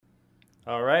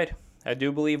All right. I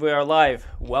do believe we are live.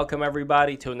 Welcome,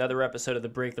 everybody, to another episode of the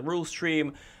Break the Rules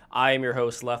stream. I am your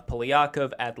host, Lev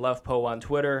Polyakov, at LevPo on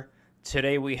Twitter.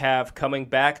 Today we have coming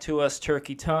back to us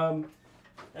Turkey Tom,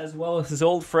 as well as his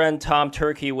old friend Tom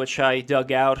Turkey, which I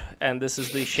dug out, and this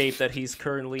is the shape that he's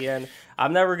currently in.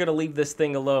 I'm never going to leave this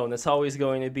thing alone. It's always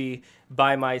going to be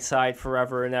by my side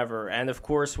forever and ever. And of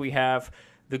course, we have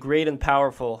the great and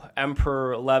powerful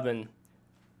Emperor Levin.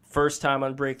 First time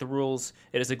on Break the Rules.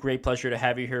 It is a great pleasure to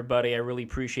have you here, buddy. I really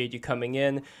appreciate you coming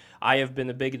in. I have been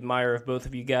a big admirer of both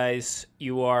of you guys.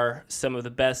 You are some of the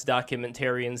best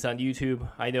documentarians on YouTube.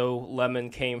 I know Lemon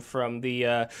came from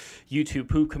the YouTube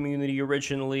poop community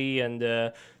originally,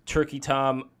 and Turkey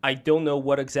Tom. I don't know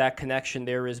what exact connection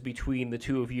there is between the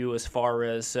two of you as far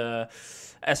as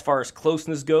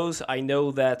closeness goes. I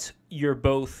know that you're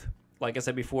both, like I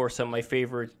said before, some of my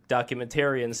favorite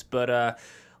documentarians, but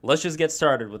let's just get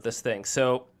started with this thing.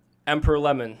 So, Emperor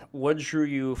Lemon, what drew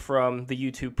you from the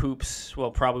YouTube poops? Well,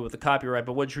 probably with the copyright,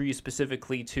 but what drew you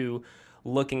specifically to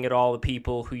looking at all the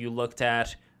people who you looked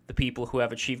at, the people who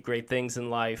have achieved great things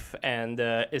in life? And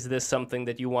is this something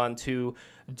that you want to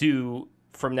do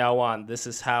from now on? This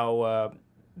is how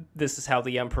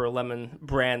the Emperor Lemon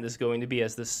brand is going to be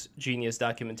as this genius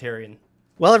documentarian.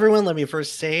 Well, everyone, let me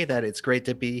first say that it's great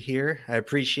to be here. I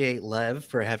appreciate Lev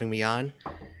for having me on.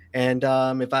 And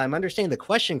if I'm understanding the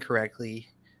question correctly,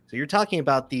 so you're talking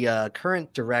about the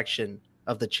current direction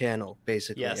of the channel,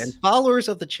 basically. And Yes. followers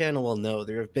of the channel will know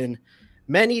there have been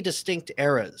many distinct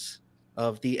eras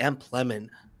of the Emp Lemon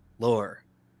lore,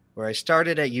 where I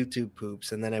started at YouTube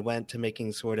poops and then I went to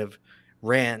making sort of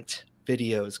rant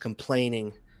videos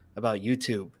complaining about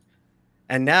YouTube.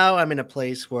 And now I'm in a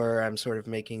place where I'm sort of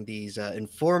making these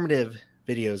informative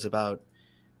videos about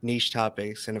niche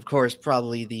topics. And of course,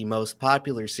 probably the most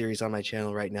popular series on my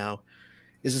channel right now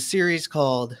is a series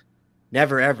called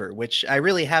Never Ever, which I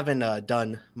really haven't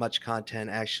done much content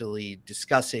actually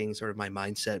discussing sort of my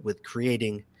mindset with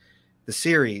creating the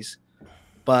series.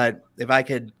 But if I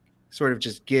could sort of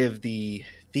just give the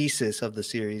thesis of the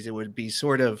series, it would be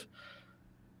sort of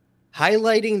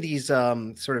highlighting these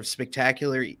sort of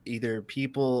spectacular either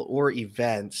people or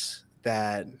events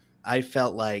that I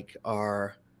felt like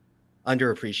are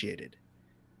underappreciated.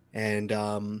 And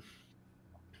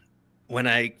when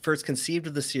I first conceived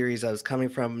of the series, I was coming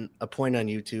from a point on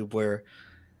YouTube where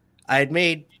I had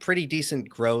made pretty decent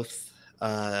growth,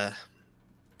 kind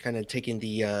of taking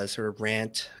the sort of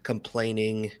rant,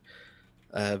 complaining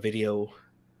video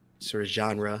sort of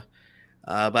genre.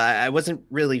 But I wasn't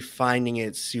really finding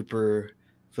it super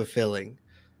fulfilling.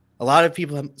 A lot of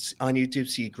people on YouTube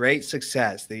see great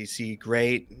success. They see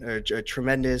a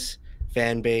tremendous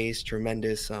fan base,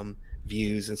 tremendous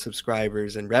views and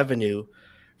subscribers and revenue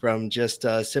from just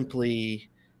simply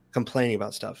complaining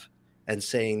about stuff and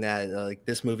saying that like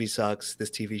this movie sucks, this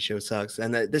TV show sucks,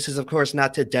 and this is of course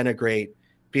not to denigrate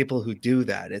people who do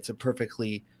that. It's a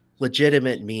perfectly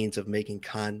legitimate means of making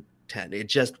content. It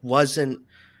just wasn't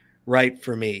right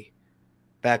for me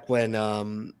back when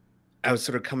I was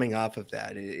sort of coming off of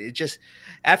that. It just,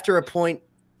 after a point,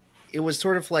 it was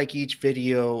sort of like each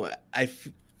video,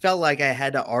 felt like I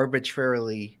had to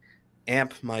arbitrarily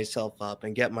amp myself up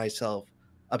and get myself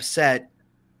upset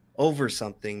over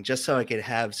something just so I could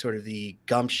have sort of the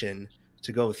gumption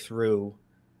to go through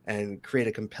and create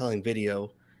a compelling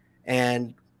video.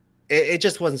 And it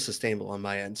just wasn't sustainable on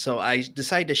my end. So I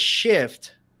decided to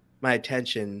shift my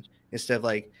attention instead of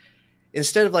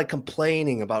like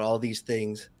complaining about all these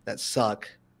things that suck.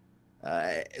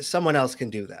 Someone else can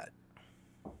do that.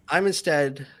 I'm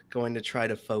instead going to try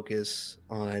to focus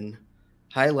on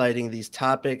highlighting these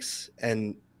topics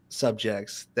and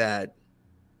subjects that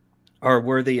are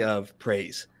worthy of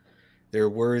praise. They're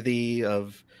worthy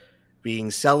of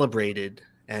being celebrated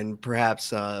and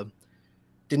perhaps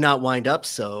did not wind up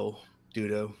so due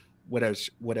to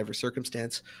whatever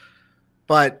circumstance.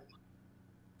 But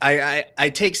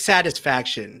I take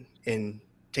satisfaction in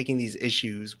taking these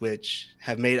issues which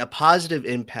have made a positive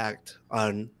impact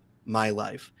on my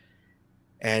life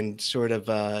and sort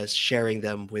of sharing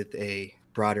them with a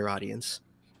broader audience.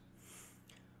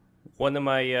 One of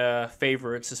my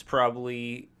favorites is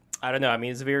probably, I don't know. I mean,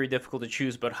 it's very difficult to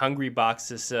choose, but Hungry Box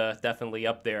is definitely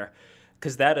up there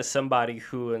because that is somebody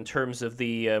who, in terms of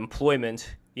the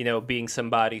employment, being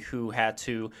somebody who had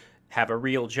to have a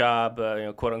real job,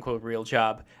 quote unquote real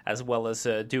job, as well as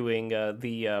doing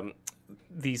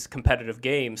these competitive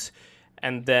games,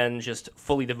 and then just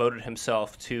fully devoted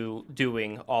himself to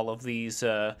doing all of these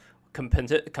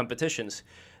competitions.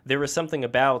 there is something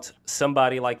about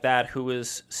somebody like that who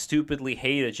is stupidly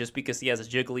hated just because he has a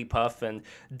Jigglypuff and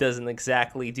doesn't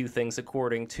exactly do things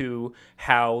according to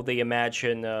how they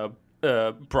imagine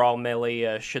Brawl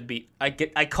Melee should be. I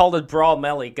called it Brawl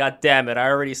Melee. God damn it! I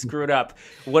already screwed up.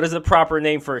 What is the proper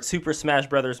name for it? Super Smash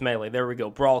Brothers Melee. There we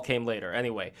go. Brawl came later.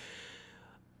 Anyway,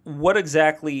 what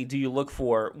exactly do you look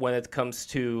for when it comes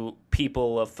to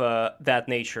people of that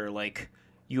nature? Like,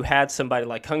 you had somebody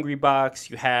like Hungrybox.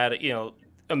 You had,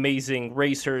 amazing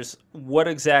racers. What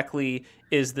exactly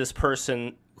is this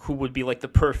person who would be like the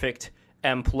perfect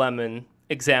Emp Lemon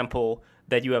example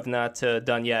that you have not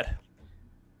done yet?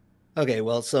 Okay,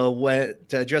 well, so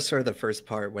to address sort of the first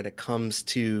part, when it comes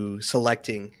to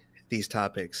selecting these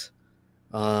topics,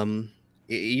 it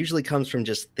usually comes from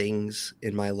just things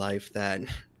in my life that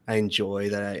I enjoy,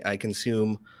 that I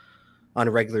consume on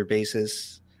a regular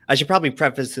basis. I should probably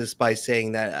preface this by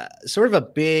saying that sort of a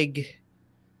big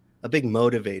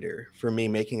motivator for me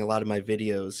making a lot of my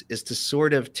videos is to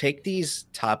sort of take these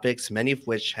topics, many of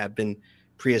which have been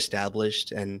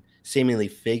pre-established and seemingly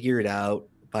figured out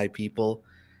by people,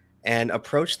 and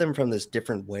approach them from this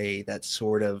different way that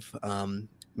sort of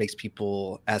makes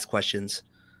people ask questions.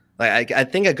 Like I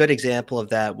think a good example of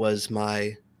that was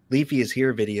my Leafy is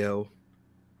Here video,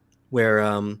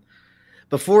 where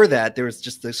before that there was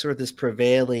just this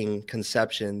prevailing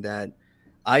conception that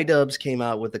iDubbbz came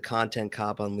out with the content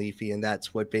cop on Leafy, and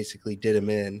that's what basically did him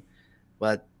in.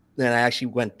 But then I actually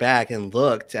went back and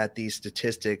looked at these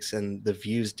statistics and the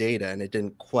views data, and it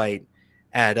didn't quite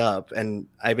add up. And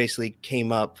I basically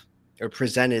came up or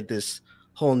presented this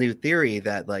whole new theory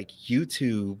that like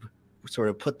YouTube sort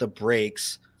of put the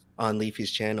brakes on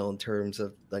Leafy's channel in terms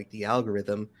of like the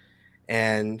algorithm.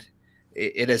 And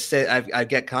it has said, I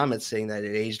get comments saying that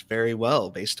it aged very well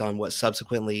based on what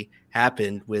subsequently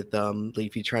happened with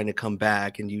Leafy trying to come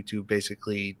back and YouTube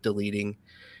basically deleting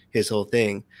his whole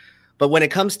thing. But when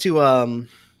it comes to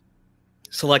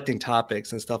selecting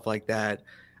topics and stuff like that,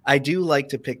 I do like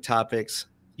to pick topics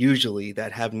usually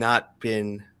that have not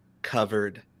been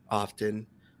covered often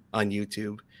on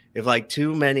YouTube. If like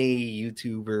too many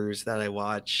YouTubers that I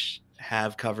watch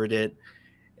have covered it,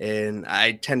 and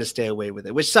I tend to stay away with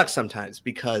it, which sucks sometimes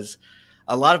because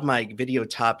a lot of my video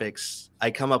topics, I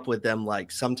come up with them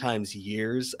like sometimes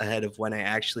years ahead of when I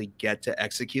actually get to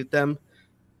execute them.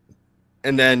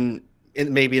 And then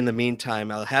maybe in the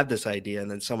meantime, I'll have this idea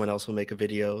and then someone else will make a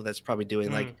video that's probably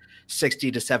doing like 60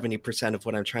 to 70% of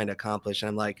what I'm trying to accomplish. And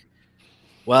I'm like,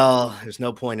 well, there's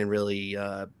no point in really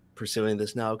pursuing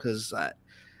this now, because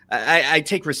I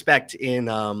take respect in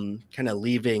kind of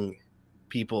leaving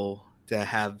people to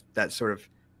have that sort of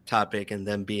topic and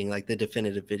them being like the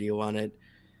definitive video on it.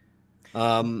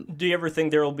 Do you ever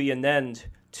think there will be an end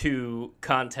to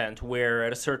content where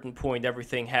at a certain point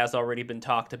everything has already been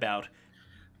talked about?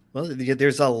 Well,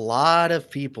 there's a lot of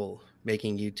people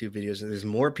making YouTube videos. There's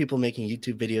more people making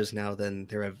YouTube videos now than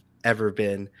there have ever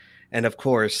been. And of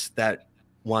course, that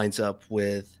winds up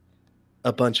with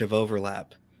a bunch of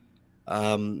overlap.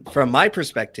 From my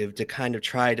perspective, to kind of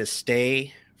try to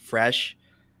stay fresh,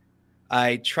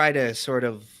 I try to sort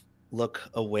of look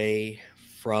away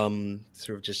from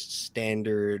sort of just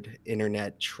standard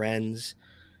internet trends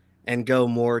and go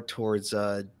more towards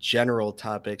general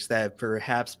topics that have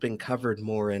perhaps been covered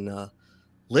more in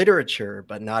literature,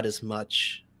 but not as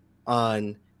much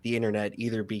on the internet,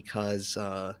 either because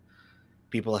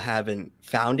people haven't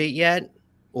found it yet,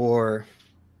 or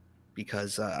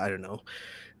because I don't know,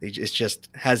 it's just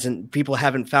hasn't, people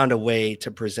haven't found a way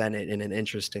to present it in an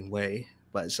interesting way.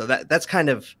 But so that's kind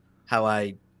of how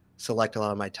I select a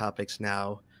lot of my topics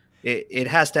now. It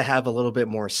has to have a little bit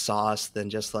more sauce than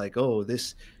just like, oh,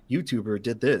 this YouTuber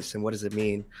did this and what does it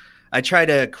mean? I try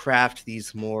to craft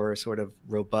these more sort of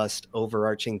robust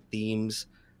overarching themes,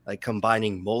 like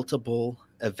combining multiple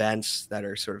events that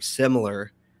are sort of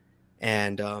similar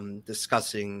and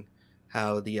discussing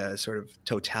how the sort of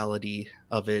totality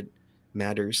of it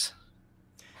matters.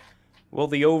 Well,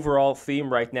 the overall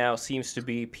theme right now seems to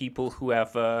be people who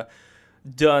have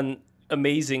done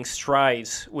amazing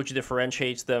strides, which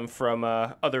differentiates them from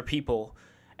other people.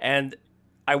 And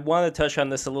I want to touch on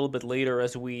this a little bit later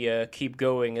as we keep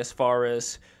going, as far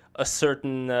as a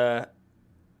certain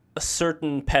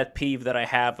pet peeve that I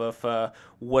have of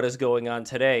what is going on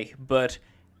today. But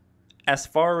as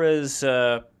far as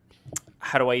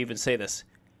how do I even say this?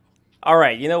 All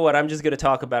right, you know what? I'm just going to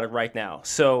talk about it right now.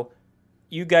 So,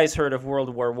 you guys heard of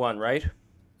World War I, right?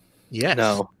 Yes.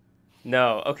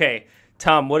 No. Okay.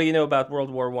 Tom, what do you know about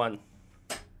World War I?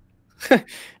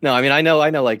 No, I mean, I know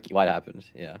like what happened.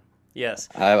 Yeah. Yes.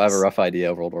 I have a rough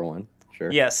idea of World War I.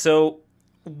 Sure. Yeah. So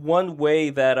one way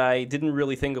that I didn't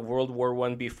really think of World War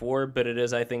One before, but it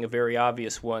is, I think, a very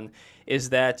obvious one, is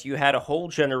that you had a whole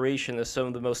generation of some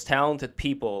of the most talented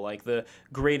people, like the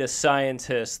greatest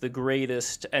scientists, the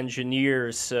greatest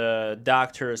engineers,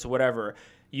 doctors, whatever.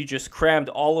 You just crammed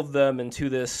all of them into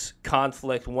this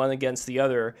conflict, one against the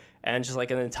other, and just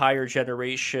like an entire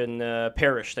generation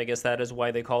perished. I guess that is why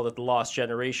they called it the Lost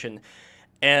Generation.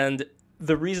 And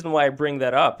the reason why I bring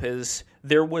that up is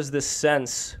there was this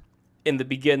sense in the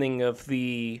beginning of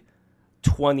the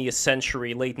 20th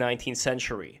century, late 19th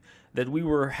century, that we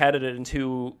were headed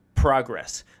into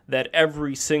progress, that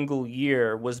every single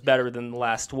year was better than the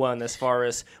last one as far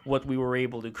as what we were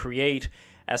able to create,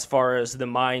 as far as the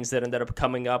minds that ended up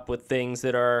coming up with things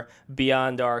that are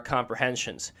beyond our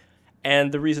comprehensions.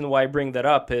 And the reason why I bring that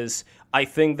up is I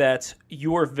think that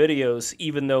your videos,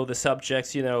 even though the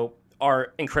subjects,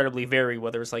 are incredibly varied,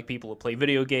 whether it's like people who play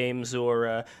video games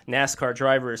or NASCAR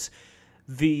drivers,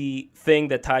 the thing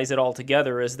that ties it all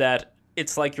together is that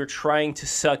it's like you're trying to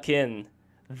suck in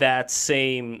that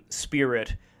same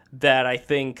spirit that I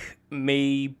think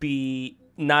may be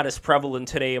not as prevalent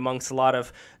today amongst a lot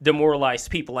of demoralized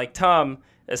people like Tom,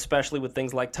 especially with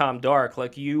things like Tom Dark.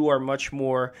 Like, you are much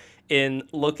more in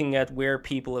looking at where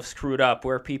people have screwed up,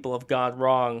 where people have gone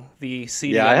wrong. I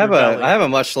have a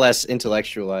much less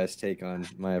intellectualized take on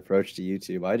my approach to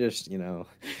YouTube. I just,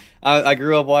 I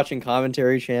grew up watching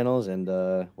commentary channels, and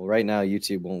right now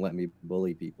YouTube won't let me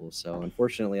bully people, so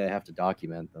unfortunately I have to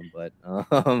document them. But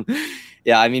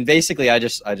yeah, I mean, basically I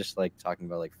just like talking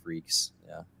about like freaks.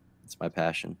 Yeah, it's my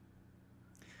passion.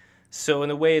 So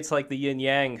in a way, it's like the yin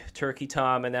yang, Turkey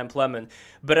Tom and Emplemon.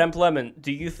 But Emplemon,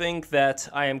 do you think that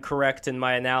I am correct in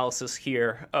my analysis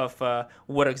here of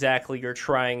what exactly you're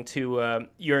trying to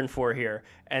yearn for here?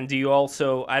 And do you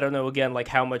also, I don't know, again, like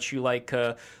how much you like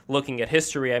looking at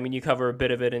history? I mean, you cover a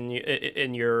bit of it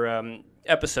in your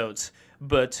episodes.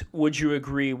 But would you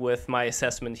agree with my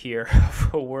assessment here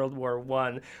of World War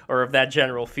One or of that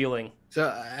general feeling? So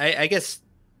I guess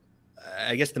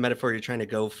the metaphor you're trying to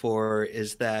go for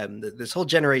is that this whole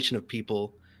generation of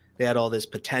people, they had all this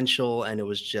potential and it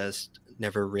was just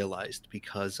never realized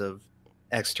because of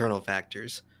external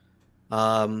factors.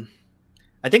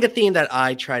 I think a theme that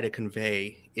I try to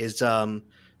convey is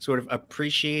sort of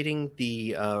appreciating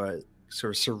the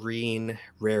sort of serene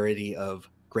rarity of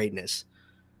greatness,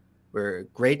 where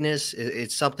greatness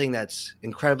it's something that's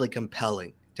incredibly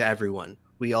compelling to everyone.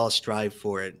 We all strive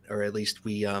for it, or at least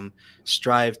we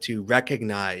strive to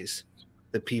recognize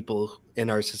the people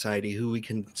in our society who we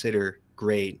consider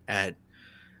great at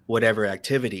whatever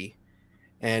activity.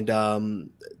 And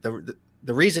the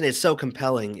reason it's so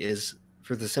compelling is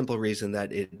for the simple reason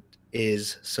that it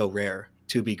is so rare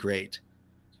to be great.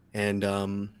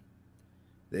 And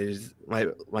there's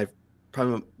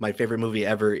probably my favorite movie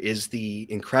ever is The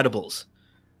Incredibles,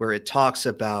 where it talks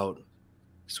about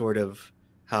sort of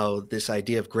how this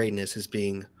idea of greatness is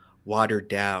being watered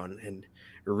down and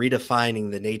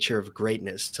redefining the nature of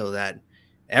greatness so that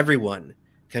everyone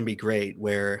can be great,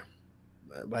 where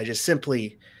by just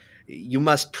simply you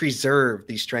must preserve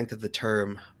the strength of the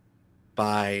term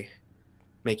by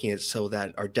making it so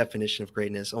that our definition of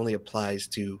greatness only applies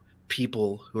to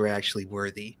people who are actually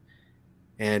worthy.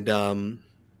 And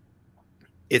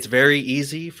it's very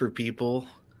easy for people,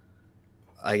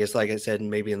 I guess, like I said,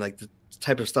 maybe in like the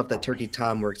type of stuff that Turkey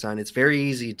Tom works on, it's very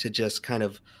easy to just kind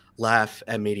of laugh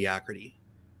at mediocrity.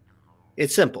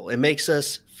 It's simple. It makes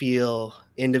us feel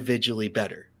individually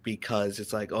better because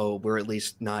it's like, oh, we're at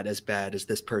least not as bad as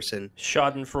this person.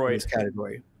 Schadenfreude. In this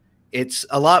category. It's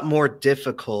a lot more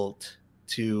difficult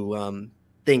to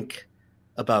think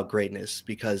about greatness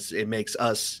because it makes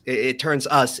us, it turns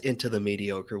us into the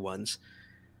mediocre ones.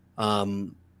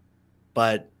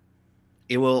 But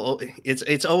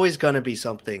it's always going to be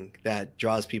something that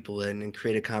draws people in and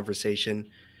create a conversation.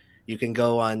 You can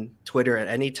go on Twitter at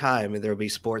any time and there'll be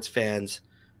sports fans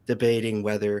debating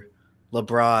whether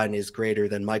LeBron is greater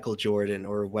than Michael Jordan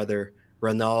or whether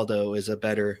Ronaldo is a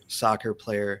better soccer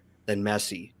player than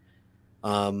Messi.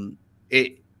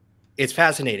 It's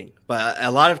fascinating, but a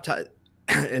lot of time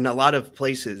in a lot of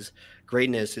places,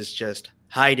 greatness is just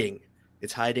hiding.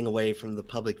 It's hiding away from the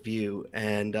public view.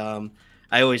 And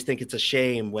I always think it's a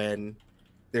shame when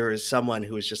there is someone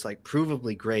who is just like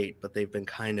provably great, but they've been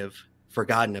kind of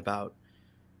forgotten about.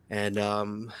 And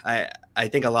I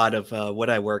think a lot of what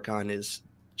I work on is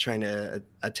trying to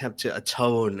attempt to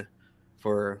atone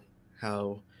for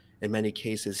how, in many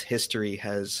cases, history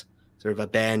has sort of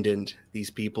abandoned these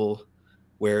people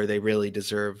where they really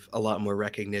deserve a lot more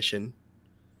recognition.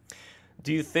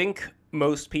 Do you think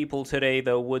most people today,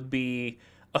 though, would be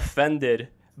offended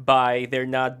by there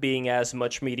not being as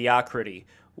much mediocrity,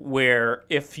 where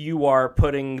if you are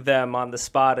putting them on the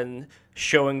spot and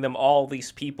showing them all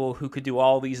these people who could do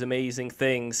all these amazing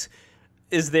things,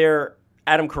 is there,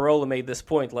 Adam Carolla made this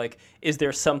point, like, is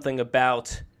there something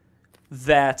about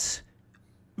that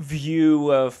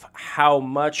view of how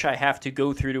much I have to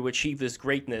go through to achieve this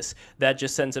greatness that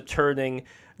just ends up turning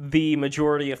the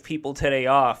majority of people today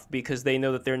off because they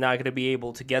know that they're not going to be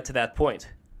able to get to that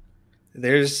point?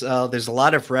 There's a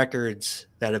lot of records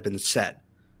that have been set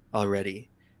already,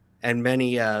 and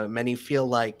many feel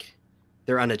like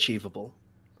they're unachievable,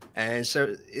 and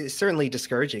so it's certainly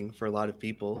discouraging for a lot of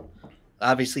people.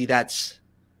 Obviously, that's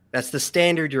the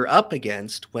standard you're up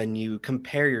against when you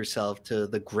compare yourself to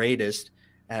the greatest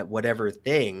at whatever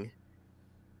thing.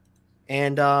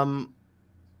 And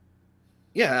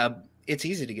it's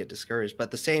easy to get discouraged, but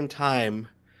at the same time,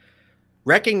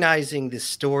 recognizing the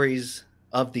stories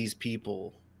of these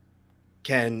people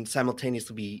can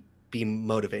simultaneously be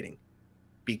motivating,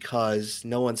 because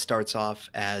no one starts off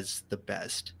as the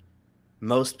best.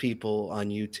 Most people on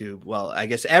YouTube, well, I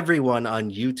guess everyone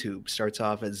on YouTube starts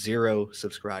off at 0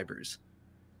 subscribers.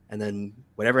 And then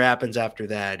whatever happens after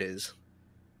that is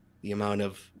the amount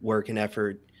of work and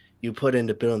effort you put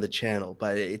into building the channel.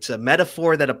 But it's a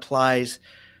metaphor that applies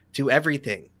to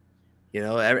everything. You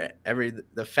know,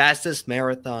 the fastest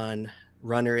marathon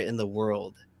runner in the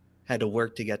world had to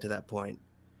work to get to that point.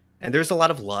 And there's a lot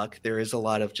of luck. There is a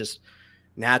lot of just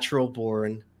natural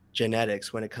born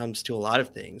genetics when it comes to a lot of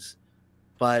things.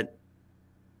 But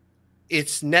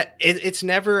it's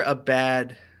never a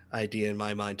bad idea in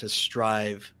my mind to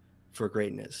strive for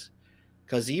greatness.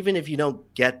 Because even if you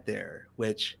don't get there,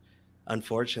 which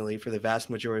unfortunately for the vast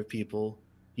majority of people,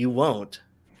 you won't,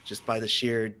 just by the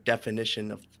sheer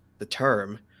definition of the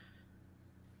term.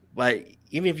 But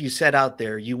even if you set out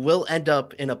there, you will end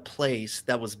up in a place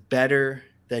that was better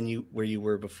than where you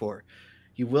were before.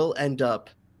 You will end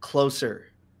up closer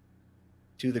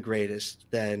to the greatest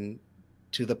than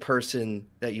to the person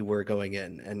that you were going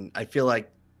in. And I feel like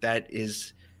that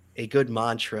is a good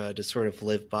mantra to sort of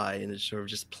live by and to sort of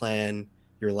just plan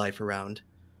your life around.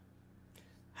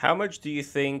 How much do you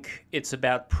think it's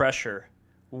about pressure,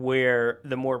 where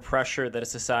the more pressure that a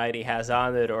society has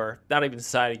on it, or not even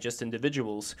society, just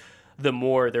individuals, the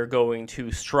more they're going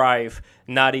to strive,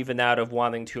 not even out of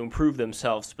wanting to improve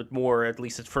themselves, but more, at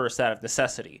least at first, out of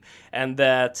necessity? And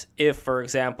that if, for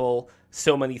example,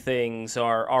 so many things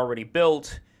are already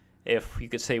built, if you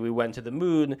could say we went to the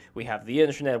moon, we have the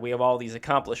internet, we have all these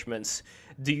accomplishments,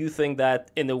 do you think that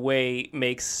in a way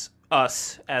makes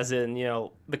us, as in, you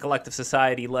know, the collective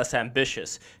society, less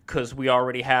ambitious because we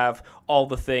already have all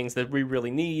the things that we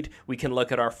really need? We can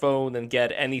look at our phone and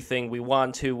get anything we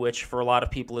want to, which for a lot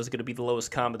of people is going to be the lowest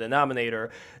common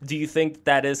denominator. Do you think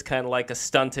that is kind of like a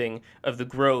stunting of the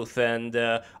growth? And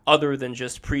other than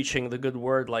just preaching the good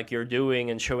word like you're doing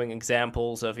and showing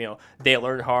examples of, you know, Dale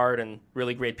Earnhardt and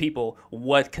really great people,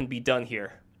 what can be done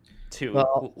here to?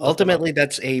 Well, ultimately,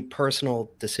 that's a personal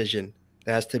decision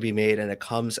that has to be made, and it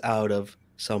comes out of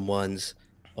someone's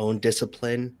own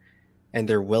discipline and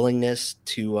their willingness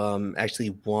to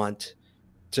actually want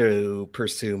to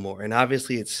pursue more. And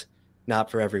obviously it's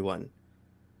not for everyone.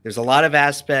 There's a lot of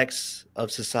aspects of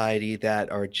society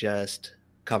that are just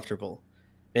comfortable.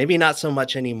 Maybe not so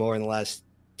much anymore in the last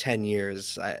 10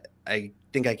 years. I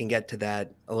think I can get to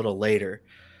that a little later.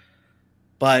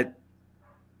 But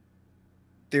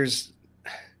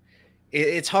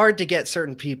it's hard to get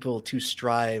certain people to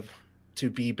strive to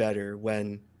be better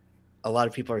when a lot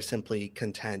of people are simply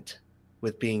content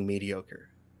with being mediocre.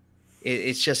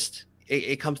 It's just,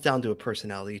 it comes down to a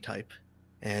personality type,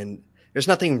 and there's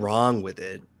nothing wrong with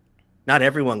it. Not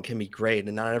everyone can be great,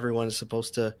 and not everyone is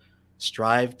supposed to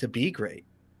strive to be great.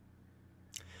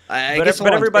 But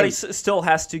everybody still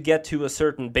has to get to a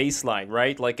certain baseline,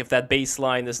 right? Like if that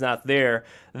baseline is not there,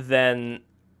 then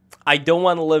I don't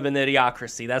want to live in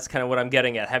Idiocracy. That's kind of what I'm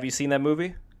getting at. Have you seen that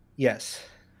movie? Yes.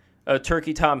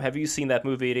 Turkey Tom, have you seen that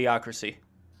movie, Idiocracy?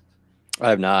 I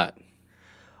have not.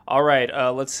 All right,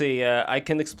 let's see. I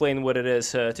can explain what it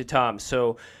is to Tom.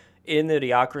 So in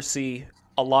Idiocracy,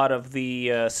 a lot of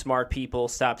the smart people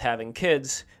stopped having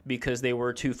kids because they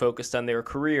were too focused on their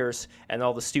careers, and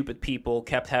all the stupid people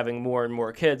kept having more and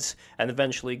more kids, and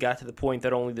eventually got to the point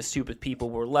that only the stupid people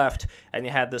were left, and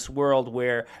you had this world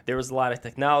where there was a lot of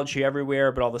technology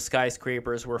everywhere, but all the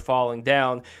skyscrapers were falling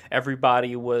down.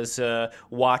 Everybody was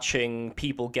watching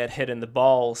people get hit in the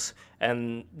balls,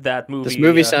 and that movie... This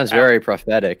movie sounds very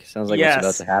prophetic. Sounds like what's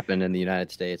about to happen in the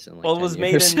United States in like 10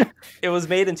 years. It was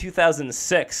made in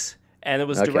 2006, and it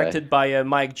was directed by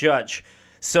Mike Judge.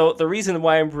 So the reason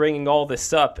why I'm bringing all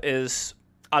this up is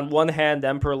on one hand,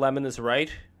 Emperor Lemon is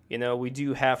right. You know, we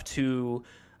do have to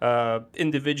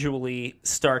individually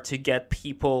start to get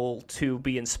people to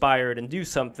be inspired and do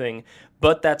something,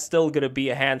 but that's still going to be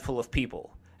a handful of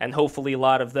people. And hopefully a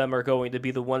lot of them are going to be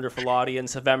the wonderful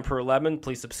audience of Emperor Lemon.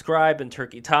 Please subscribe. And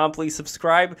Turkey Tom, please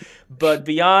subscribe. But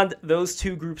beyond those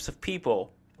two groups of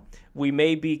people, we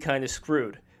may be kind of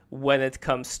screwed when it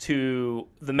comes to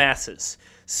the masses.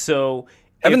 So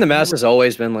having the mass has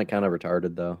always been like kind of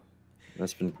retarded, though.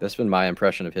 That's been my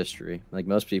impression of history. Like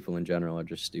most people in general are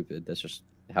just stupid. That's just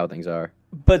how things are.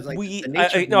 But like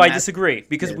I disagree,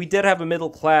 because we did have a middle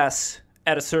class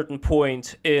at a certain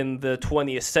point in the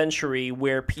 20th century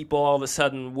where people all of a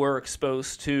sudden were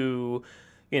exposed to,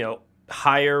 you know,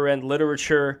 higher end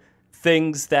literature,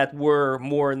 things that were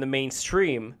more in the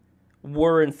mainstream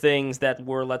weren't things that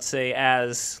were, let's say,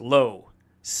 as low.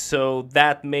 So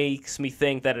that makes me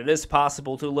think that it is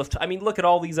possible to lift. I mean, look at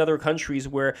all these other countries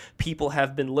where people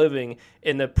have been living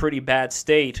in a pretty bad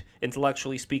state,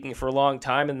 intellectually speaking, for a long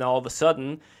time, and all of a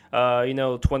sudden,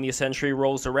 20th century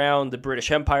rolls around, the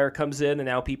British Empire comes in, and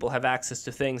now people have access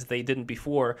to things they didn't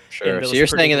before. Sure. So you're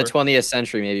saying in the 20th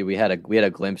century, maybe we had a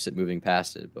glimpse at moving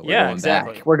past it, but we're going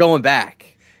back. We're going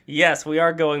back. Yes, we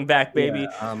are going back, baby.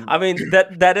 Yeah, I mean,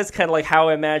 that is kind of like how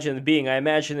I imagine it being. I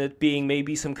imagine it being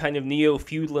maybe some kind of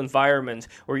neo-feudal environment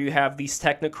where you have these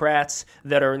technocrats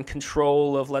that are in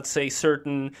control of, let's say,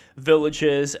 certain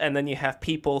villages, and then you have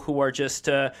people who are just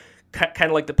kind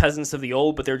of like the peasants of the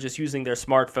old, but they're just using their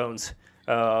smartphones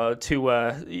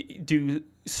to do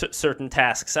certain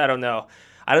tasks. I don't know.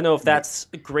 I don't know if that's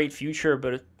a great future,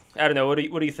 but I don't know. What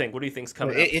do you think? What do you think's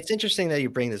coming up? It's interesting that you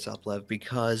bring this up, Lev,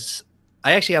 because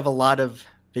I actually have a lot of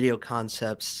video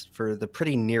concepts for the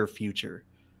pretty near future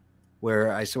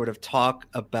where I sort of talk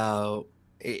about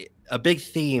a big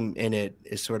theme in it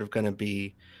is sort of going to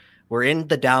be we're in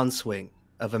the downswing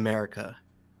of America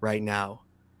right now.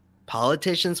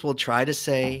 Politicians will try to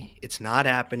say it's not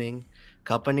happening.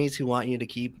 Companies who want you to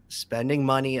keep spending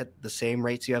money at the same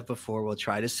rates you have before will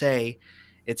try to say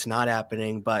it's not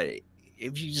happening. But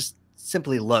if you just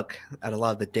simply look at a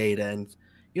lot of the data, and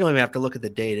you don't even have to look at the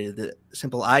data, the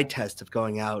simple eye test of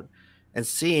going out and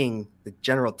seeing the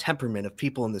general temperament of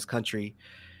people in this country,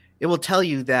 it will tell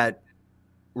you that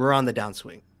we're on the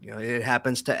downswing. You know, it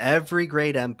happens to every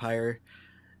great empire.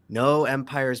 No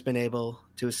empire has been able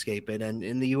to escape it. And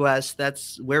in the US,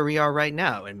 that's where we are right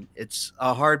now. And it's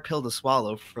a hard pill to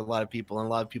swallow for a lot of people. And a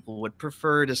lot of people would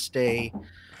prefer to stay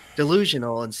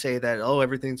delusional and say that, oh,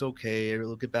 everything's okay,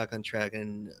 we'll get back on track.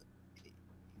 And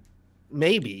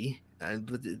maybe,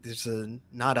 but there's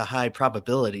not a high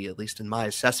probability, at least in my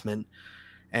assessment.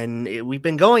 And we've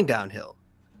been going downhill.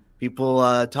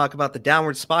 People talk about the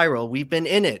downward spiral. We've been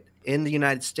in it in the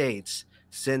United States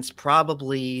since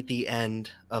probably the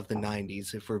end of the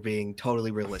 90s, if we're being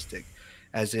totally realistic,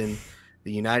 as in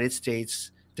the United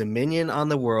States' dominion on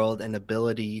the world and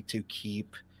ability to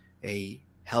keep a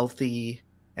healthy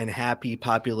and happy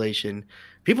population.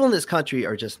 People in this country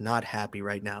are just not happy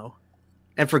right now,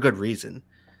 and for good reason.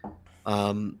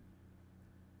 But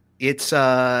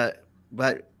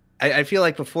I feel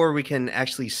like before we can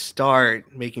actually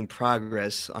start making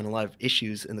progress on a lot of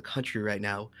issues in the country right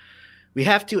now, we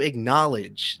have to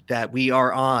acknowledge that we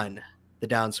are on the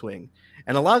downswing.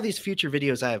 And a lot of these future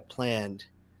videos I have planned,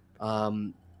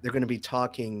 they're going to be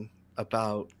talking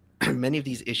about many of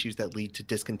these issues that lead to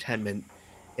discontentment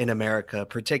in America,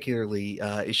 particularly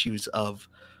issues of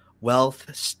wealth,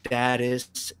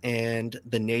 status, and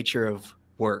the nature of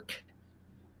work.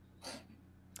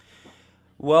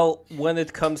 Well, when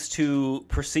it comes to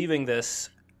perceiving this,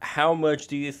 how much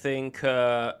do you think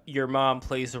your mom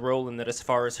plays a role in it as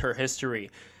far as her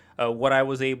history? What I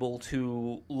was able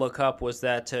to look up was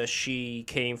that she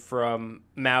came from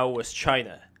Maoist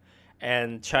China,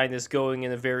 and China's going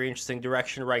in a very interesting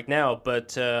direction right now.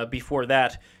 But before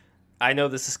that, I know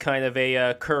this is kind of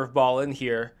a curveball in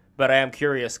here, but I am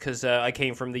curious because I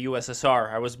came from the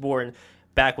USSR. I was born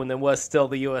back when there was still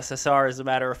the USSR, as a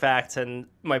matter of fact, and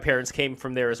my parents came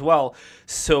from there as well.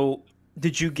 So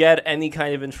did you get any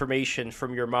kind of information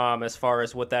from your mom as far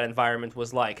as what that environment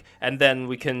was like? And then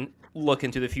we can look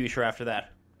into the future after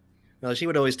that. Well, she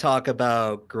would always talk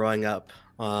about growing up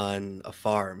on a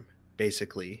farm,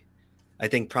 basically. I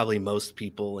think probably most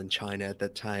people in China at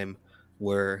that time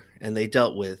were, and they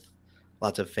dealt with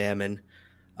lots of famine.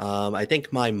 I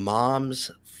think my mom's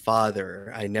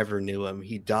father, I never knew him.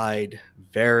 He died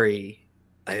I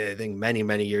think many,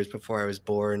 many years before I was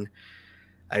born.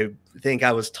 I think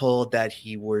I was told that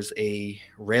he was a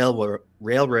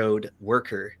railroad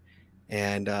worker,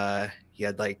 and he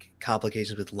had like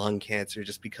complications with lung cancer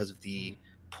just because of the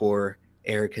poor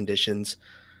air conditions.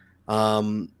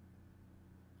 There,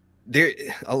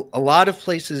 a lot of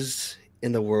places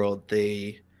in the world,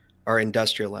 they are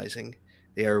industrializing.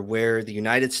 They are where the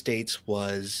United States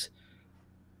was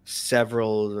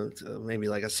several, maybe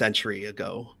like a century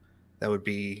ago. That would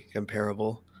be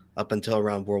comparable up until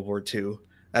around World War II.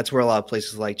 That's where a lot of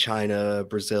places like China,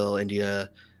 Brazil, India,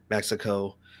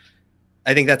 Mexico,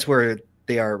 I think that's where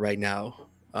they are right now.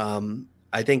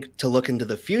 I think to look into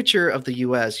the future of the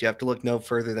US, you have to look no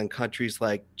further than countries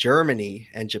like Germany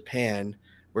and Japan,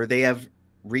 where they have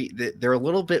they're a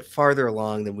little bit farther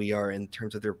along than we are in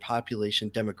terms of their population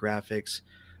demographics,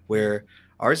 where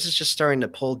ours is just starting to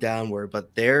pull downward,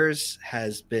 but theirs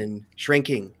has been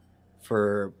shrinking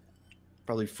for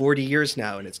probably 40 years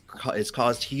now, and it's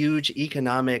caused huge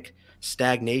economic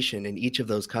stagnation in each of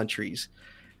those countries.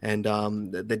 And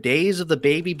the days of the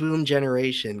baby boom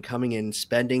generation coming in,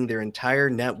 spending their entire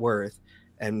net worth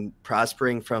and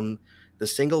prospering from the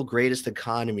single greatest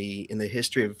economy in the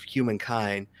history of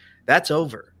humankind, that's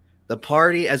over. The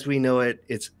party as we know it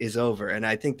is over. And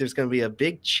I think there's going to be a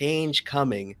big change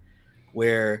coming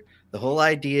where the whole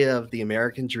idea of the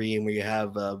American dream, where you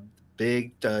have a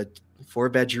big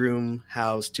 4-bedroom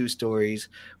house, 2 stories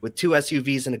with 2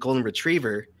 SUVs and a golden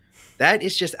retriever, that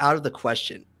is just out of the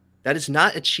question. That is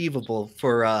not achievable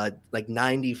for like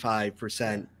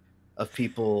 95% of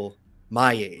people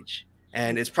my age.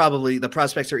 And it's probably, the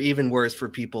prospects are even worse for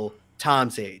people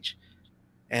Tom's age.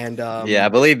 And yeah,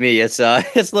 believe me,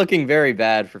 it's looking very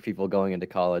bad for people going into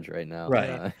college right now.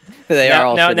 Right. They are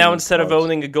all now instead of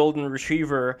owning a golden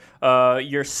retriever,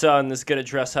 your son is gonna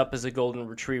dress up as a golden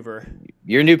retriever.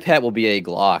 Your new pet will be a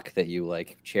Glock that you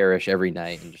like cherish every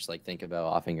night and just like think about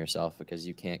offing yourself because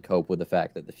you can't cope with the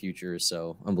fact that the future is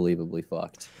so unbelievably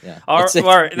fucked. Yeah. All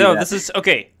right. No, this is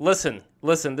okay. Listen.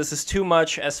 This is too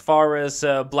much as far as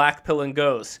black pilling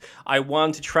goes. I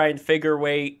want to try and figure a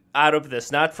way out of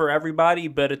this, not for everybody,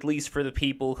 but at least for the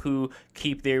people who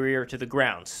keep their ear to the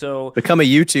ground. So become a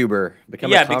YouTuber.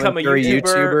 Become a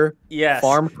YouTuber. Yes.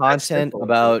 Farm content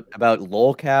about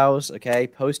lol cows. Okay.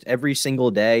 Post every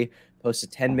single day. Post a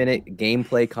 10-minute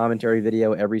gameplay commentary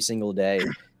video every single day.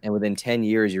 And within 10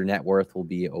 years, your net worth will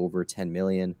be over 10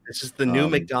 million. This is the new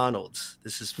McDonald's.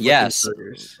 This is yes.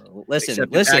 burgers. Listen.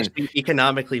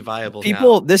 Economically viable.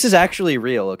 People, now. This is actually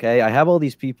real. Okay, I have all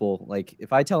these people. Like,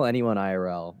 if I tell anyone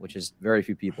IRL, which is very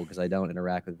few people because I don't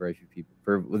interact with very few people,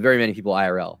 with very many people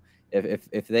IRL.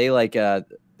 If they like, they're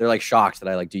like shocked that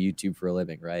I like do YouTube for a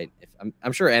living, right?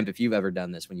 I'm sure, Emp, if you've ever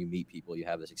done this, when you meet people, you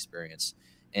have this experience.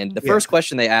 And the first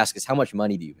question they ask is, how much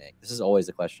money do you make? This is always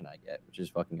the question I get, which is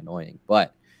fucking annoying.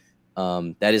 But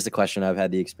that is the question I've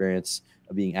had the experience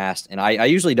of being asked. And I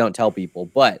usually don't tell people,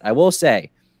 but I will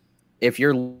say, if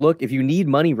you need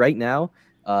money right now,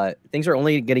 things are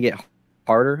only going to get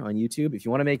harder on YouTube. If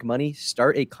you want to make money,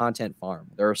 start a content farm.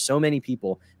 There are so many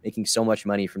people making so much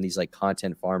money from these like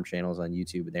content farm channels on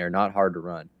YouTube, and they are not hard to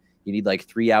run. You need like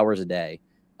 3 hours a day.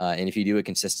 And if you do it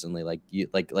consistently,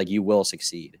 you will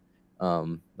succeed.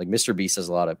 Like Mr. Beast has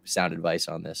a lot of sound advice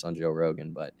on this on Joe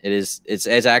Rogan, but it's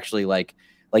actually like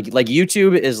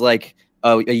YouTube is like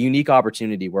a unique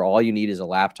opportunity where all you need is a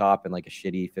laptop and like a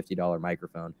shitty $50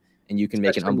 microphone, and you can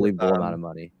make an unbelievable amount of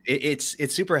money.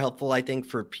 It's super helpful, I think,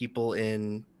 for people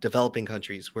in developing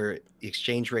countries where the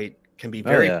exchange rate can be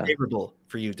very favorable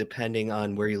for you depending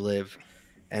on where you live.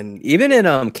 And even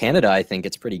in Canada, I think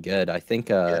it's pretty good. I think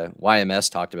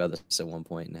YMS talked about this at one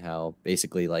point and how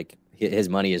basically like his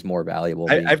money is more valuable.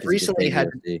 I've recently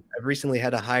had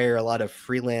to hire a lot of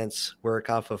freelance work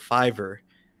off of Fiverr,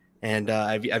 and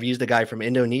I've used a guy from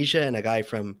Indonesia and a guy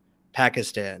from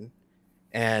Pakistan,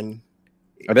 and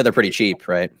I bet they're pretty cheap,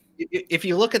 right? If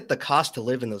you look at the cost to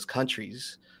live in those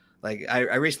countries, like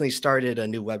I recently started a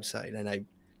new website and I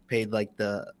paid like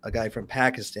a guy from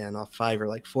Pakistan off Fiverr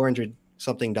like $400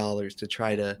 something to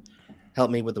try to help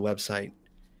me with the website,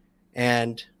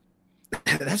 and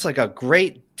that's like a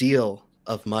great deal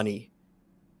of money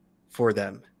for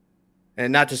them.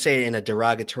 And not to say it in a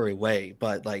derogatory way,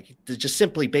 but like just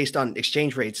simply based on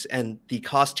exchange rates and the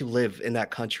cost to live in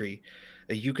that country,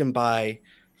 you can buy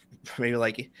maybe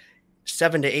like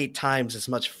 7 to 8 times as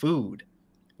much food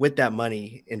with that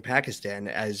money in Pakistan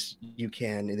as you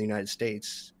can in the United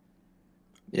States.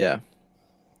 Yeah.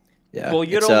 Yeah. Well,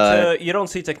 you don't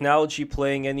see technology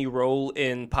playing any role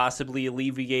in possibly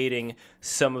alleviating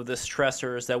some of the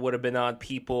stressors that would have been on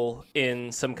people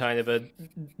in some kind of a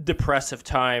depressive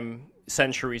time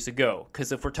centuries ago.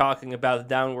 Because if we're talking about a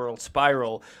downward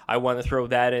spiral, I want to throw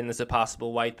that in as a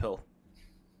possible white pill.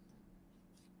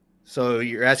 So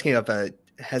you're asking about,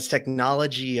 has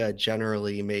technology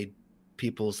generally made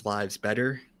people's lives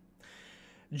better?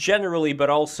 generally, but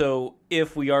also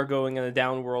if we are going in a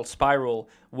downward spiral,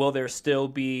 will there still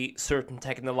be certain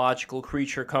technological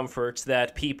creature comforts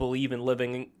that people even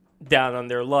living down on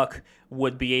their luck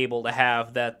would be able to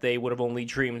have that they would have only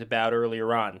dreamed about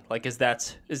earlier on? Like, is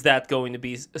that going to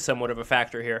be somewhat of a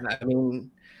factor here? I mean,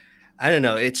 I don't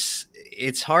know.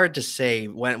 It's hard to say.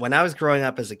 When I was growing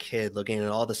up as a kid, looking at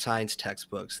all the science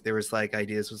textbooks, there was like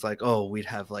ideas was like, oh, we'd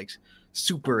have like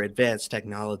super advanced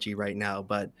technology right now.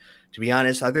 But to be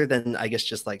honest, other than I guess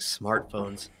just like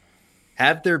smartphones,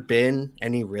 have there been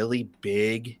any really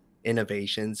big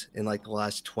innovations in like the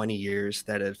last 20 years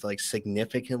that have like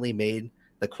significantly made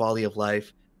the quality of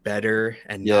life better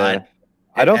and Yeah. not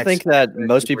I don't think that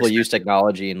most people use expensive?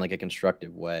 technology in like a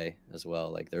constructive way as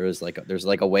well. Like there's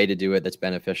like a way to do it that's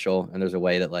beneficial, and there's a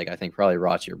way that like I think probably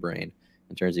rots your brain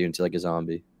and turns you into like a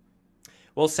zombie.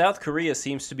 Well, South Korea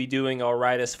seems to be doing all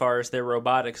right as far as their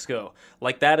robotics go.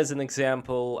 Like, that is an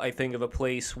example, I think, of a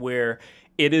place where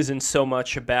it isn't so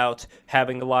much about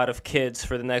having a lot of kids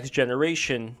for the next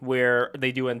generation, where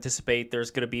they do anticipate there's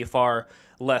going to be far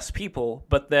less people.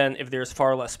 But then, if there's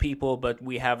far less people, but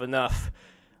we have enough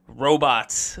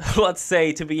robots, let's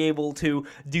say, to be able to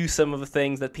do some of the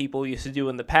things that people used to do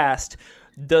in the past,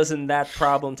 doesn't that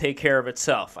problem take care of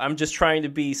itself? I'm just trying to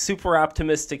be super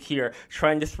optimistic here,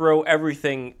 trying to throw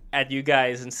everything at you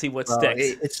guys and see what Well,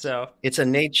 sticks. it's a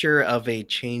nature of a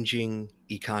changing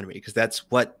economy because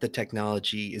that's what the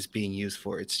technology is being used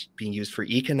for. It's being used for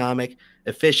economic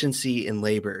efficiency and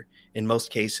labor in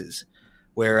most cases.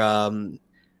 Where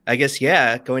I guess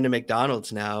going to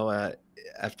McDonald's now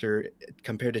after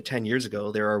compared to 10 years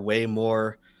ago, there are way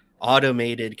more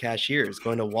automated cashiers.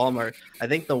 Going to Walmart, I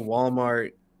think the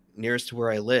Walmart nearest to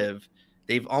where I live,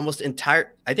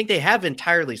 I think they have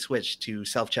entirely switched to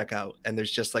self-checkout, and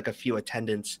there's just like a few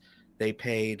attendants they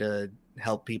pay to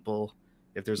help people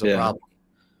if there's a Yeah. problem.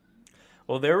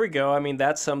 Well, there we go. I mean,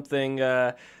 that's something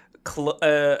as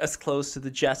close to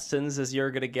the Jetsons as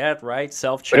you're gonna get, right?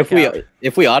 Self But checkout.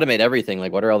 if we automate everything,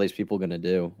 like what are all these people going to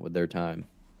do with their time?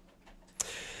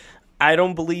 I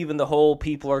don't believe in the whole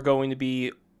people are going to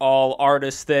be all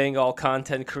artists thing, all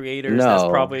content creators. No.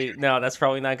 That's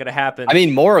probably not going to happen. I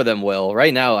mean, more of them will.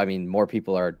 Right now, I mean, more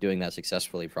people are doing that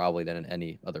successfully probably than at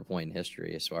any other point in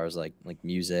history as far as like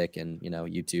music and, you know,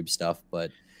 YouTube stuff. But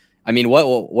I mean,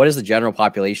 what is the general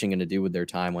population going to do with their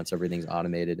time once everything's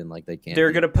automated and like they can't?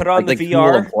 They're going to put on like, the who will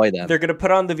VR. employ them? They're going to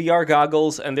put on the VR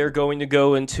goggles and they're going to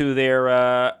go into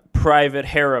their private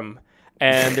harem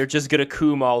and they're just going to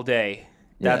coom all day.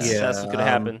 That's what's going to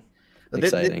happen.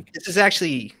 Exciting.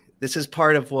 This is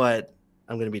part of what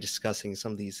I'm going to be discussing.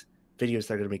 Some of these videos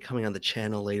that are going to be coming on the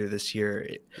channel later this year.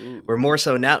 We're more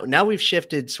so now we've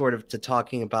shifted sort of to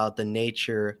talking about the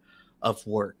nature of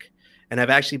work. And I've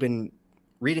actually been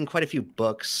reading quite a few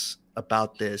books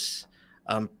about this,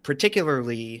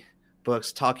 particularly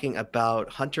books talking about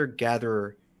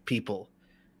hunter-gatherer people.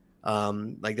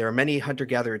 Like there are many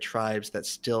hunter-gatherer tribes that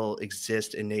still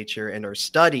exist in nature and are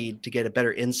studied to get a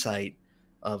better insight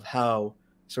of how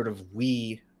sort of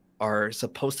we are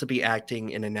supposed to be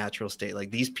acting in a natural state. Like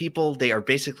these people, they are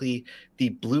basically the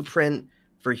blueprint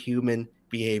for human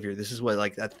behavior. This is what,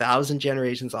 like 1,000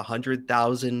 generations,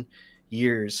 100,000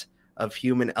 years of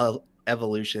human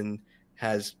evolution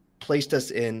has placed us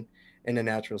in a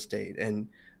natural state. And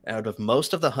out of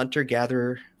most of the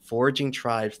hunter-gatherer foraging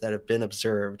tribes that have been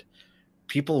observed,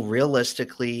 people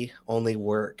realistically only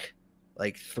work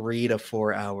like 3 to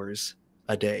 4 hours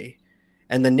a day.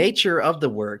 And the nature of the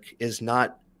work is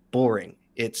not boring.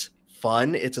 It's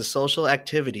fun. It's a social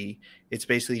activity. It's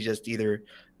basically just either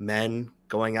men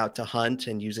going out to hunt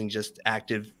and using just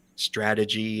active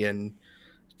strategy and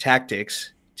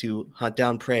tactics to hunt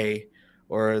down prey,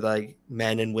 or like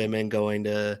men and women going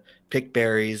to pick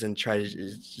berries and try to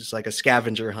just like a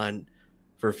scavenger hunt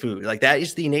for food. Like that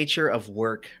is the nature of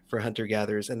work for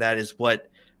hunter-gatherers. And that is what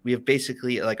we have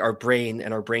basically, like our brain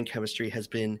and our brain chemistry has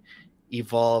been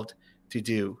evolved to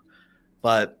do.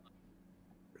 But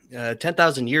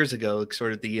 10,000 years ago,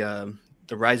 sort of the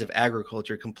rise of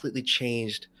agriculture completely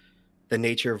changed the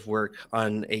nature of work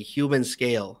on a human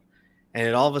scale. And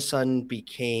it all of a sudden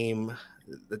became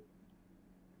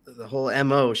the whole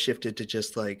MO shifted to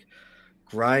just like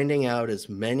grinding out as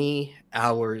many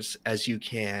hours as you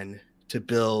can to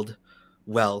build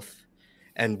wealth.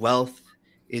 And wealth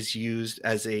is used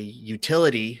as a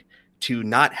utility to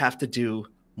not have to do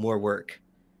more work.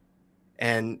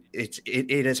 And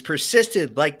it has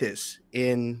persisted like this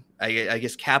in, I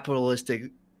guess,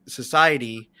 capitalistic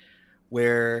society,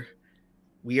 where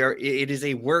it is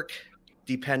a work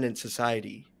dependent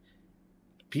society.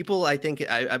 People, I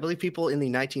believe people in the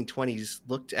 1920s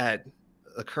looked at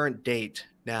the current date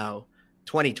now,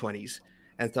 2020s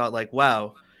and thought like,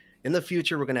 wow, in the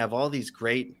future, we're going to have all these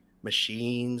great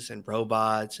machines and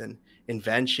robots and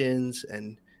inventions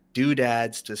and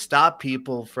doodads to stop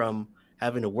people from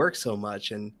having to work so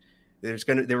much. And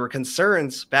there were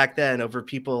concerns back then over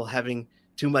people having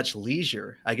too much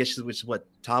leisure, I guess, which is what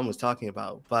Tom was talking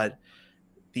about. But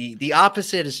the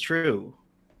opposite is true.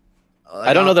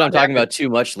 I don't know that I'm talking about too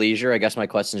much leisure. I guess my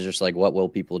question is just like, what will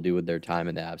people do with their time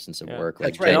in the absence of work?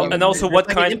 That's like, right. And also, what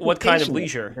kind of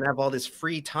leisure? You're gonna have all this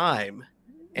free time,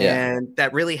 and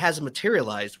that really hasn't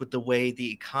materialized with the way the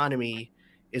economy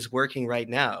is working right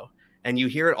now. And you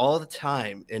hear it all the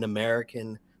time in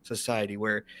American society,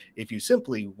 where if you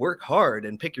simply work hard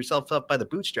and pick yourself up by the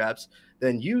bootstraps,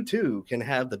 then you too can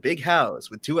have the big house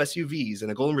with 2 SUVs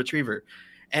and a golden retriever.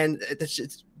 And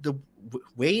the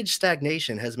wage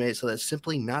stagnation has made it so that's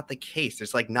simply not the case.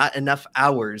 There's like not enough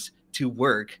hours to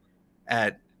work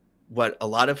at what a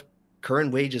lot of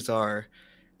current wages are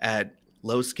at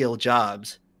low skill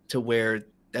jobs to where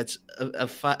that's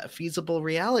a feasible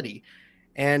reality.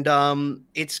 And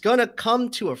it's going to come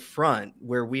to a front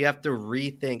where we have to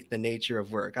rethink the nature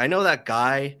of work. I know that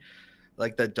guy,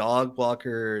 like the dog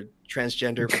walker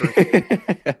transgender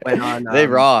person, went on. They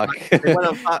rock. They went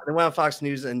on Fox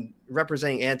News and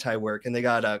representing anti-work, and they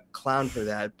got a clown for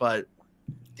that. But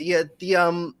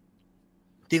the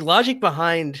logic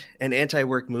behind an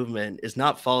anti-work movement is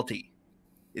not faulty.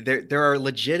 There are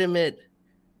legitimate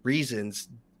reasons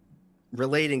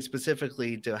relating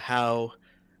specifically to how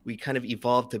we kind of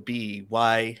evolved to be,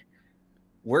 why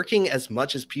working as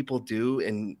much as people do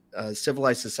in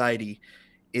civilized society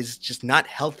is just not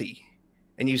healthy.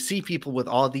 And you see people with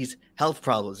all these health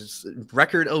problems, it's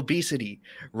record obesity,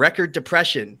 record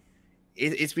depression.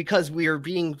 It's because we are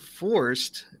being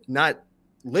forced, not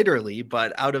literally,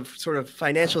 but out of sort of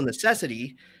financial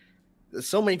necessity.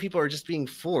 So many people are just being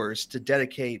forced to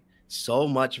dedicate so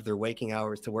much of their waking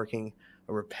hours to working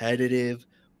a repetitive,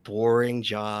 boring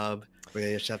job where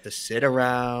they just have to sit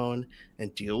around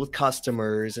and deal with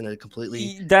customers in a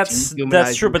completely that's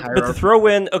true. But to throw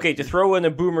in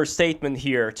a boomer statement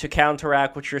here to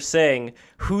counteract what you're saying,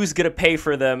 who's gonna pay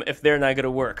for them if they're not gonna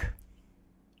work?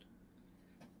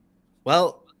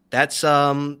 Well, that's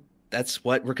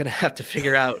what we're gonna have to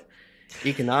figure out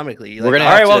economically. We're gonna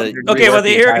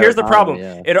here's the problem.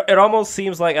 Yeah. It almost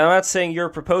seems like, I'm not saying you're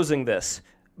proposing this,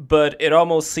 but it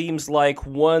almost seems like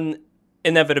one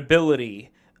inevitability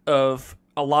of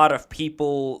a lot of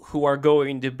people who are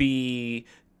going to be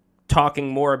talking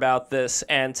more about this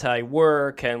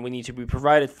anti-work and we need to be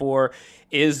provided for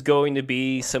is going to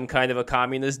be some kind of a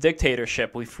communist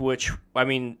dictatorship, which, I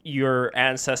mean, your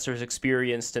ancestors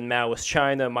experienced in Maoist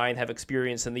China, mine have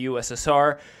experienced in the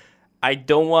USSR. I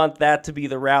don't want that to be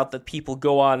the route that people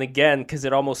go on again, because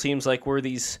it almost seems like we're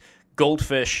these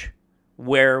goldfish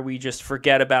where we just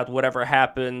forget about whatever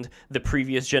happened the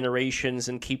previous generations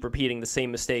and keep repeating the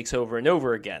same mistakes over and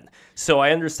over again. So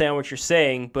I understand what you're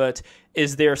saying, but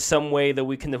is there some way that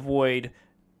we can avoid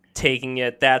taking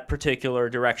it that particular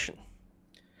direction?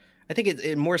 I think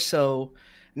it more so,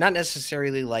 not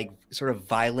necessarily like sort of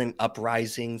violent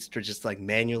uprisings to just like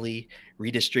manually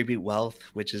redistribute wealth,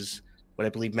 which is what I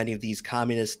believe many of these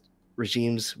communist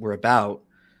regimes were about.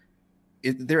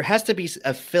 There has to be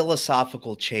a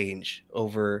philosophical change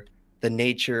over the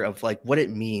nature of like what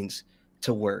it means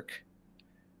to work,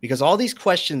 because all these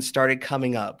questions started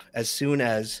coming up as soon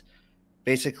as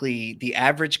basically the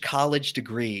average college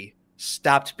degree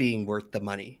stopped being worth the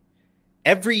money.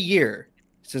 Every year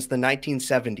since the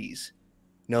 1970s,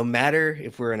 no matter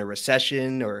if we're in a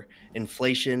recession or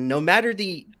inflation, no matter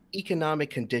the economic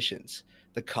conditions,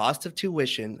 the cost of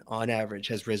tuition on average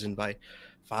has risen by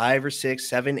 5 or 6,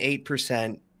 7,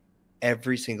 8%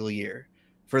 every single year.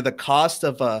 For the cost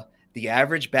of the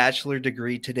average bachelor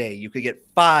degree today, you could get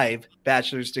 5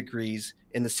 bachelor's degrees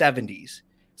in the 70s.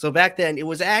 So back then, it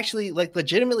was actually like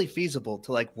legitimately feasible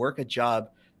to like work a job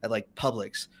at like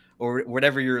Publix or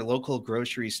whatever your local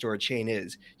grocery store chain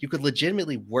is. You could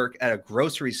legitimately work at a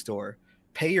grocery store,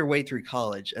 pay your way through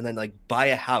college, and then like buy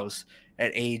a house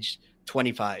at age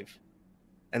 25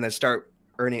 and then start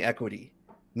earning equity.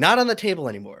 Not on the table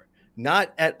anymore.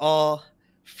 Not at all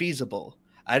feasible.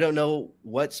 I don't know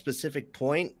what specific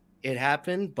point it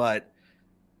happened, but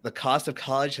the cost of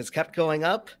college has kept going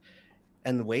up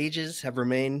and the wages have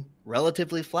remained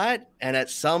relatively flat. And at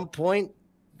some point,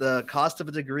 the cost of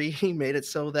a degree made it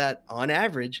so that on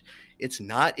average, it's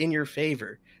not in your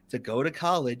favor to go to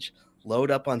college, load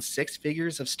up on 6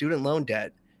 figures of student loan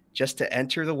debt just to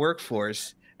enter the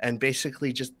workforce and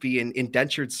basically just be an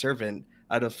indentured servant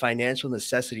out of financial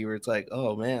necessity, where it's like,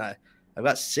 oh man, I've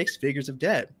got 6 figures of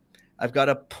debt. I've got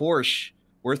a Porsche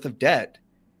worth of debt.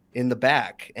 in the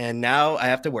back. And now I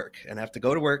have to work, and I have to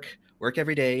go to work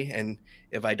every day. And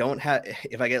if I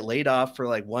get laid off for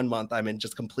like 1 month, I'm in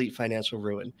just complete financial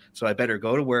ruin. So I better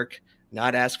go to work,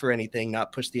 not ask for anything,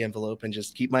 not push the envelope, and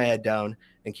just keep my head down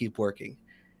and keep working.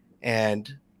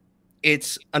 And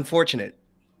it's unfortunate.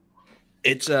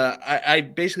 I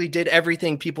basically did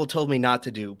everything people told me not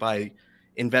to do by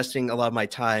investing a lot of my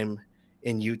time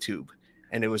in YouTube.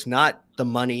 And it was not the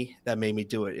money that made me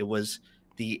do it. It was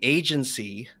the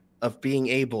agency of being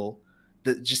able,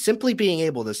 just simply being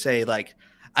able to say, like,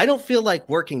 I don't feel like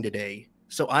working today,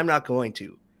 so I'm not going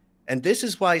to. And this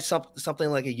is why something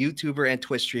like a YouTuber and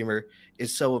Twitch streamer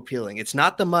is so appealing. It's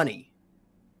not the money.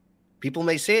 People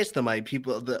may say it's the money.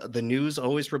 The news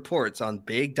always reports on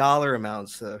big dollar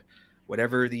amounts,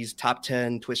 whatever these top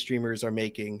 10 Twitch streamers are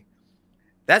making.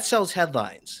 That sells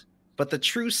headlines. But the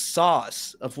true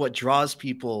sauce of what draws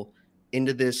people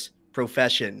into this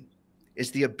profession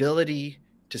is the ability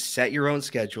to set your own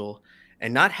schedule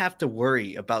and not have to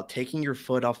worry about taking your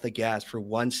foot off the gas for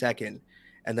 1 second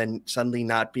and then suddenly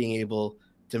not being able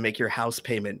to make your house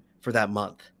payment for that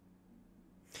month.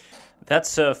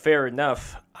 That's fair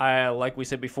enough. Like we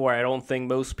said before, I don't think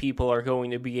most people are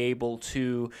going to be able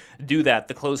to do that.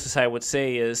 The closest I would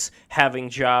say is having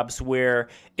jobs where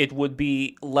it would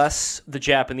be less the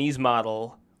Japanese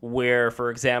model, where, for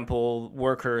example,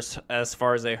 workers, as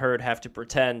far as I heard, have to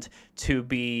pretend to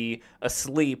be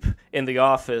asleep in the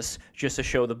office just to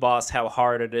show the boss how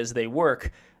hard it is they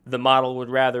work. The model would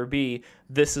rather be,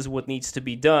 this is what needs to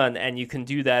be done, and you can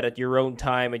do that at your own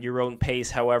time, at your own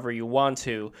pace, however you want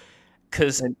to.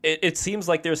 Because it seems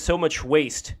like there's so much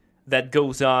waste that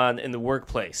goes on in the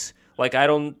workplace. Like, I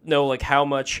don't know, like, how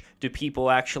much do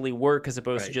people actually work as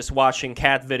opposed to just watching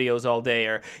cat videos all day?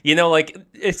 Or, like,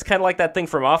 it's kind of like that thing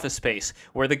from Office Space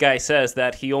where the guy says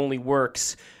that he only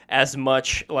works as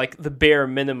much, like, the bare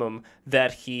minimum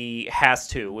that he has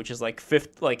to, which is like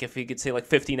if he could say like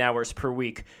 15 hours per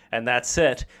week, and that's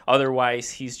it. Otherwise,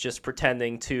 he's just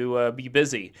pretending to be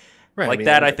busy. Right. Like,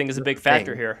 I think is a big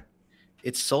factor here.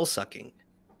 It's soul sucking.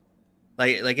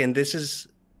 Like, and this is,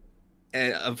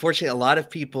 and unfortunately, a lot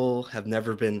of people have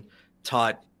never been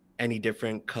taught any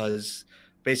different, because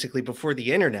basically before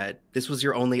the internet, this was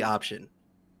your only option.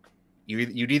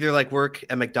 You'd either like work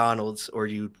at McDonald's or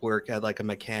you'd work at like a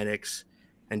mechanics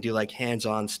and do like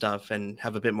hands-on stuff and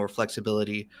have a bit more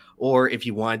flexibility. Or if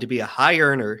you wanted to be a high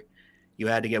earner, you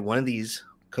had to get one of these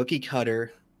cookie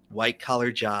cutter white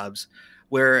collar jobs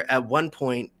where at one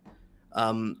point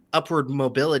upward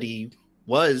mobility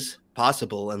was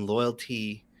possible and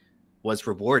loyalty was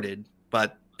rewarded,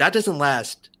 but that doesn't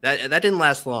last. That didn't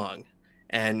last long.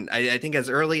 And I think as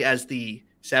early as the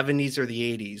 70s or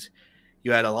the 80s,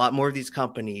 you had a lot more of these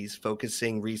companies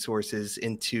focusing resources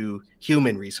into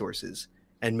human resources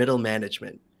and middle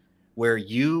management, where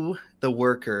you, the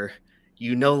worker,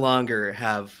 you no longer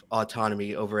have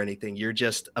autonomy over anything. You're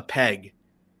just a peg.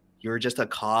 You're just a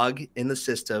cog in the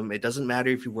system. It doesn't matter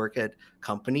if you work at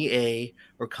company A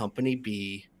or company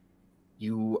B.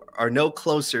 You are no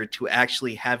closer to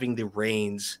actually having the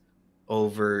reins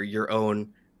over your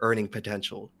own earning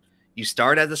potential. You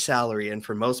start as a salary, and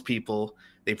for most people,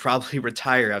 they probably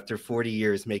retire after 40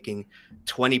 years making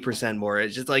 20% more.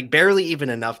 It's just like barely even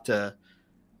enough to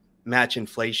match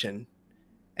inflation.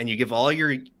 And you give all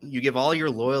your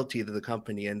loyalty to the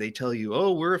company, and they tell you,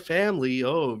 "Oh, we're a family.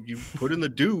 Oh, you put in the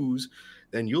dues,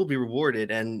 then you'll be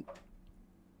rewarded." And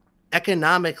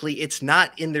economically, it's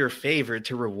not in their favor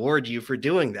to reward you for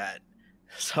doing that.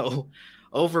 So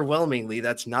overwhelmingly,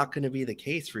 that's not going to be the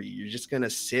case for you. You're just going to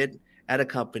sit at a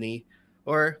company,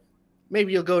 or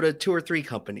maybe you'll go to 2 or 3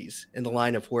 companies in the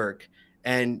line of work,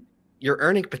 and your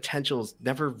earning potential is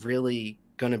never really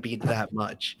going to be that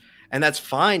much. And that's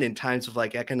fine in times of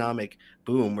like economic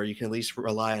boom, where you can at least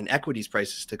rely on equities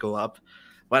prices to go up.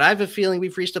 But I have a feeling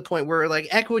we've reached a point where like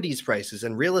equities prices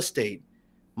and real estate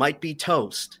might be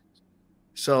toast.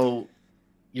 So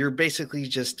you're basically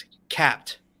just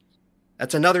capped.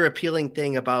 That's another appealing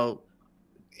thing about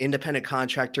independent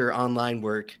contractor online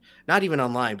work. Not even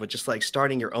online, but just like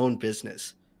starting your own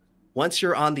business. Once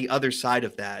you're on the other side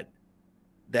of that,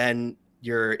 then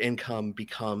your income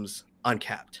becomes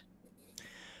uncapped.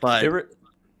 But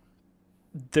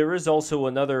there is also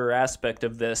another aspect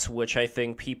of this, which I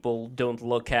think people don't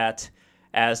look at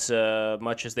as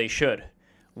much as they should,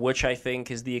 which I think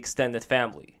is the extended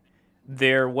family.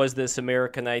 There was this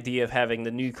American idea of having the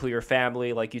nuclear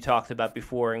family, like you talked about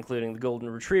before, including the golden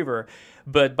retriever.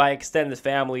 But by extended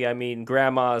family, I mean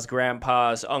grandmas,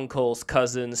 grandpas, uncles,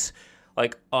 cousins,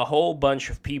 like a whole bunch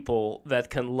of people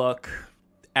that can look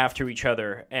after each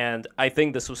other. And I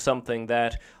think this was something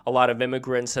that a lot of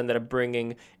immigrants ended up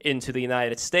bringing into the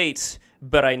United States.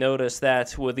 But I noticed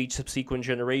that with each subsequent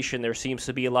generation, there seems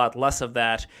to be a lot less of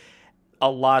that. A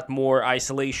lot more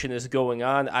isolation is going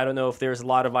on. I don't know if there's a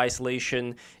lot of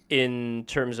isolation in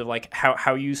terms of like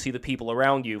how you see the people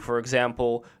around you. For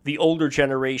example, the older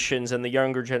generations and the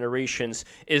younger generations,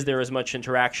 is there as much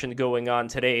interaction going on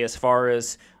today as far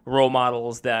as role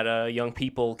models that young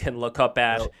people can look up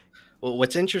at? Well,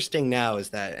 what's interesting now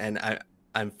is that, and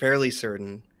I'm fairly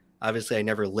certain, obviously I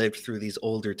never lived through these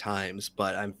older times,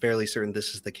 but I'm fairly certain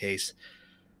this is the case.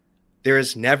 There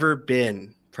has never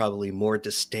been probably more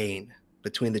disdain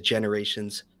between the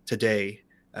generations today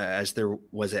as there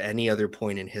was at any other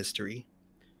point in history.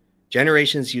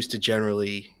 Generations used to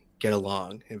generally get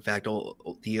along. In fact,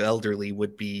 the elderly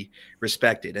would be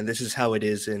respected. And this is how it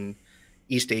is in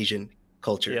East Asian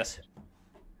culture. Yes.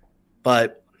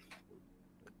 But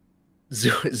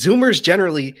Zoomers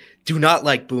generally do not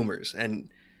like boomers, and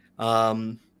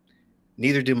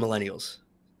neither do millennials.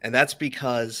 And that's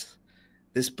because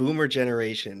this boomer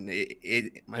generation,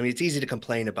 I mean, it's easy to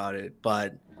complain about it,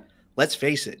 but let's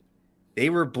face it, they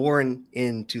were born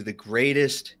into the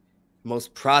greatest,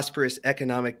 most prosperous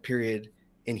economic period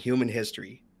in human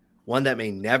history, one that may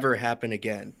never happen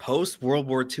again. Post-World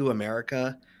War II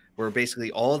America, where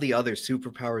basically all the other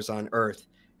superpowers on Earth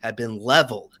had been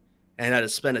leveled and had to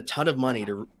spend a ton of money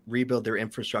to rebuild their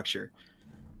infrastructure.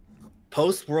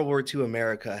 Post-World War II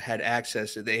America had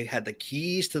access, they had the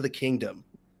keys to the kingdom.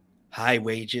 High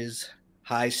wages,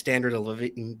 high standard of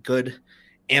living, good,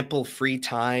 ample free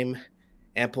time,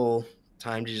 ample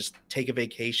time to just take a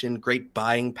vacation, great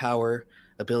buying power,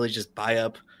 ability to just buy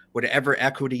up whatever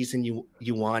equities you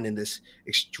want in this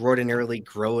extraordinarily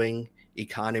growing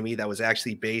economy that was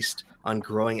actually based on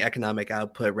growing economic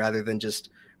output rather than just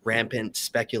rampant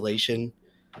speculation.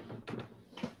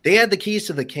 They had the keys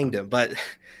to the kingdom, but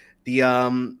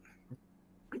the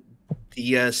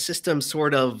system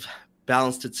sort of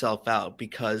balanced itself out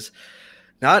because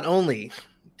not only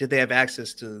did they have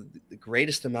access to the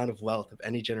greatest amount of wealth of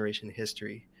any generation in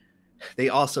history, they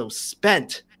also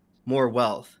spent more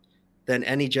wealth than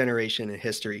any generation in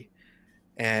history.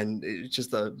 And it's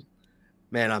just on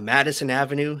Madison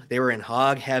Avenue, they were in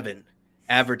hog heaven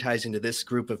advertising to this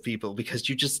group of people because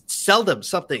you just sell them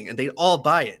something and they'd all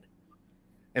buy it.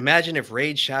 Imagine if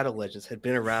Raid Shadow Legends had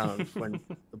been around when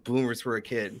the boomers were a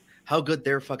kid, how good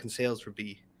their fucking sales would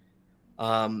be.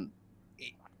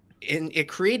 It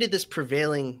created this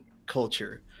prevailing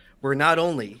culture where not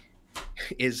only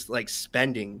is like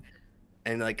spending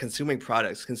and like consuming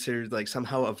products considered like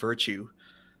somehow a virtue,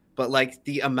 but like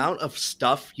the amount of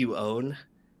stuff you own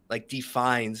like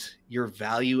defines your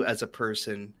value as a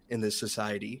person in this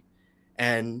society.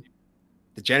 And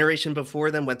the generation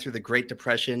before them went through the Great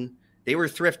Depression. They were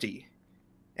thrifty,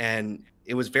 and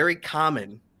it was very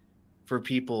common for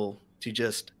people to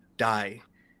just die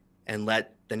and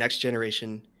let the next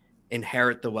generation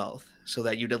inherit the wealth so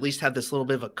that you'd at least have this little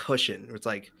bit of a cushion. It's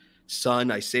like,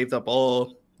 son, I saved up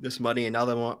all this money and now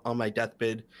that I'm on my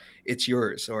deathbed, it's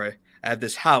yours. Or I have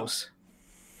this house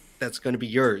that's going to be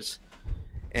yours.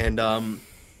 And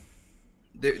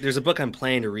there's a book I'm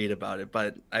planning to read about it,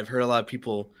 but I've heard a lot of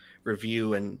people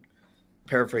review and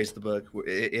paraphrase the book.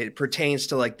 It pertains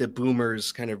to like the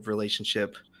boomers kind of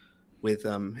relationship with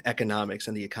economics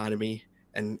and the economy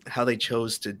and how they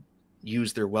chose to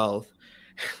use their wealth.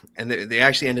 And they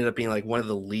actually ended up being like one of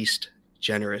the least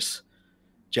generous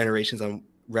generations on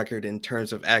record in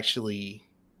terms of actually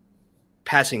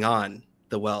passing on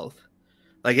the wealth.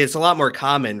 Like it's a lot more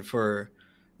common for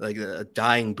like a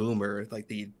dying boomer, like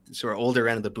the sort of older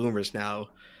end of the boomers now,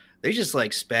 they just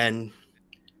like spend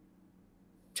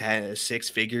 6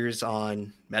 figures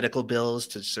on medical bills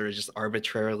to sort of just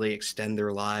arbitrarily extend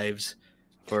their lives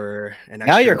for an extra.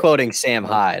 Now you're quoting Sam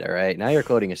Hyde, all right? Now you're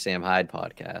quoting a Sam Hyde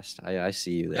podcast. I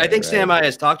see you there. I think Sam Hyde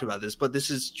has talked about this, but this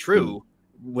is true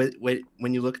when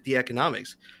you look at the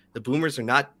economics. The boomers are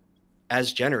not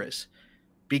as generous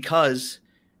because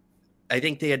I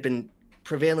think they had been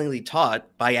prevailingly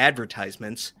taught by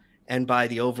advertisements and by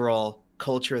the overall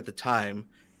culture at the time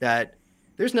that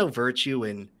there's no virtue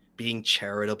in being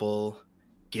charitable,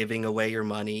 giving away your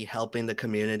money, helping the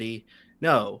community.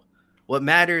 No, what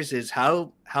matters is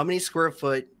how many square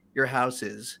foot your house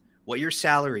is, what your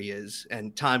salary is.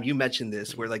 And Tom, you mentioned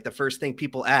this, where like the first thing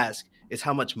people ask is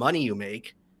how much money you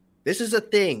make. This is a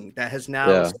thing that has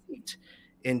now seeped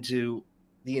into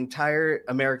the entire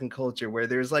American culture where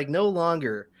there's like no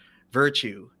longer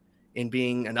virtue in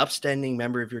being an upstanding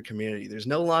member of your community. There's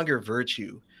no longer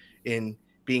virtue in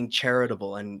being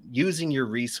charitable and using your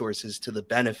resources to the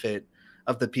benefit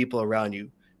of the people around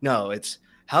you. No, it's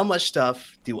how much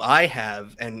stuff do I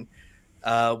have? And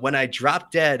when I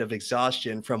drop dead of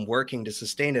exhaustion from working to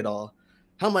sustain it all,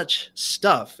 how much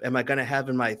stuff am I going to have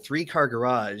in my 3-car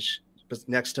garage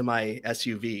next to my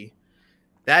SUV?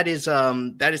 That is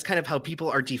kind of how people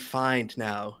are defined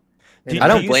now. I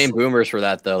don't blame boomers for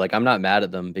that though. Like, I'm not mad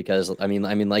at them because I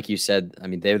mean, like you said, I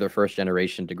mean, they're the first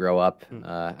generation to grow up.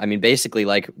 I mean, basically,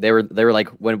 like they were like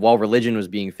while religion was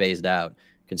being phased out,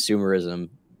 consumerism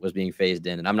was being phased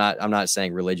in. And I'm not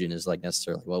saying religion is like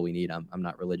necessarily what we need. I'm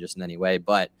not religious in any way,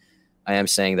 but I am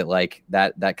saying that like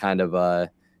that kind of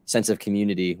sense of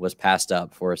community was passed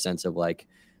up for a sense of like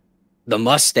the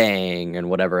Mustang and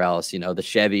whatever else, you know, the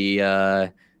Chevy.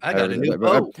 I got a new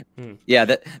boat. Yeah,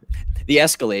 the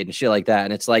Escalade and shit like that.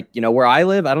 And it's like, you know, where I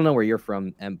live, I don't know where you're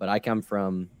from, but I come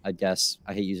from, I guess,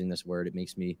 I hate using this word. It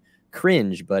makes me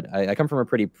cringe, but I come from a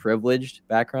pretty privileged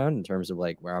background in terms of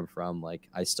like where I'm from. Like,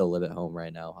 I still live at home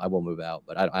right now. I will move out,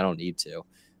 but I don't need to.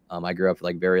 I grew up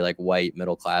like very like white,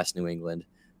 middle class New England,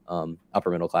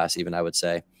 upper middle class even, I would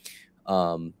say.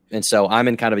 And so I'm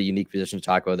in kind of a unique position to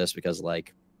talk about this because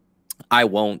like I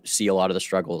won't see a lot of the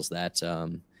struggles that,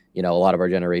 you know, a lot of our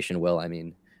generation will. I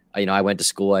mean, you know, I went to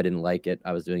school. I didn't like it.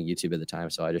 I was doing YouTube at the time.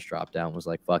 So I just dropped out and was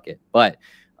like, fuck it. But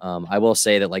I will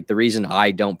say that like the reason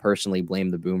I don't personally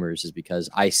blame the boomers is because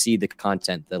I see the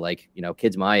content that like, you know,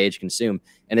 kids my age consume,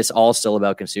 and it's all still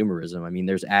about consumerism. I mean,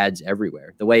 there's ads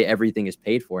everywhere. The way everything is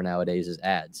paid for nowadays is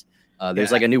ads.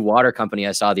 There's like a new water company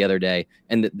I saw the other day,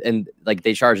 and like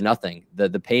they charge nothing. The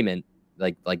payment,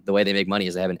 like the way they make money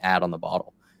is they have an ad on the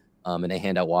bottle, and they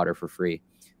hand out water for free.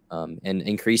 And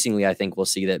increasingly, I think we'll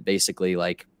see that basically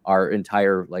like our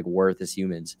entire like worth as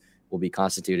humans will be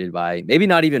constituted by maybe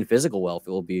not even physical wealth.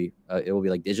 It will be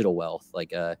like digital wealth,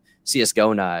 like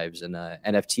CS:GO knives and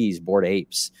NFTs, Bored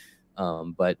Apes.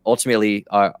 But ultimately,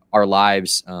 our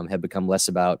lives have become less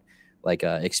about like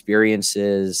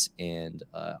experiences and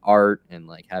art and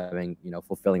like having, you know,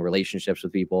 fulfilling relationships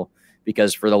with people,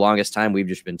 because for the longest time we've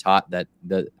just been taught that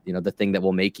the thing that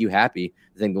will make you happy,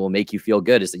 the thing that will make you feel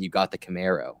good is that you got the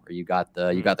Camaro or you got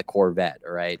the Corvette,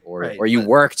 all right, or you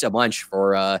worked a bunch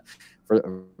for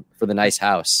the nice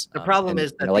house. The problem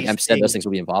is that, you know, like I said, those things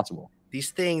will be impossible. These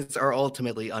things are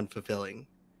ultimately unfulfilling.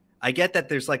 I get that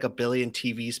there's like a billion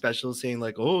TV specials saying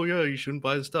like, oh yeah, you shouldn't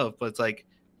buy the stuff, but it's like,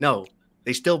 no,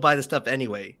 they still buy the stuff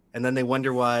anyway, and then they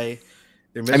wonder why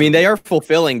they're miserable. I mean, they are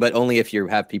fulfilling, but only if you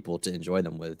have people to enjoy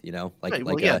them with, you know, like,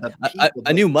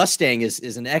 a new Mustang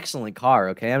is an excellent car.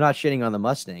 Okay. I'm not shitting on the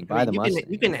Mustang. Buy the Mustang.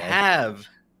 You can have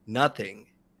nothing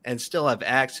and still have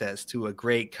access to a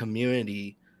great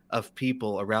community of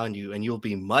people around you, and you'll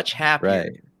be much happier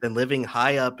than living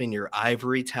high up in your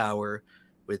ivory tower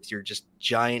with your just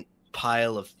giant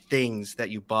pile of things that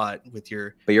you bought with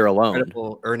your but you're alone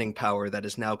incredible earning power that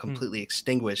is now completely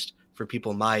extinguished for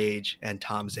people my age and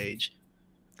Tom's age.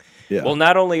 Yeah. Well,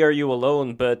 not only are you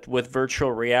alone, but with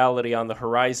virtual reality on the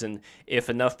horizon, if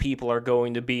enough people are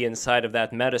going to be inside of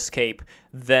that metascape,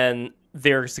 then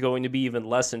there's going to be even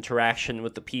less interaction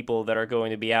with the people that are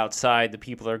going to be outside, the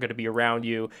people that are going to be around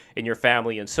you and your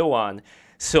family and so on.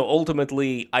 So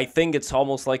ultimately, I think it's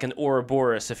almost like an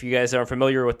Ouroboros. If you guys aren't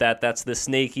familiar with that, that's the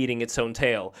snake eating its own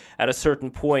tail. At a certain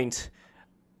point,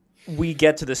 we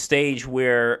get to the stage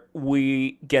where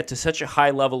we get to such a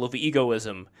high level of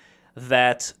egoism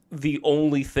that the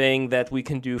only thing that we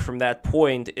can do from that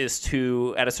point is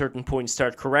to, at a certain point,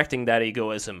 start correcting that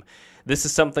egoism. This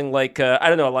is something like, I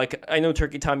don't know, like, I know,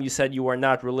 Turkey Tom, you said you are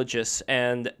not religious,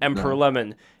 and Emperor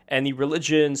Lemon, any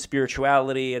religion,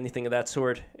 spirituality, anything of that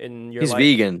sort in your life?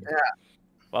 He's vegan. Yeah.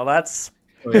 Well, that's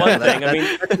one thing. I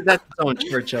mean, that's its own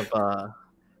church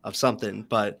of something,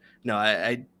 but no,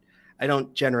 I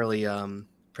don't generally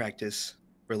practice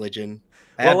religion.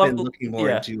 I have been looking more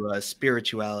into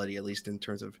spirituality, at least in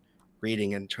terms of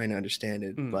reading and trying to understand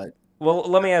it. But well,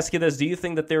 let me ask you this. Do you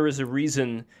think that there is a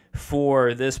reason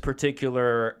for this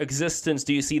particular existence?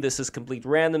 Do you see this as complete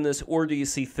randomness, or do you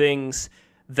see things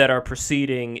that are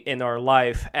proceeding in our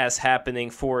life as happening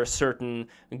for a certain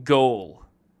goal?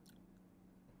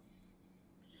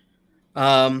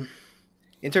 In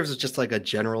terms of just like a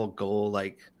general goal,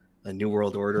 like a new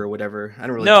world order or whatever, I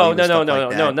don't really. No,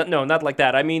 not like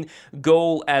that. I mean,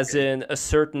 goal as in a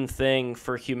certain thing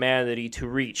for humanity to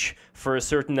reach, for a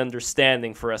certain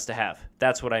understanding for us to have.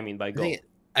 That's what I mean by goal.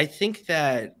 I think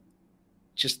that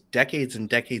just decades and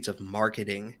decades of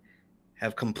marketing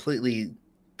have completely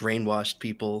brainwashed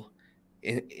people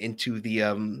into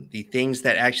the things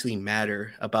that actually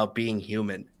matter about being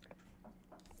human,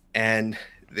 and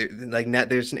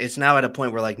it's now at a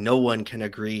point where like no one can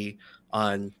agree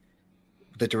on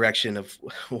the direction of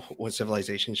what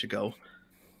civilization should go.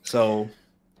 So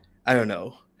I don't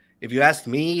know. if you ask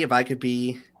me if I could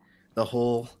be the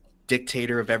whole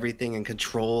dictator of everything and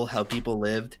control how people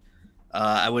lived,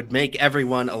 I would make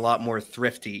everyone a lot more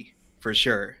thrifty for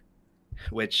sure,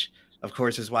 which of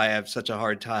course is why I have such a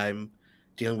hard time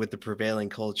dealing with the prevailing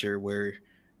culture where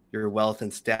your wealth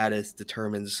and status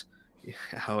determines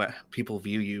how people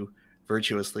view you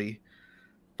virtuously.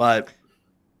 But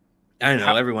I don't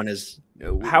know, everyone is.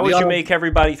 How would you make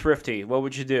everybody thrifty? What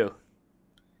would you do?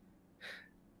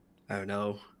 I don't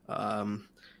know.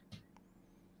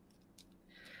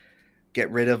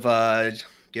 Get rid of all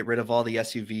the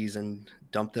SUVs and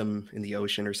dump them in the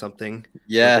ocean or something.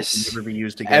 Yes. So never be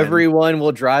used again. Everyone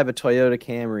will drive a Toyota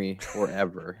Camry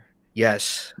forever.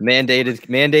 Yes. Mandated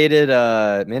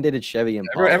Chevy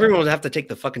Impala. Everyone would have to take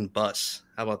the fucking bus.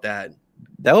 How about that?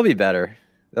 That would be better.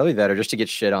 That'll be better, just to get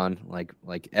shit on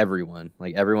like everyone,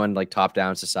 like top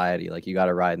down society. Like you got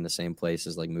to ride in the same place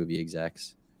as like movie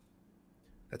execs.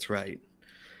 That's right.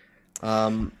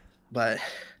 But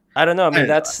I don't know. I mean,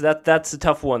 that's a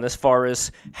tough one as far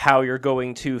as how you're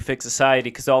going to fix society,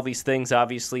 because all these things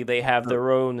obviously they have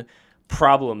their own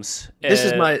problems. This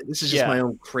is just my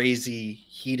own crazy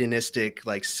hedonistic,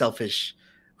 like selfish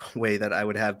way that I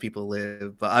would have people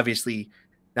live. But obviously,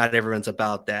 not everyone's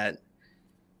about that.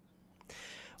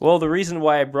 Well, the reason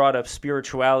why I brought up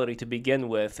spirituality to begin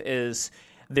with is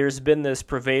there's been this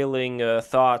prevailing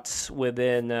thoughts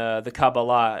within the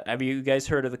Kabbalah. Have you guys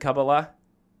heard of the Kabbalah?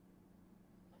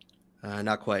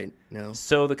 Not quite, no.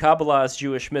 So the Kabbalah is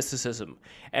Jewish mysticism,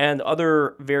 and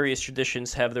other various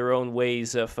traditions have their own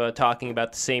ways of talking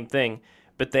about the same thing.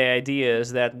 But the idea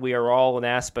is that we are all an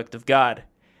aspect of God.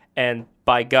 And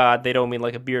by God, they don't mean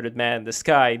like a bearded man in the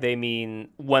sky. They mean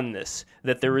oneness,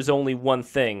 that there is only one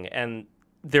thing, and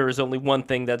there is only one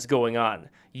thing that's going on.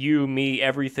 You, me,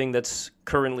 everything that's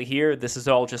currently here, this is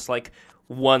all just like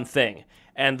one thing.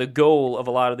 And the goal of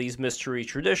a lot of these mystery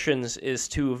traditions is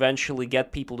to eventually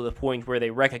get people to the point where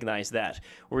they recognize that,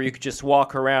 where you could just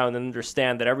walk around and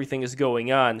understand that everything is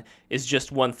going on is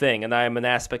just one thing, and I am an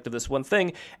aspect of this one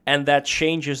thing, and that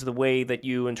changes the way that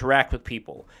you interact with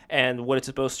people. And what it's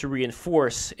supposed to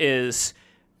reinforce is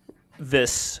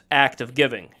this act of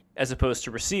giving as opposed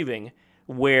to receiving,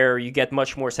 where you get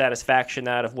much more satisfaction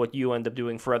out of what you end up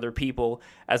doing for other people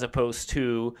as opposed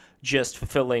to just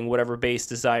fulfilling whatever base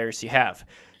desires you have.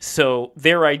 So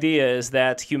their idea is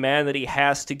that humanity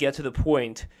has to get to the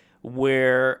point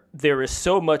where there is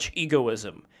so much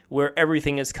egoism, where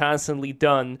everything is constantly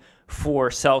done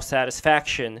for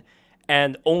self-satisfaction,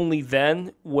 and only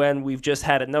then, when we've just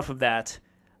had enough of that,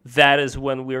 that is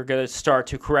when we're going to start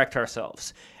to correct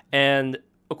ourselves. And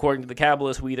according to the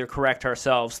Kabbalists, we either correct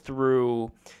ourselves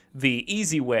through the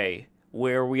easy way,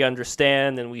 where we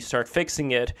understand and we start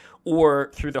fixing it, or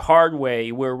through the hard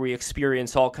way, where we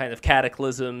experience all kind of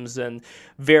cataclysms and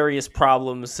various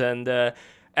problems. And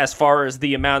as far as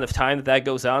the amount of time that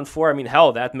goes on for, I mean,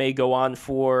 hell, that may go on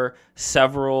for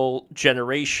several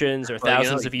generations or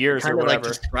thousands of years or whatever.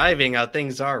 Like describing how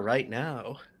things are right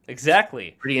now.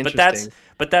 Exactly. Pretty interesting.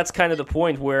 But that's kind of the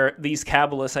point where these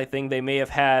Kabbalists, I think, they may have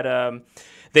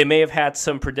had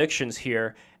some predictions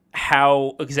here,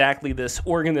 how exactly this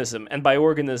organism, and by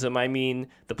organism I mean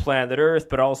the planet Earth,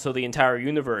 but also the entire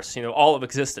universe, all of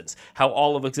existence, how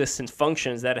all of existence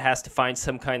functions, that it has to find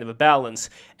some kind of a balance.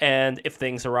 And if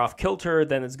things are off kilter,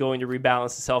 then it's going to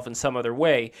rebalance itself in some other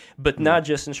way, but not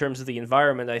just in terms of the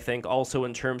environment, I think, also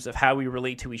in terms of how we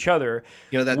relate to each other.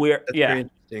 That's very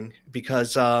interesting,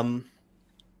 because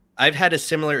I've had a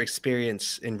similar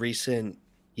experience in recent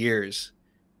years,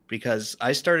 because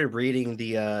I started reading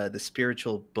the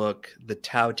spiritual book, the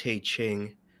Tao Te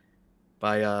Ching,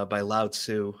 by Lao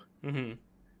Tzu.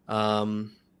 Mm-hmm.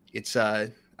 It's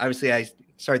obviously I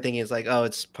started thinking it's like, oh,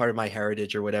 it's part of my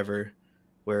heritage or whatever,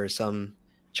 where some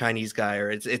Chinese guy,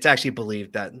 or it's actually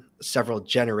believed that several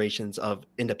generations of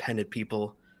independent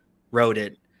people wrote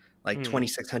it like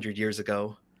 2,600 years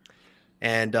ago.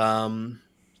 And I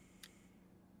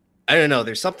don't know,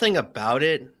 there's something about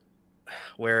it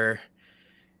where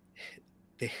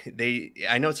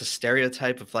I know it's a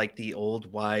stereotype of like the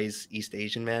old wise East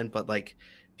Asian man, but like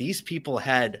these people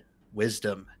had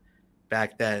wisdom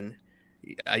back then.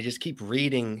 I just keep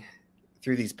reading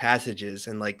through these passages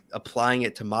and like applying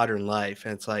it to modern life,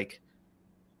 and it's like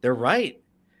they're right.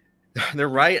 They're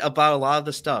right about a lot of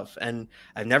the stuff. And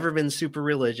I've never been super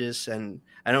religious, and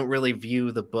I don't really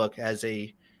view the book as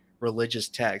a religious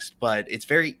text, but it's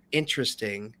very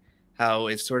interesting how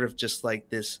it's sort of just like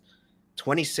this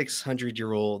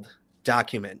 2,600-year-old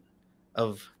document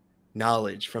of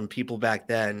knowledge from people back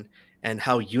then, and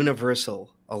how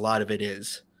universal a lot of it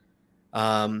is.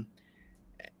 And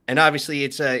And obviously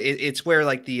it's where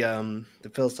like the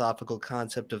philosophical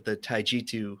concept of the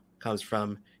taijutsu comes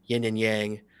from, yin and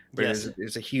yang. Yes.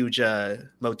 There's a huge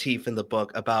motif in the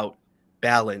book about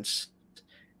balance,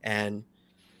 and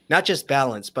not just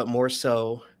balance, but more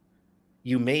so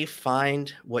you may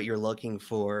find what you're looking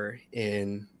for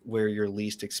in where you're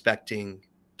least expecting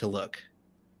to look.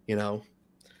 You know,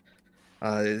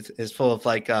 it's full of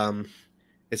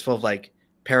like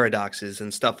paradoxes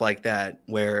and stuff like that,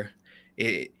 where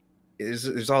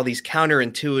there's all these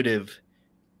counterintuitive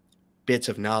bits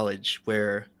of knowledge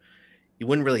where you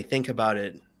wouldn't really think about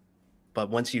it, but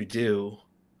once you do,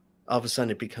 all of a sudden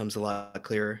it becomes a lot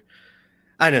clearer.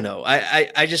 I don't know.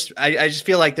 I just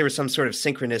feel like there was some sort of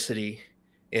synchronicity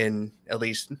in at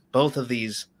least both of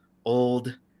these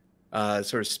old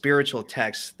sort of spiritual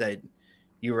texts that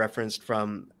you referenced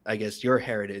from, I guess, your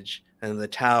heritage, and the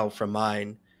Tao from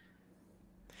mine.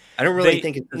 I don't really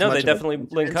think it's they definitely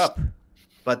link up.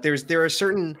 But there are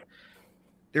certain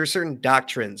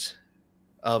doctrines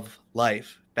of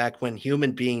life back when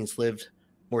human beings lived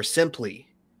more simply,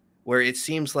 where it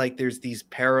seems like there's these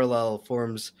parallel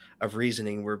forms of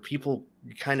reasoning where people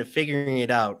kind of figuring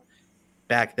it out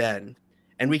back then.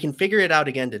 And we can figure it out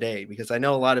again today, because I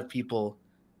know a lot of people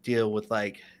deal with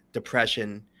like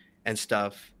depression and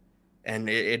stuff. And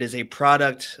it is a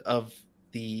product of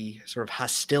the sort of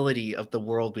hostility of the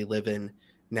world we live in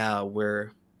now,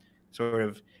 where sort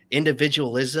of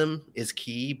individualism is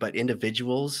key, but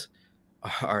individuals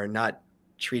are not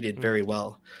treated very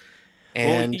well.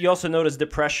 And you also notice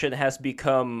depression has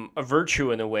become a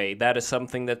virtue in a way. That is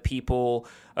something that people,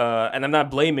 and I'm not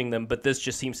blaming them, but this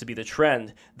just seems to be the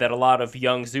trend, that a lot of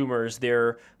young Zoomers,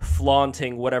 they're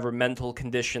flaunting whatever mental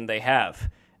condition they have.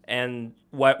 And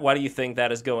why do you think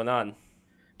that is going on?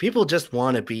 People just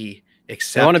want to be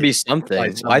accepted. They want to be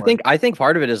something. I think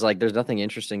part of it is like there's nothing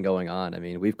interesting going on. I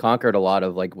mean, we've conquered a lot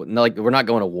of like we're not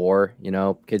going to war, you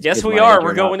know. Yes, we are.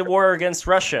 We're going to war against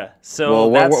Russia. So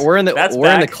we're in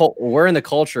the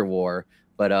culture war.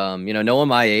 But you know, no one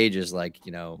my age is like,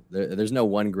 you know, there's no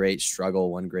one great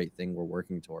struggle, one great thing we're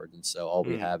working towards, and so all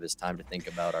we have is time to think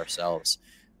about ourselves.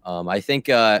 I think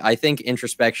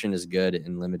introspection is good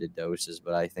in limited doses,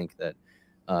 but I think that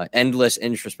endless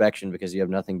introspection because you have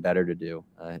nothing better to do,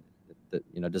 that,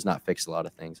 you know, does not fix a lot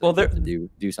of things. Well, you have to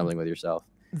do something with yourself.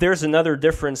 There's another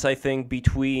difference, I think,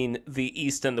 between the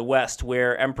East and the West,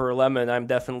 where Emperor Lemon, I'm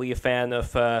definitely a fan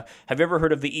of. Have you ever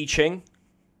heard of the I Ching?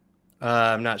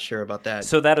 I'm not sure about that.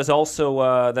 So that is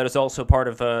also part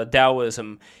of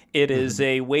Taoism. It is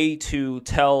a way to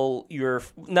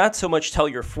not so much tell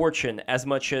your fortune as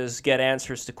much as get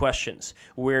answers to questions.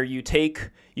 Where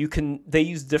they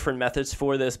use different methods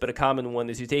for this, but a common one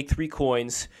is you take 3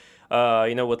 coins,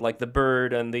 you know, with like the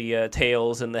bird and the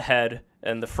tails and the head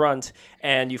and the front,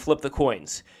 and you flip the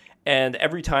coins. And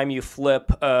every time you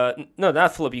flip,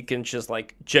 you can just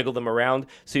like jiggle them around.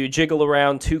 So you jiggle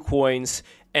around 2 coins,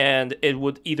 and it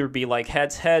would either be like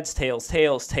heads, heads, tails,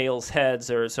 tails, tails, heads,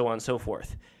 or so on and so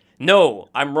forth. No,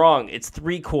 I'm wrong. It's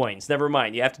 3 coins. Never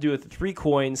mind. You have to do it with 3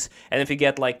 coins, and if you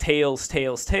get like tails,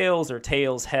 tails, tails, or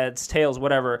tails, heads, tails,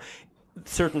 whatever,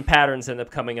 certain patterns end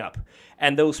up coming up.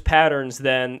 And those patterns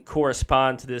then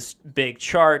correspond to this big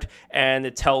chart, and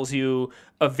it tells you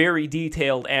a very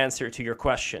detailed answer to your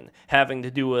question, having to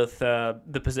do with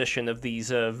the position of these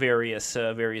various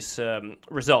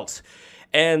results.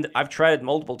 And I've tried it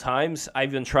multiple times. I've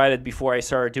even tried it before I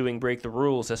started doing Break the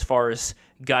Rules as far as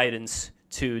guidance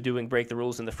to doing Break the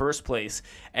Rules in the first place.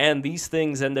 And these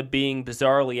things end up being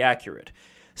bizarrely accurate.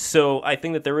 So I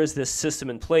think that there is this system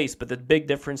in place, but the big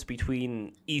difference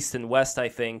between East and West, I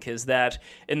think, is that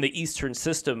in the Eastern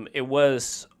system, it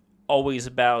was always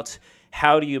about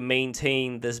how do you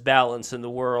maintain this balance in the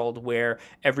world where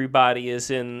everybody is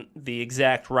in the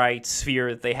exact right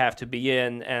sphere that they have to be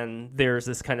in, and there's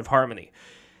this kind of harmony.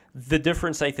 The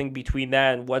difference, I think, between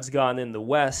that and what's gone in the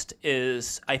West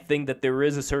is I think that there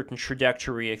is a certain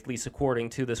trajectory, at least according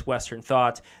to this Western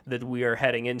thought, that we are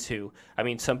heading into. I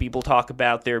mean, some people talk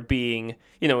about there being,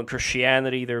 you know, in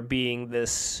Christianity, there being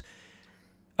this,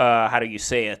 how do you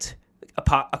say it,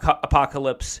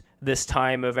 apocalypse, this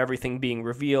time of everything being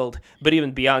revealed, but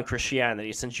even beyond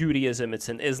Christianity. It's in Judaism, it's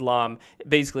in Islam,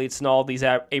 basically it's in all these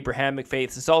Abrahamic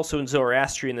faiths. It's also in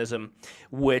Zoroastrianism,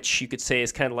 which you could say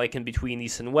is kind of like in between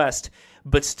East and West.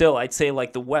 But still, I'd say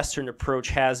like the Western approach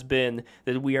has been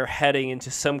that we are heading into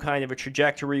some kind of a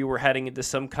trajectory, we're heading into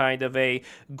some kind of a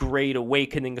great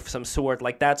awakening of some sort.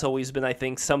 Like that's always been, I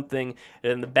think, something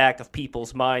in the back of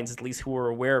people's minds, at least who are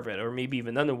aware of it, or maybe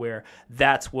even unaware.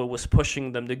 That's what was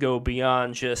pushing them to go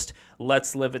beyond just just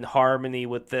let's live in harmony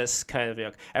with this kind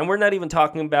of, and we're not even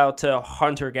talking about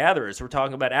hunter-gatherers. We're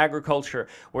talking about agriculture.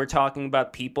 We're talking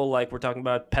about people we're talking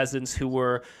about peasants who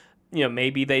were,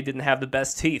 maybe they didn't have the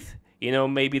best teeth.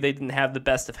 Maybe they didn't have the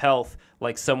best of health,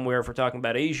 like somewhere if we're talking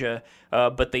about Asia,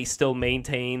 but they still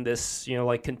maintain this,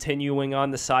 continuing on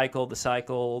the cycle.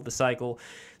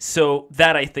 So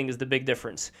that, I think, is the big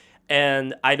difference.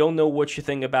 And I don't know what you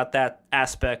think about that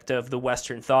aspect of the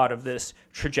Western thought of this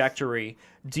trajectory.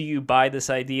 Do you buy this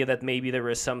idea that maybe there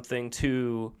is something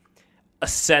to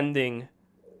ascending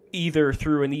either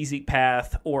through an easy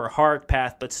path or a hard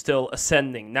path, but still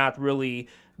ascending, not really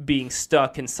being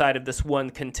stuck inside of this one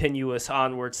continuous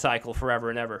onward cycle forever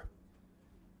and ever?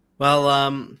 Well,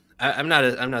 I'm not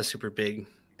a super big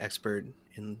expert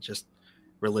in just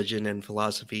religion and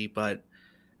philosophy, but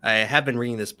I have been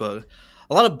reading this book.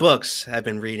 A lot of books I've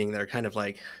been reading that are kind of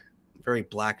very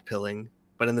black pilling,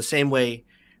 but in the same way,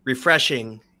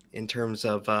 refreshing in terms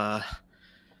of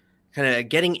kind of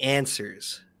getting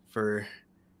answers for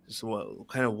just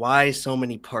kind of why so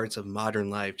many parts of modern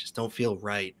life just don't feel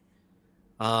right.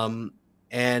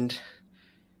 And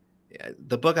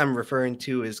the book I'm referring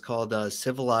to is called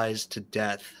Civilized to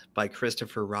Death by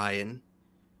Christopher Ryan.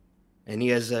 And he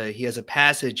has a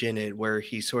passage in it where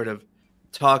he sort of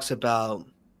talks about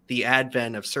the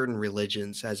advent of certain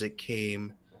religions as it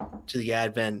came to the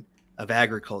advent of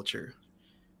agriculture.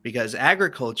 Because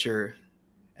agriculture,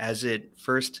 as it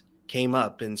first came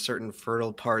up in certain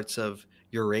fertile parts of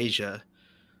Eurasia,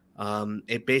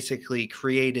 it basically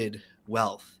created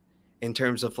wealth. In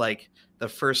terms of the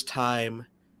first time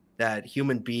that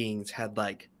human beings had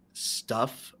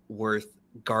stuff worth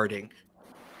guarding,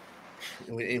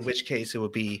 in which case it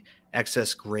would be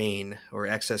excess grain or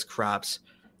excess crops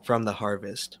from the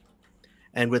harvest.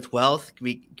 And with wealth,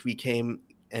 we came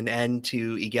an end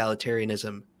to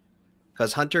egalitarianism,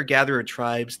 because hunter-gatherer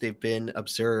tribes, they've been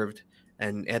observed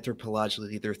and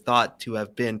anthropologically they're thought to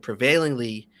have been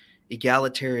prevailingly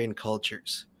egalitarian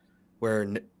cultures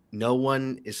where no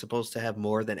one is supposed to have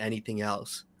more than anything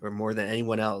else or more than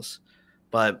anyone else.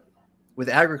 But with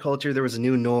agriculture, there was a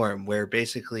new norm where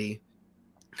basically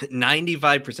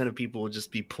 95% of people would just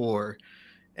be poor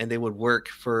and they would work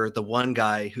for the one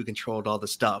guy who controlled all the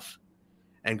stuff.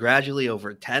 And gradually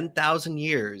over 10,000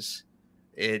 years,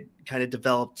 it kind of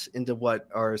developed into what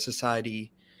our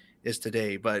society is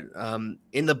today. But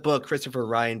in the book, Christopher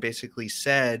Ryan basically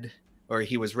said, or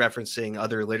he was referencing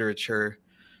other literature,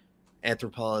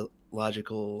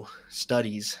 anthropological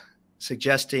studies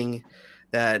suggesting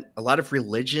that a lot of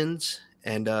religions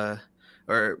and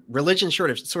or religion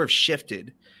sort of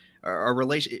shifted. Our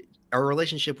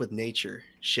relationship with nature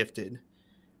shifted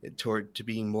toward to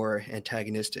being more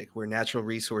antagonistic, where natural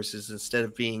resources, instead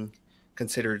of being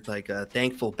considered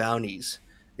thankful bounties,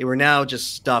 they were now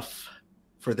just stuff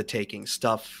for the taking,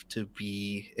 stuff to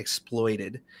be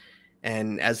exploited.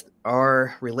 And as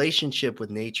our relationship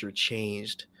with nature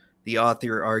changed, the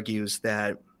author argues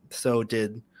that so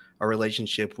did our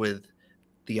relationship with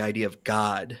the idea of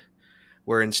God,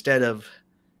 where instead of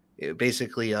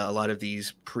basically a lot of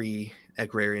these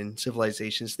pre-agrarian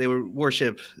civilizations, they would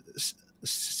worship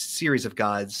series of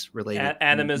gods related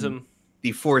animism, to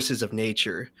the forces of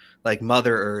nature, like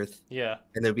Mother Earth. Yeah.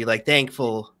 And they'd be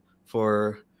thankful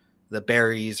for the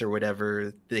berries or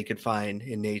whatever they could find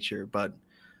in nature. But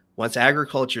once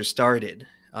agriculture started,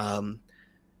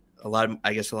 a lot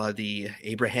of the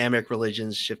Abrahamic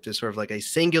religions shifted sort of a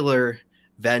singular,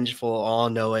 vengeful,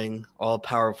 all-knowing,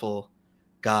 all-powerful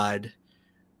God,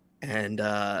 and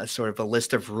sort of a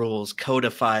list of rules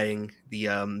codifying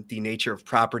the nature of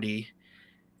property.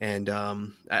 And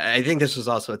I think this was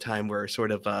also a time where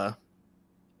sort of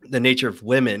the nature of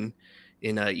women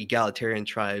in egalitarian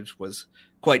tribes was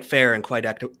quite fair and quite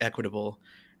equitable.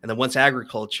 And then once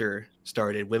agriculture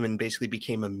started, women basically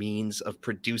became a means of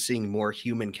producing more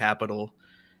human capital.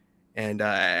 And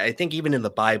I think even in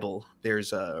the Bible,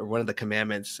 there's one of the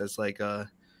commandments says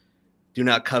do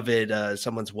not covet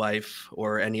someone's wife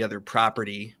or any other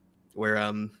property, where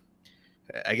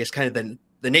I guess kind of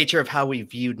the nature of how we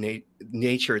viewed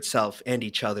nature itself and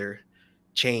each other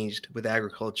changed with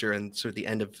agriculture and sort of the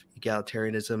end of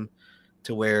egalitarianism,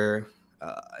 to where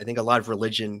I think a lot of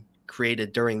religion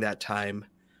created during that time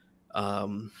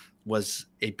was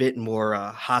a bit more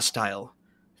hostile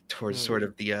towards sort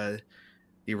of the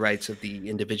rights of the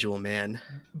individual man.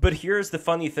 But here's the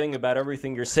funny thing about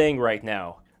everything you're saying right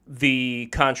now, the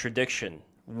contradiction,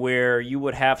 where you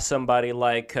would have somebody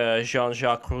like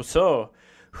Jean-Jacques Rousseau,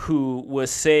 who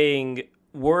was saying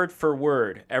word for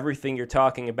word everything you're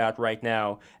talking about right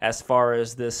now, as far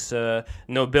as this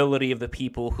nobility of the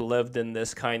people who lived in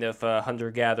this kind of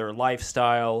hunter-gatherer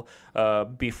lifestyle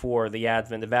before the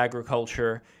advent of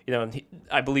agriculture. You know,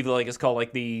 I believe like it's called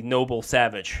like the noble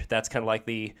savage. That's kind of like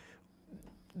the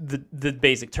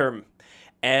basic term.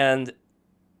 And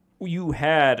you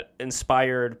had,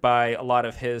 inspired by a lot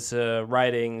of his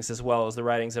writings as well as the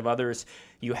writings of others,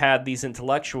 you had these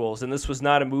intellectuals, and this was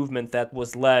not a movement that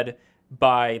was led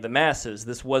by the masses.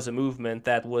 This was a movement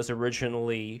that was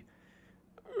originally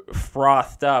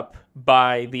frothed up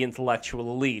by the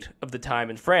intellectual elite of the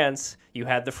time in France. You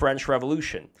had the French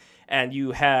Revolution, and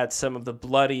you had some of the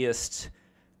bloodiest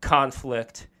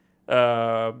conflict,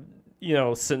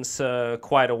 since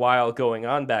quite a while going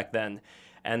on back then.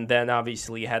 And then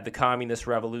obviously you had the communist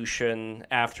revolution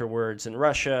afterwards in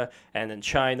Russia and in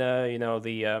China. You know,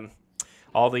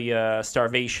 all the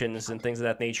starvations and things of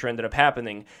that nature ended up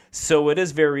happening. So it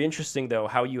is very interesting, though,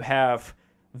 how you have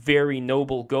very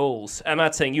noble goals. I'm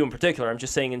not saying you in particular. I'm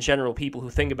just saying in general, people who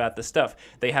think about this stuff,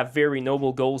 they have very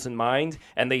noble goals in mind,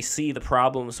 and they see the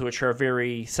problems which are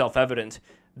very self-evident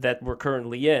that we're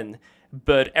currently in.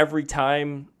 But every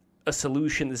time a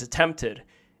solution is attempted,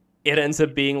 it ends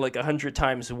up being like 100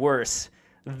 times worse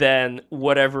than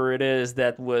whatever it is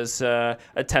that was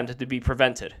attempted to be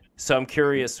prevented. So I'm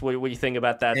curious what you think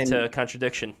about that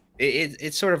contradiction.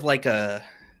 It's sort of like a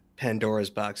Pandora's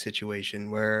box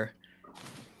situation where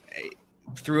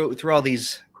through all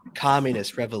these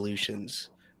communist revolutions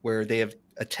where they have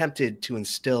attempted to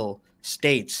instill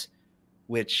states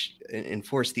which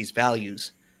enforce these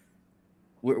values,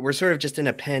 we're sort of just in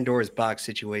a Pandora's box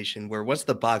situation where once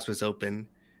the box was open,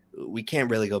 we can't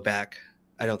really go back,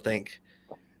 I don't think.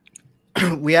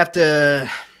 We have to,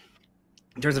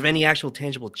 in terms of any actual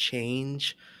tangible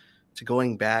change to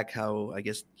going back how I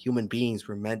guess human beings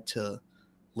were meant to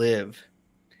live,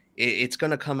 it's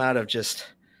going to come out of just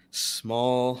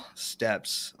small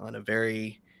steps on a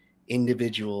very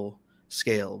individual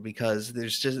scale, because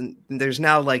there's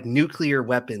now like nuclear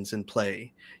weapons in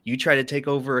play. You try to take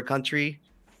over a country,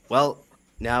 well,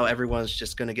 now everyone's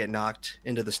just going to get knocked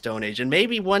into the Stone Age. And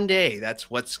maybe one day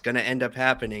that's what's going to end up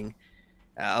happening.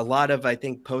 A lot of, I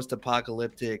think,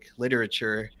 post-apocalyptic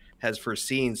literature has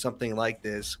foreseen something like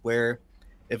this, where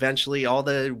eventually all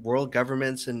the world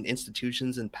governments and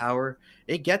institutions and power,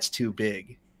 it gets too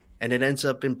big and it ends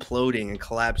up imploding and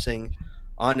collapsing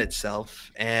on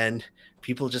itself. And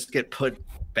people just get put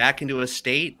back into a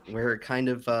state where kind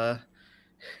of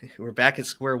we're back at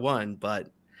square one.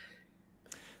 But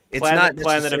it's Planet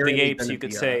not of the Apes, you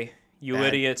could say. You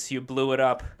bad. Idiots, you blew it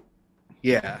up.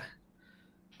 Yeah.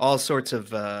 All sorts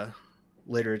of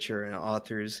literature and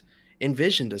authors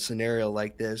envisioned a scenario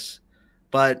like this.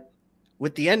 But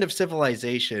with the end of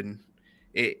civilization,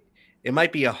 it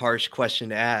might be a harsh question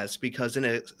to ask, because in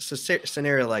a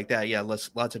scenario like that, yeah,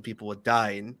 lots of people would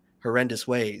die in horrendous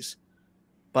ways.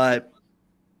 But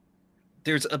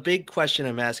there's a big question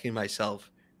I'm asking myself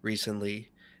recently,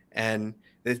 and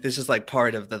this is like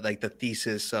part of the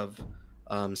thesis of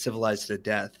Civilized to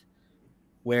Death,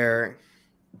 where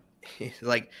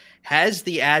like, has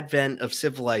the advent of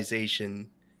civilization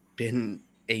been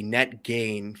a net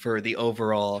gain for the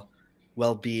overall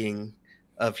well-being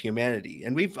of humanity?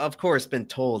 And we've of course been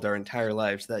told our entire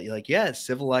lives that, like, yes,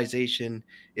 civilization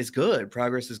is good,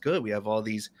 progress is good, we have all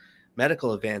these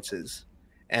medical advances.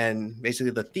 And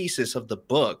basically the thesis of the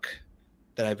book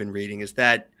that I've been reading is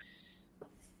that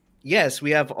yes,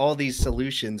 we have all these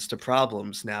solutions to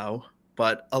problems now,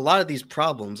 but a lot of these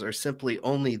problems are simply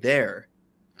only there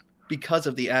because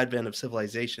of the advent of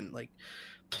civilization, like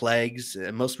plagues,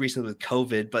 and most recently with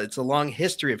COVID. But it's a long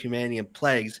history of humanity, and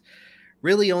plagues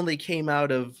really only came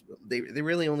out of, they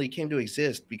really only came to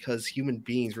exist because human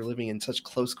beings were living in such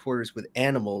close quarters with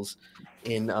animals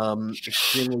in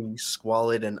extremely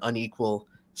squalid and unequal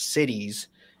cities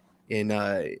in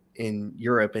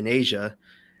Europe and Asia.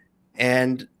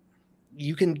 And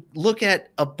you can look at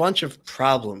a bunch of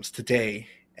problems today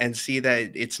and see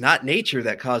that it's not nature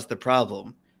that caused the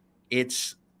problem.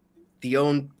 It's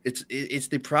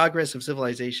the progress of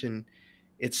civilization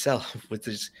itself, which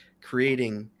is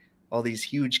creating all these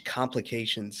huge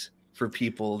complications for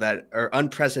people that are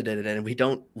unprecedented, and we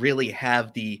don't really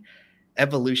have the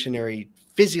evolutionary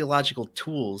physiological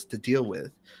tools to deal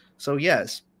with. So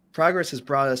yes, progress has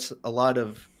brought us a lot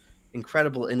of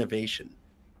incredible innovation,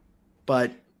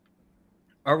 but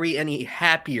are we any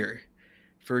happier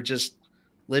for just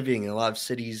living in a lot of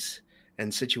cities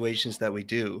and situations that we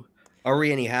do? Are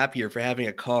we any happier for having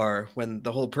a car when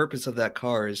the whole purpose of that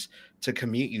car is to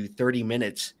commute you 30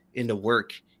 minutes into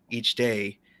work each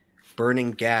day,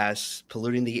 burning gas,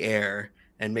 polluting the air,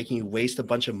 and making you waste a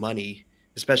bunch of money,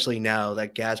 especially now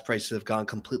that gas prices have gone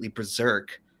completely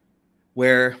berserk,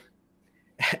 where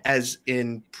as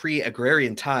in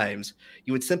pre-agrarian times,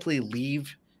 you would simply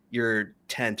leave your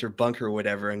tent or bunker or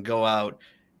whatever and go out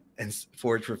and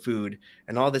forage for food,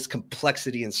 and all this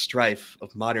complexity and strife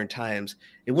of modern times,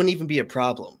 it wouldn't even be a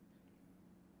problem.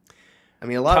 I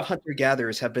mean, a lot of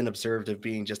hunter-gatherers have been observed of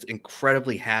being just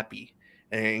incredibly happy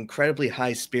and incredibly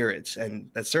high spirits, and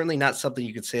that's certainly not something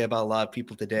you could say about a lot of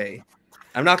people today.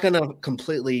 I'm not going to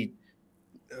completely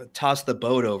toss the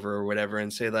boat over or whatever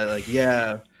and say that, like,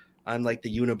 yeah, I'm like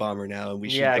the Unabomber now, and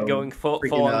we should go going full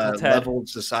on to leveled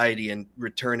society and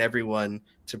return everyone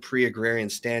to pre-agrarian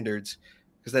standards,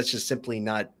 because that's just simply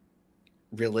not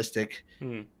realistic.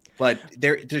 But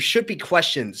there should be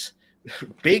questions,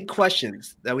 big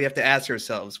questions that we have to ask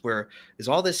ourselves. Where is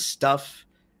all this stuff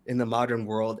in the modern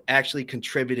world actually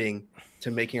contributing to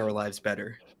making our lives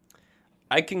better?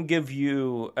 I can give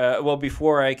you,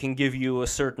 before I can give you a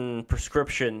certain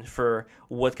prescription for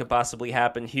what could possibly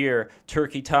happen here,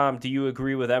 Turkey Tom, do you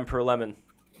agree with Emperor Lemon?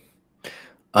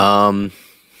 I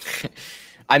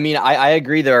mean, I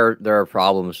agree there are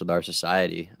problems with our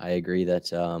society. I agree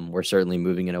that we're certainly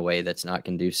moving in a way that's not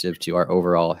conducive to our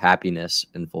overall happiness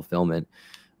and fulfillment.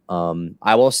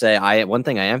 I will say one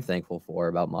thing I am thankful for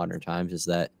about modern times is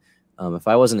that if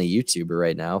I wasn't a YouTuber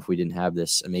right now, if we didn't have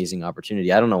this amazing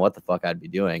opportunity, I don't know what the fuck I'd be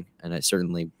doing. And it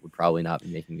certainly would probably not be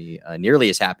making me nearly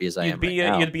as happy as I am right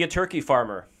now. You'd be a turkey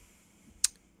farmer.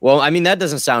 Well, I mean, that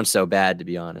doesn't sound so bad, to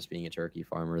be honest, being a turkey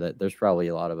farmer. That there's probably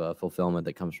a lot of fulfillment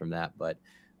that comes from that. But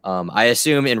I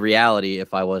assume in reality,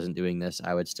 if I wasn't doing this,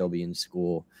 I would still be in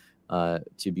school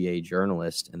to be a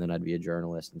journalist, and then I'd be a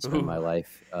journalist and spend my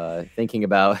life thinking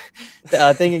about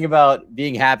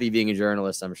being happy being a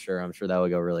journalist. I'm sure that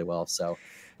would go really well. So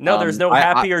no, there's no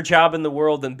happier job in the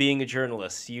world than being a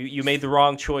journalist. You made the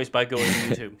wrong choice by going to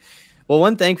YouTube. Well,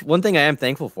 one thing I am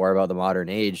thankful for about the modern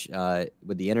age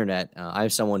with the internet, I'm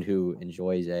someone who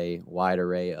enjoys a wide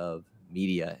array of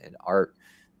media and art,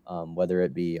 whether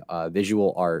it be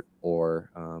visual art or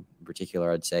in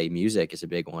particular, I'd say music is a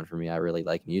big one for me. I really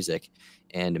like music,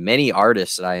 and many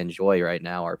artists that I enjoy right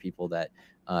now are people that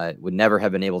would never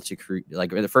have been able to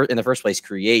in the first place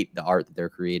create the art that they're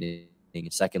creating.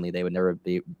 And secondly, they would never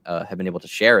have been able to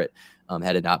share it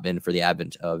had it not been for the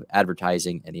advent of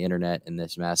advertising and the internet and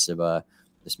this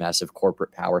massive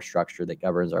corporate power structure that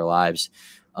governs our lives.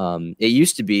 It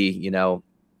used to be,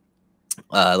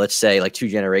 let's say like 2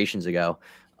 generations ago,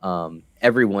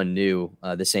 everyone knew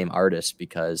the same artist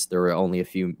because there were only a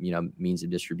few, means of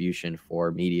distribution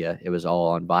for media. It was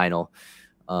all on vinyl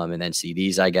and then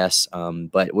CDs, I guess.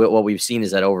 But what we've seen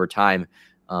is that over time,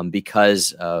 because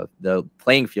the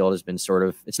playing field has been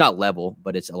it's not level,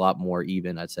 but it's a lot more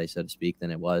even, I'd say, so to speak, than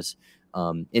it was.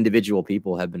 Individual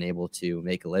people have been able to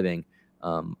make a living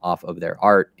off of their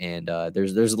art, and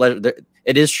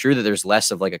it is true that there's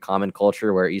less of like a common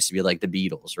culture where it used to be like the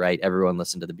Beatles, right? Everyone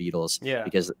listened to the Beatles,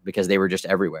 because they were just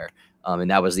everywhere, and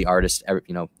that was the artist,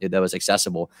 that was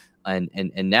accessible.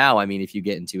 And now, I mean, if you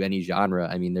get into any genre,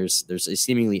 I mean, there's a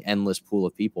seemingly endless pool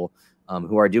of people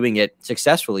who are doing it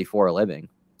successfully for a living.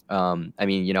 I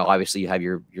mean, obviously you have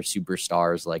your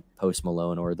superstars like Post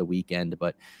Malone or The Weeknd,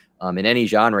 but in any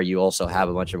genre, you also have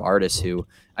a bunch of artists who,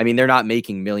 I mean, they're not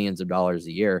making millions of dollars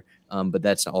a year, but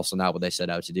that's also not what they set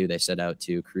out to do. They set out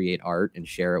to create art and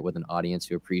share it with an audience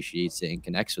who appreciates it and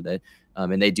connects with it.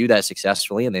 And they do that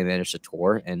successfully, and they manage to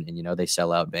tour, and they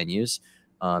sell out venues,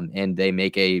 and they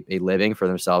make a living for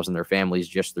themselves and their families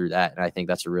just through that. And I think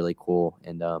that's a really cool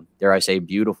and, dare I say,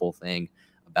 beautiful thing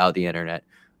about the internet.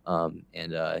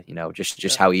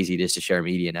 Just how easy it is to share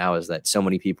media now is that so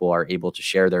many people are able to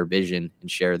share their vision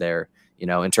and share their,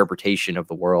 interpretation of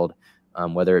the world,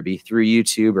 whether it be through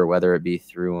YouTube or whether it be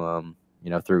through,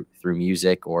 through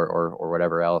music or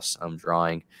whatever else,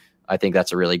 drawing. I think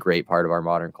that's a really great part of our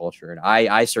modern culture. And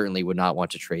I certainly would not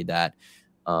want to trade that,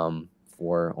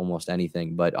 for almost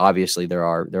anything, but obviously there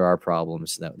are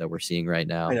problems that we're seeing right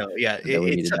now. I know, yeah.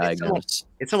 We need to diagnose.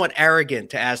 It's somewhat arrogant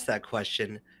to ask that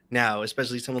question now,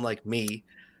 especially someone like me,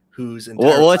 who's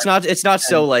it's not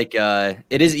so like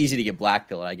it is easy to get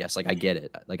blackpilled, I guess. Like I get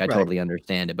it, like I totally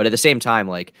understand it, but at the same time,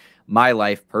 like my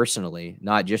life personally,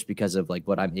 not just because of like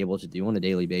what I'm able to do on a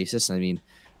daily basis. I mean,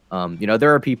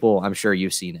 there are people, I'm sure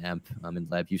you've seen Emp and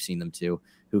Lev, you've seen them too,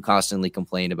 who constantly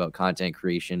complain about content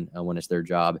creation when it's their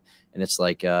job. And it's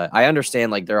like, I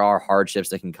understand like there are hardships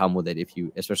that can come with it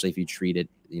especially if you treat it,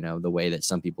 the way that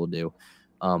some people do.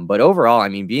 But overall, I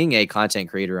mean, being a content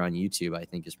creator on YouTube, I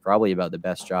think is probably about the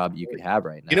best job you could have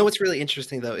right now. What's really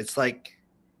interesting though? It's like,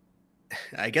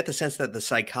 I get the sense that the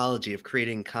psychology of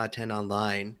creating content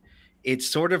online it's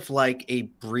sort of like a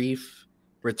brief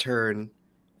return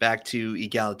back to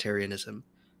egalitarianism,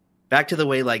 back to the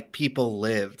way like people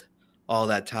lived all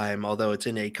that time, although it's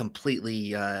in a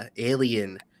completely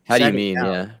alien. How do you mean?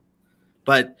 Now. Yeah.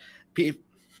 But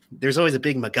there's always a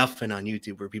big MacGuffin on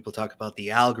YouTube where people talk about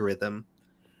the algorithm.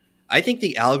 I think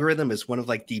the algorithm is one of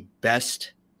like the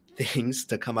best things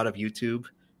to come out of YouTube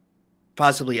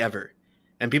possibly ever.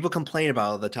 And people complain about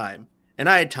it all the time. And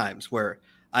I had times where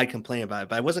I complain about it,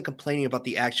 but I wasn't complaining about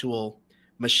the actual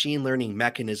machine learning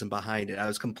mechanism behind it. I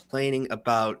was complaining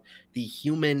about the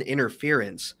human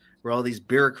interference where all these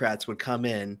bureaucrats would come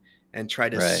in and try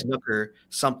to snooker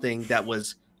something that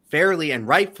was fairly and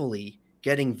rightfully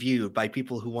getting viewed by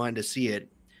people who wanted to see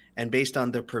it. And based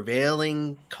on the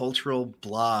prevailing cultural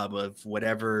blob of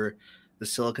whatever the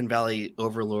Silicon Valley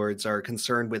overlords are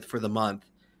concerned with for the month,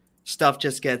 stuff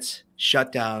just gets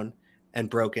shut down and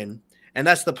broken. And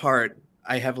that's the part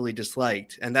I heavily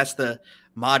disliked. And that's the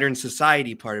modern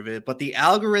society part of it. But the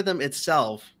algorithm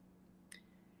itself,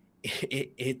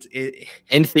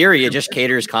 in theory, it just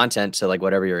caters content to like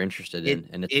whatever you're interested in.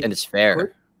 And it's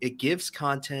fair. It gives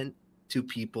content to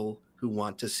people who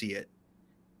want to see it.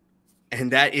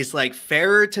 And that is like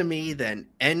fairer to me than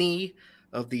any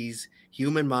of these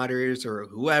human moderators or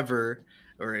whoever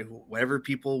or whatever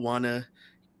people want to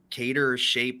cater or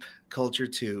shape culture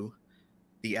to.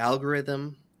 The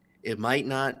algorithm, it might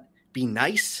not be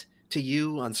nice to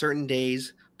you on certain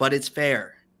days, but it's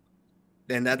fair.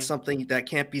 And that's something that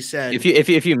can't be said.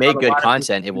 If you make good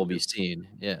content, it will be seen.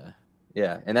 Yeah.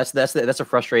 Yeah. And that's a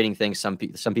frustrating thing. Some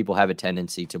people have a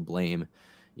tendency to blame,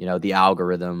 the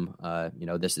algorithm,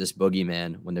 this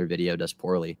boogeyman when their video does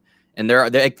poorly. And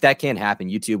that can happen.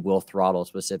 YouTube will throttle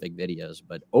specific videos,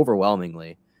 but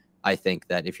overwhelmingly, I think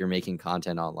that if you're making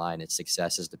content online, its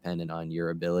success is dependent on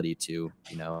your ability to,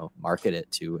 market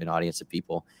it to an audience of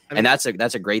people. And that's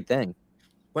a great thing.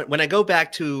 When I go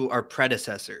back to our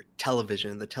predecessor,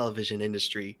 television, the television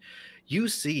industry, you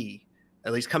see,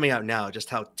 at least coming out now, just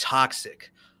how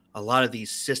toxic a lot of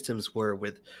these systems were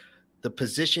with the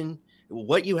position,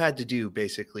 what you had to do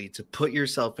basically to put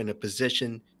yourself in a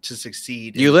position to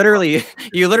succeed. You literally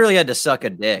had to suck a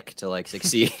dick to like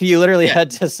succeed. You literally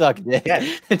had to suck dick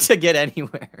to get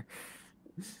anywhere.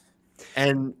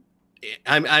 And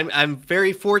I'm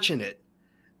very fortunate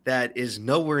that is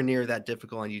nowhere near that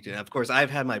difficult on YouTube. Of course,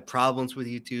 I've had my problems with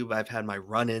YouTube. I've had my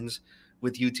run-ins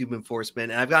with YouTube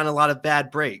enforcement, and I've gotten a lot of bad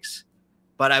breaks.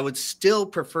 But I would still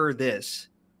prefer this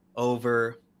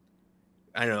over,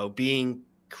 being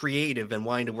creative and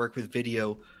wanting to work with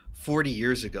video 40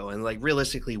 years ago. And like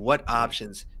realistically, what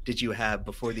options did you have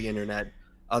before the internet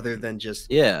other than just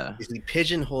basically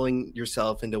pigeonholing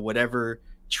yourself into whatever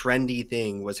trendy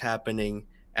thing was happening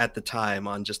at the time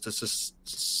on just a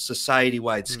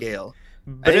society-wide scale?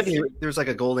 But I think there's like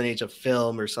a golden age of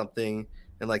film or something,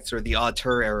 and like sort of the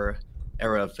auteur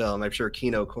era of film. I'm sure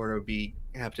Kino Corner would be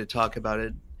happy to talk about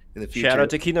it in the future. Shout out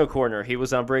to Kino Corner. He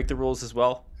was on Break the Rules as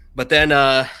well. But then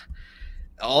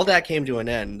all that came to an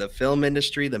end. The film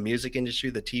industry, the music industry,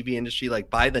 the TV industry, like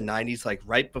by the 90s, like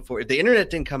right before, if the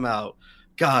internet didn't come out,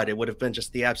 God, it would have been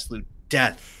just the absolute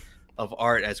death of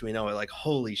art as we know it. Like,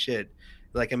 holy shit.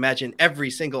 Like, imagine every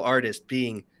single artist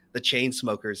being the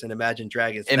Chainsmokers and Imagine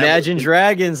Dragons. Imagine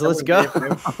Dragons, let's go.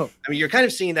 I mean, you're kind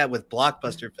of seeing that with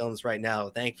blockbuster films right now.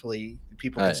 Thankfully,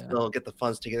 people can still get the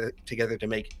funds together to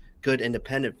make good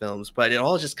independent films, but it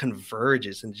all just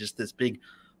converges into just this big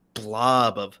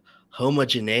blob of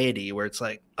homogeneity where it's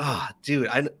like, dude,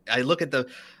 I look at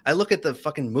the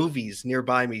fucking movies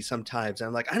nearby me sometimes and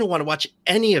I'm like, I don't want to watch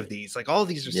any of these. Like, all of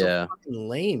these are so fucking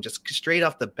lame, just straight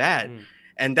off the bat.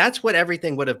 And that's what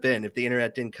everything would have been if the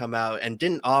internet didn't come out and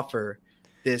didn't offer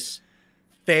this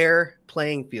fair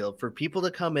playing field for people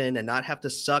to come in and not have to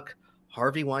suck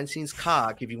Harvey Weinstein's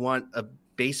cock if you want a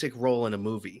basic role in a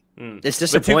movie. It's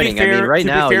disappointing. I mean, right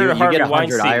now you get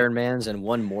 100 Iron Mans and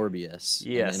one Morbius.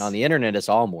 Yes. And on the internet, it's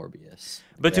all Morbius.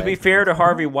 But to be fair to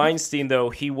Harvey Weinstein, though,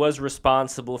 he was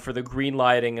responsible for the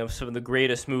greenlighting of some of the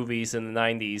greatest movies in the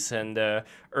 90s and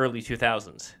early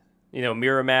 2000s.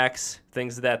 Miramax,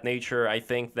 things of that nature. I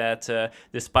think that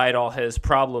despite all his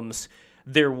problems,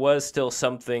 there was still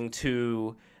something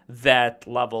to that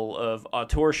level of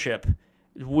authorship.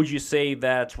 Would you say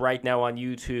that right now on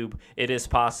YouTube, it is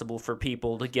possible for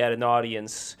people to get an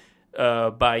audience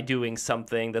by doing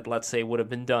something that, let's say, would have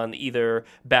been done either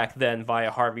back then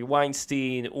via Harvey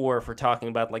Weinstein, or if we're talking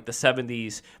about like the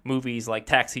 70s movies like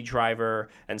Taxi Driver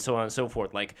and so on and so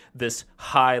forth, like this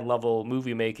high-level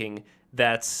movie making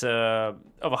that's of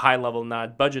a high level,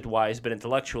 not budget-wise, but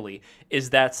intellectually? Is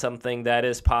that something that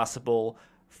is possible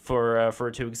for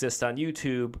it to exist on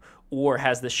YouTube, or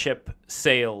has the ship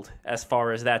sailed as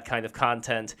far as that kind of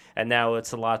content, and now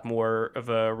it's a lot more of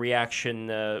a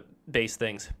reaction based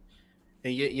things?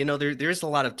 You know, there's a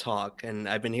lot of talk, and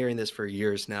I've been hearing this for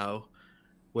years now,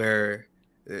 where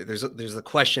there's a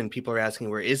question people are asking,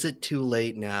 where is it too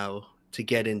late now to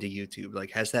get into YouTube?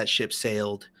 Like, has that ship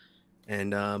sailed?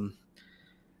 And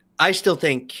I still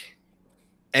think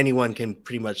anyone can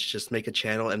pretty much just make a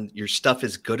channel, and your stuff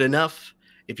is good enough.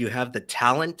 If you have the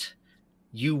talent,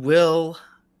 you will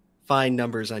find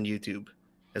numbers on YouTube,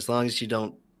 as long as you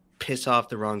don't piss off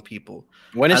the wrong people.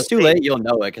 When it's too late, you'll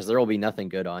know it, because there will be nothing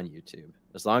good on YouTube.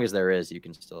 As long as there is, you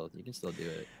can still do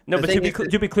it. No, but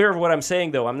to be clear of what I'm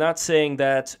saying, though, I'm not saying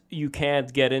that you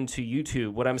can't get into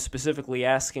YouTube. What I'm specifically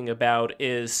asking about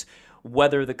is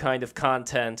whether the kind of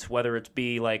content, whether it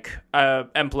be like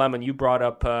Emplemon, you brought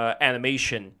up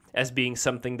animation as being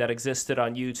something that existed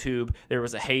on YouTube. There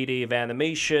was a heyday of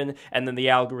animation, and then the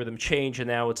algorithm changed, and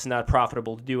now it's not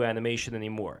profitable to do animation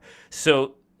anymore.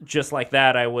 So just like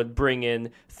that, I would bring in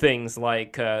things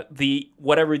like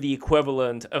whatever the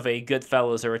equivalent of a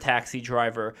Goodfellas or a Taxi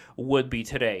Driver would be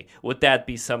today. Would that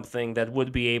be something that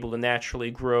would be able to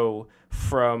naturally grow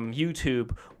from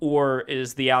YouTube, or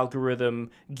is the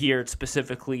algorithm geared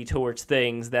specifically towards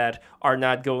things that are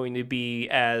not going to be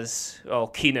as, well,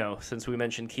 Kino, since we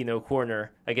mentioned Kino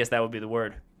Corner, I guess that would be the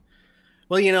word.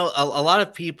 Well, you know, a lot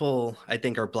of people, I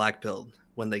think, are black-pilled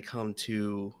when they come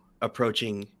to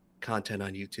approaching content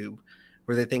on YouTube,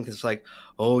 where they think it's like,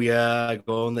 oh yeah, I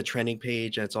go on the trending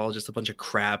page and it's all just a bunch of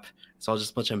crap. It's all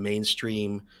just a bunch of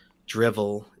mainstream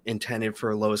drivel intended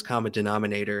for a lowest common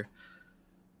denominator.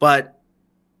 But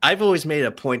I've always made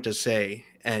a point to say,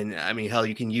 and I mean, hell,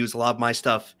 you can use a lot of my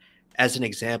stuff as an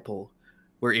example,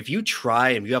 where if you try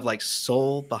and you have like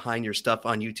soul behind your stuff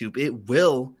on YouTube, it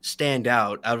will stand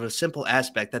out of a simple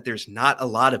aspect that there's not a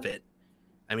lot of it.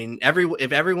 I mean,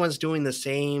 if everyone's doing the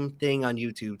same thing on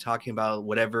YouTube, talking about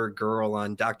whatever girl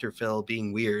on Dr. Phil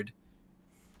being weird,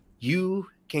 you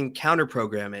can counter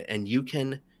program it, and you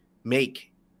can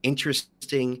make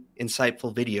interesting,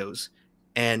 insightful videos.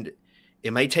 And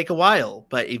it might take a while,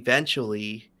 but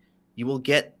eventually you will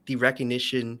get the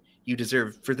recognition you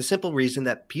deserve, for the simple reason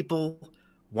that people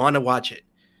want to watch it.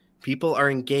 People are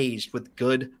engaged with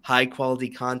good, high quality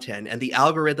content, and the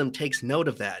algorithm takes note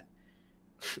of that.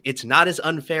 It's not as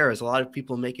unfair as a lot of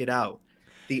people make it out.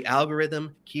 The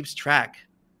algorithm keeps track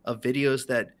of videos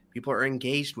that people are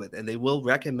engaged with, and they will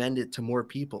recommend it to more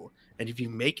people. And if you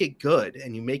make it good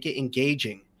and you make it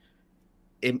engaging,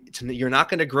 you're not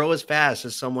going to grow as fast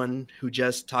as someone who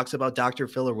just talks about Dr.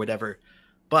 Phil or whatever,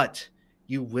 but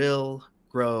you will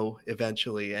grow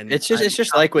eventually. And it's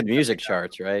just like with music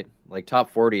charts, right? Like top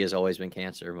 40 has always been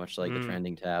cancer, much like the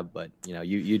trending tab. But you know,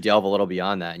 you delve a little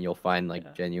beyond that, and you'll find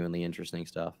like genuinely interesting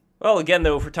stuff. Well, again,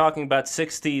 though, if we're talking about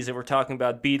 60s and we're talking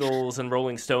about Beatles and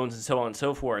Rolling Stones and so on and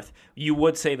so forth, you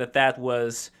would say that that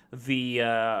was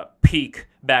the peak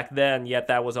back then, yet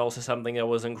that was also something that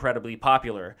was incredibly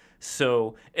popular.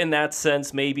 So in that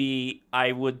sense, maybe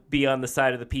I would be on the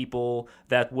side of the people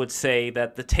that would say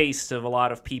that the taste of a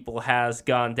lot of people has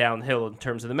gone downhill in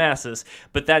terms of the masses.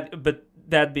 But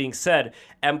that being said,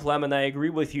 Emplemon, I agree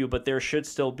with you, but there should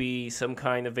still be some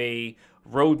kind of a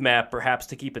roadmap perhaps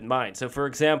to keep in mind. So for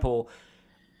example,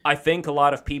 I think a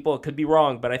lot of people, it could be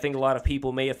wrong, but I think a lot of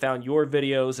people may have found your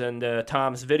videos and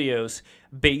Tom's videos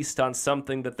based on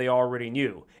something that they already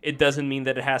knew. It doesn't mean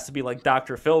that it has to be like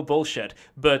Dr. Phil bullshit,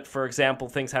 but for example,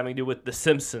 things having to do with The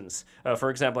Simpsons, for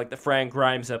example, like the Frank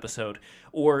Grimes episode,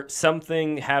 or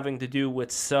something having to do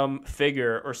with some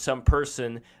figure or some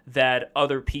person that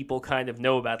other people kind of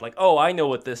know about. Like, oh, I know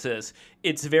what this is.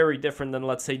 It's very different than,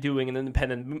 let's say, doing an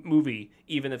independent movie.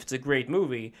 Even if it's a great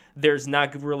movie, there's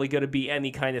not really going to be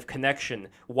any kind of connection.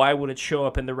 Why would it show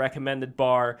up in the recommended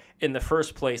bar in the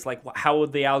first place? Like, how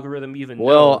would the algorithm even know?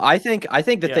 Well, I think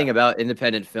the thing about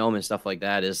independent film and stuff like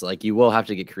that is like you will have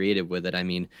to get creative with it. I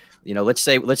mean, you know, let's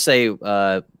go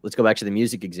back to the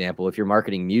music example. If you're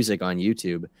marketing music on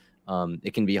YouTube,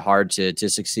 it can be hard to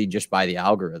succeed just by the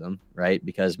algorithm, right?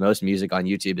 Because most music on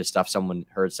YouTube is stuff someone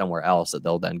heard somewhere else that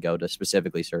they'll then go to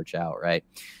specifically search out, right?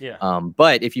 Yeah.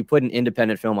 But if you put an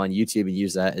independent film on YouTube and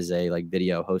use that as a like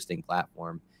video hosting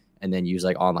platform, and then use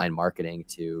like online marketing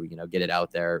to, you know, get it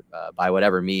out there by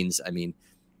whatever means, I mean,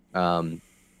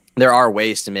 there are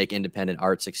ways to make independent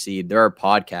art succeed. There are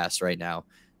podcasts right now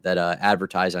that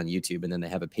advertise on YouTube, and then they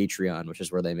have a Patreon, which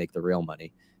is where they make the real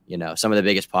money. You know, some of the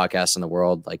biggest podcasts in the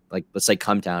world, like let's say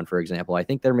Cumtown, for example, I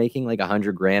think they're making like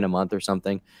 $100,000 a month or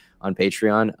something, on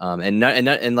Patreon.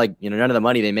 And like, you know, none of the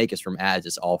money they make is from ads.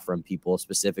 It's all from people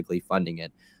specifically funding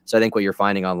it. So I think what you're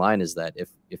finding online is that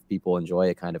if people enjoy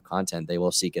a kind of content, they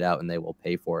will seek it out and they will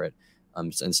pay for it.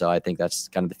 And so I think that's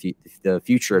kind of the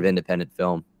future of independent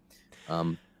film.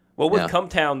 Well, with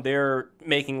Cumtown, they're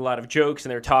making a lot of jokes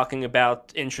and they're talking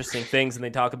about interesting things, and they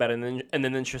talk about it in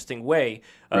an interesting way.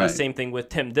 Right. Same thing with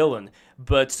Tim Dillon.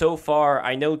 But so far,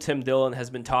 I know Tim Dillon has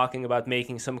been talking about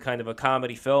making some kind of a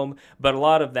comedy film, but a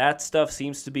lot of that stuff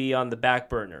seems to be on the back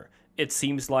burner. It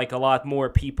seems like a lot more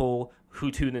people who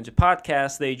tune into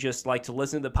podcasts, they just like to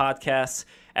listen to the podcasts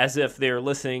as if they're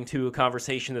listening to a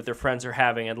conversation that their friends are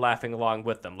having and laughing along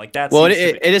with them. Like that. Well,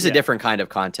 it is a different kind of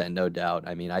content, no doubt.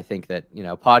 I mean, I think that, you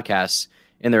know, podcasts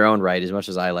in their own right, as much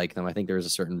as I like them, I think there's a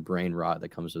certain brain rot that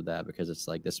comes with that, because it's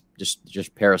like this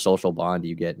just parasocial bond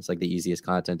you get. It's like the easiest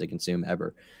content to consume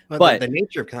ever. But the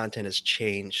nature of content has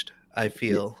changed, I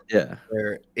feel. Yeah.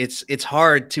 Where it's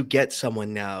hard to get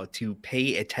someone now to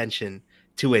pay attention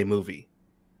to a movie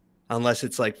unless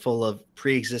it's like full of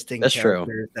pre-existing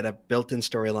characters that have built-in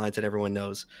storylines that everyone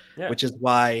knows, which is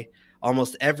why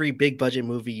almost every big budget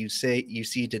movie you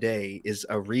see today is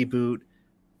a reboot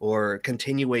or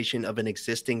continuation of an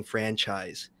existing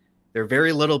franchise. There are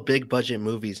very little big budget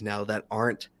movies now that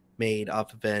aren't made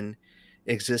off of an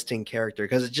existing character,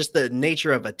 because it's just the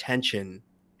nature of attention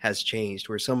has changed,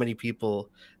 where so many people,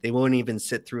 they won't even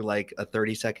sit through like a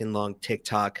 30-second long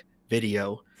TikTok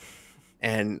video.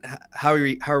 And how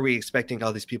are we expecting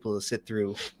all these people to sit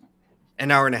through an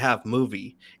hour and a half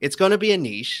movie? It's going to be a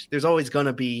niche. There's always going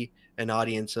to be an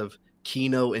audience of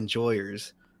Kino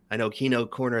enjoyers. I know Kino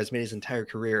Corner has made his entire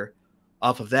career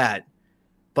off of that,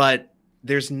 but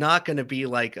there's not going to be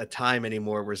like a time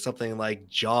anymore where something like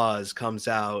Jaws comes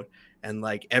out and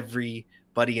like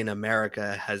everybody in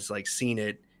America has like seen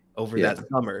it over that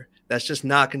summer. That's just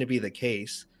not going to be the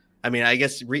case. I mean, I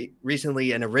guess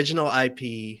recently an original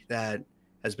IP that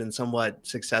has been somewhat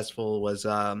successful was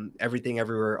Everything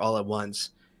Everywhere All at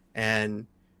Once. And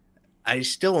I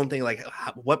still don't think, like,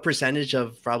 what percentage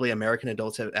of probably American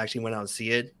adults have actually went out and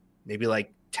see it? Maybe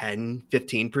like 10,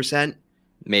 15%.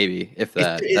 Maybe, if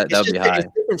that would be high. It's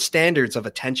different standards of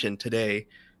attention today,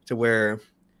 to where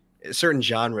certain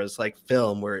genres like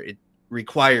film, where it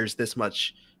requires this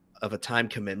much of a time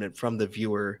commitment from the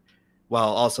viewer, while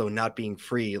also not being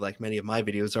free, like many of my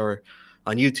videos are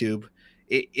on YouTube.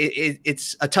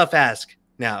 It's a tough ask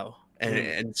now,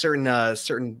 and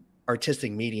certain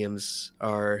artistic mediums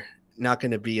are not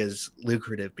going to be as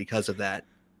lucrative because of that.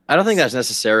 I don't think that's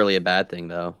necessarily a bad thing,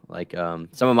 though. Like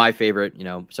some of my favorite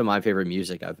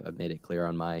music, I've made it clear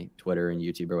on my Twitter and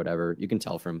YouTube or whatever. You can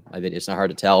tell from my videos. It's not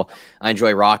hard to tell. I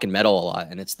enjoy rock and metal a lot,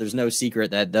 and there's no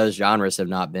secret that those genres have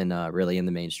not been really in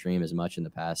the mainstream as much in the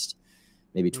past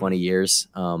maybe 20 years.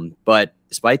 But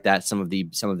despite that, some of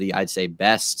the I'd say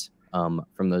best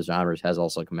from those genres has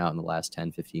also come out in the last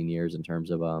 10, 15 years in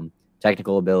terms of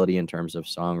technical ability, in terms of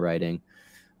songwriting,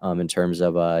 in terms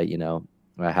of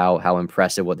how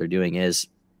impressive what they're doing is.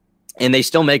 And they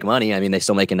still make money. I mean, they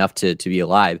still make enough to be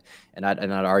alive. And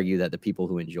I'd argue that the people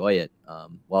who enjoy it,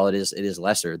 while it is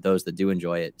lesser, those that do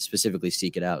enjoy it specifically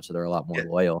seek it out, so they're a lot more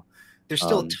loyal. There's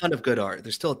still a ton of good art.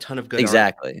 There's still a ton of good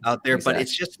art out there, but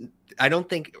it's just, I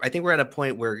think we're at a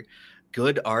point where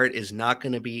good art is not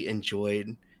going to be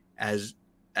enjoyed as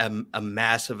a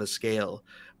massive a scale,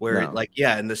 where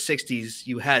in the 60s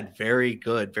you had very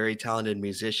good, very talented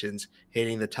musicians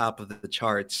hitting the top of the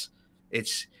charts.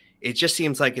 It just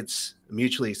seems like it's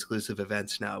mutually exclusive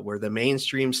events now, where the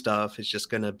mainstream stuff is just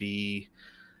going to be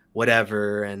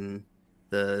whatever, and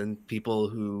the people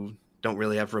who don't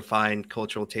really have refined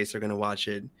cultural tastes are going to watch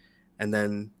it. And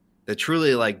then the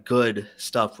truly like good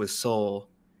stuff with soul,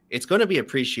 it's going to be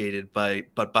appreciated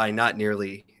but by not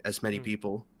nearly as many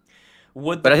people.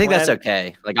 But I think that's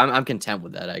okay. Like I'm content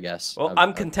with that, I guess. Well,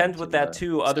 I'm content with that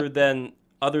too, other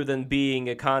than being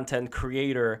a content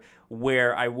creator,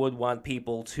 where I would want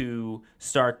people to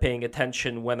start paying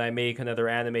attention when I make another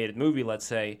animated movie, let's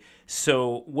say.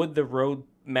 So would the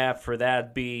roadmap for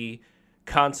that be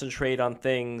concentrate on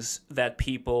things that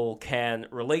people can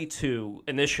relate to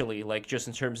initially, like just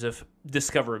in terms of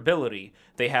discoverability?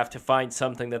 They have to find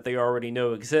something that they already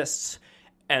know exists,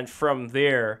 and from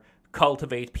there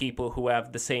cultivate people who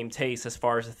have the same taste as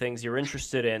far as the things you're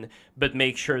interested in, but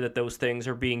make sure that those things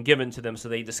are being given to them so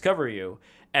they discover you,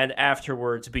 and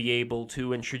afterwards be able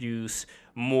to introduce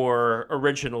more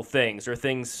original things or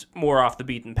things more off the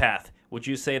beaten path. Would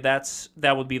you say that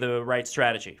would be the right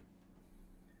strategy?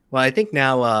 Well, I think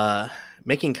now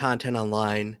making content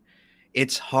online,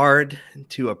 it's hard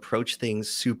to approach things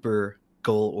super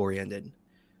goal oriented,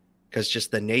 because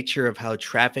just the nature of how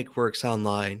traffic works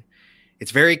online,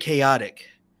 it's very chaotic.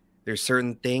 There's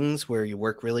certain things where you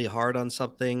work really hard on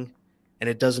something and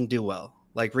it doesn't do well.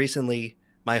 Like recently,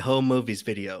 my home movies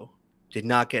video did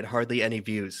not get hardly any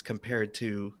views compared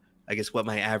to, I guess, what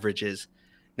my average is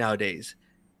nowadays.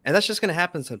 And that's just going to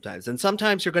happen sometimes. And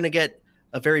sometimes you're going to get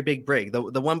a very big break. The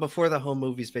one before the home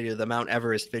movies video, the Mount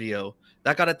Everest video,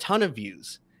 that got a ton of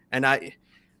views. And I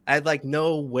had like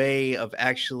no way of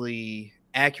actually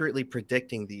accurately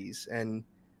predicting these. And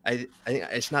I think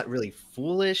it's not really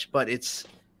foolish, but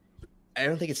I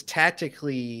don't think it's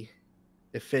tactically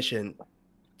efficient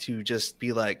to just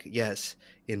be like, yes,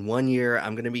 in 1 year,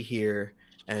 I'm going to be here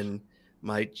and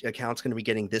my account's going to be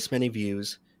getting this many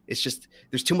views. It's just,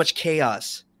 there's too much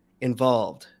chaos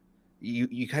involved.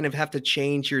 You kind of have to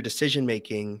change your decision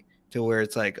making to where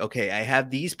it's like, okay, I have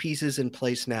these pieces in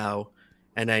place now,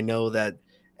 and I know that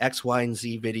X, Y, and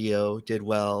Z video did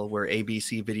well where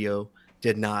ABC video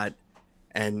did not.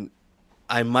 And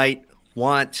it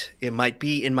might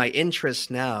be in my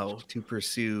interest now to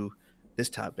pursue this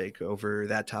topic over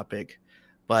that topic.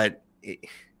 But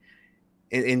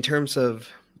in terms of,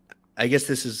 I guess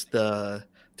this is the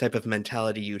type of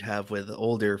mentality you'd have with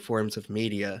older forms of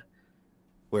media,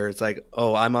 where it's like,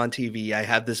 oh, I'm on TV, I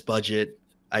have this budget,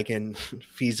 I can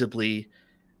feasibly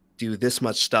do this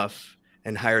much stuff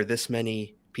and hire this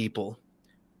many people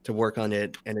to work on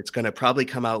it, and it's going to probably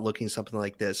come out looking something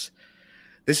like this.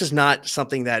 This is not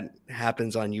something that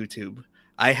happens on YouTube.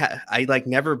 I like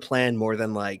never plan more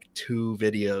than like 2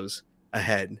 videos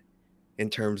ahead in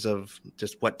terms of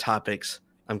just what topics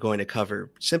I'm going to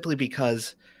cover, simply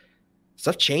because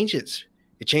stuff changes.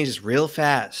 It changes real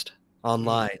fast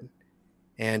online.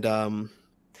 And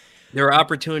there are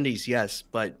opportunities, yes,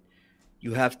 but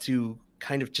you have to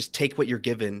kind of just take what you're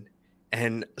given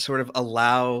and sort of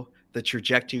allow the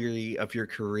trajectory of your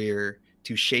career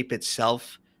to shape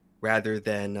itself rather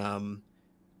than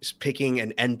just picking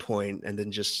an endpoint and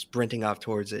then just sprinting off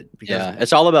towards it. Because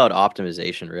it's all about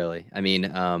optimization, really. I mean,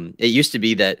 it used to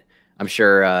be that, I'm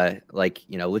sure, like,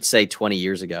 you know, let's say 20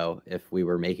 years ago, if we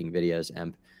were making videos,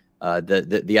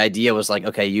 the idea was like,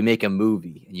 okay, you make a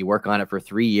movie and you work on it for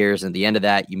 3 years, and at the end of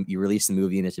that, you release the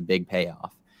movie and it's a big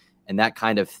payoff. And that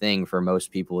kind of thing for most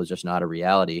people is just not a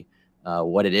reality.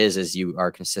 What it is you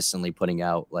are consistently putting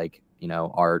out, like, you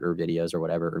know, art or videos or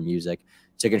whatever, or music,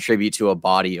 to contribute to a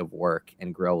body of work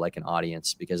and grow like an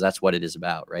audience, because that's what it is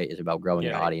about, right? It's about growing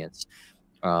an audience.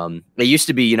 It used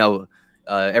to be, you know,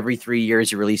 every 3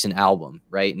 years you release an album,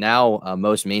 right? Now,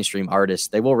 most mainstream artists,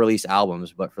 they will release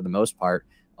albums, but for the most part,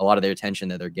 a lot of their attention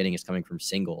that they're getting is coming from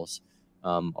singles.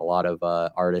 A lot of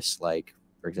artists, like,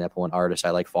 for example, an artist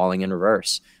I like, Falling in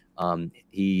Reverse,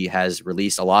 he has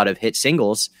released a lot of hit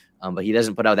singles, but he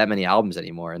doesn't put out that many albums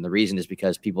anymore. And the reason is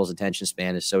because people's attention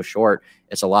span is so short.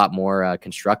 It's a lot more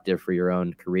constructive for your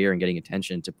own career and getting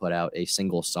attention to put out a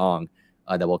single song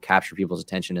that will capture people's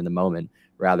attention in the moment,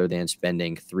 rather than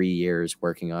spending 3 years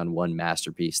working on one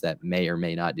masterpiece that may or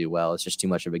may not do well. It's just too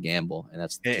much of a gamble. And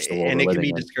that's just the world and it can be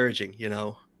in. discouraging, you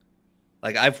know.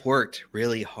 Like, I've worked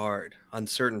really hard on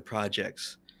certain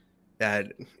projects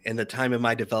that in the time of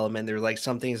my development, there were like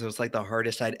some things that was like the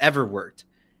hardest I'd ever worked,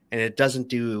 and it doesn't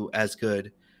do as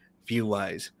good view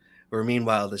wise. Or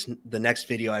meanwhile, the next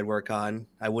video I'd work on,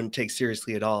 I wouldn't take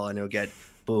seriously at all, and it'll get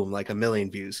boom, like 1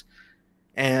 million views.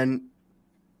 And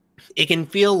it can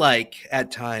feel like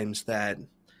at times that,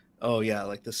 oh yeah,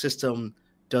 like the system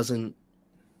doesn't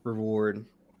reward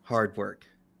hard work.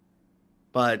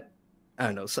 But I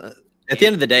don't know. So, at the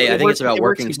end of the day, I think it's about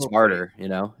working smarter, you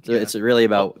know? It's really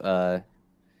about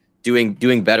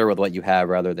doing better with what you have,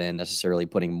 rather than necessarily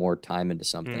putting more time into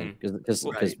something. Because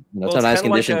you know, sometimes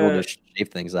conditions will just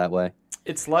shape things that way.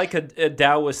 It's like a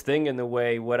Taoist thing in the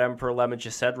way what Emperor Lemon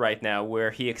just said right now, where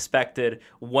he expected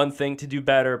one thing to do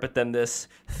better, but then this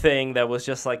thing that was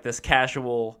just like this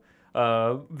casual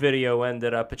video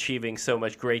ended up achieving so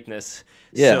much greatness.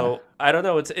 Yeah. So I don't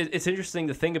know. It's interesting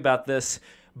to think about this,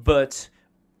 but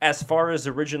as far as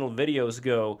original videos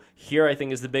go, here I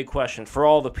think is the big question for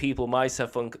all the people,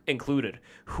 myself included,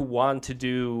 who want to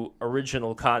do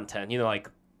original content. You know, like,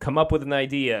 come up with an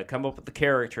idea, come up with the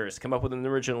characters, come up with an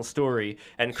original story,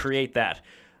 and create that.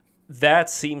 That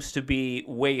seems to be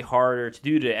way harder to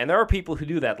do today. And there are people who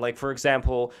do that. Like, for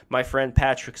example, my friend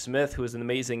Patrick Smith, who is an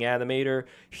amazing animator,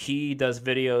 he does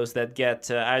videos that get,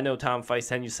 I know Tom, if I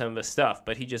send you some of his stuff,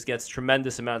 but he just gets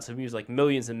tremendous amounts of views, like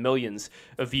millions and millions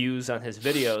of views on his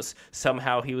videos.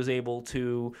 Somehow he was able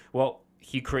to, well,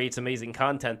 he creates amazing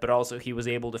content, but also he was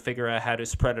able to figure out how to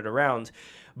spread it around.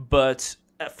 But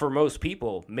for most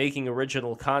people, making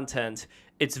original content,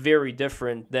 it's very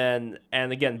different than,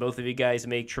 and again, both of you guys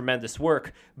make tremendous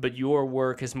work, but your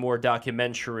work is more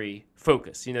documentary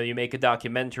focused. You know, you make a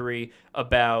documentary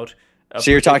about so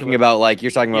you're talking about like Yeah.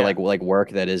 like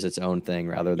work that is its own thing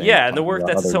rather than Yeah, and the talking work about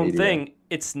that's its other own media. thing,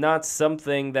 it's not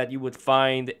something that you would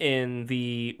find in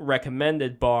the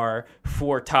recommended bar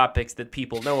for topics that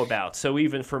people know about. So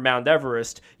even for Mount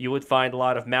Everest, you would find a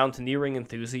lot of mountaineering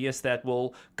enthusiasts that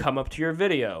will come up to your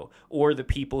video, or the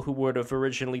people who would have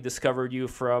originally discovered you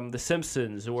from The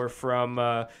Simpsons or from,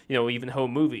 even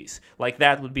home movies. Like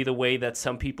that would be the way that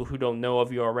some people who don't know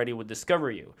of you already would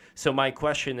discover you. So my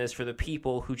question is for the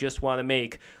people who just want to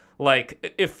make,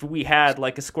 like, if we had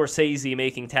like a Scorsese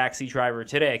making Taxi Driver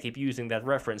today, I keep using that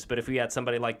reference, but if we had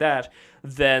somebody like that,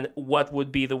 then what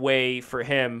would be the way for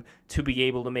him to be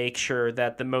able to make sure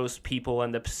that the most people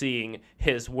end up seeing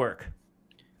his work?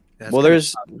 Well,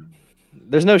 there's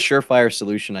no surefire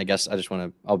solution. I guess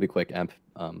I'll be quick, Emp,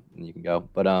 and you can go.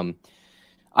 But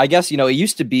I guess, it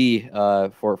used to be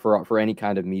for any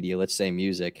kind of media, let's say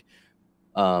music,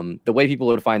 the way people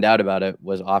would find out about it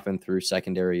was often through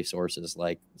secondary sources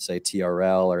like, say,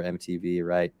 TRL or MTV,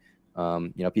 right?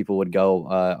 People would go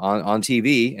on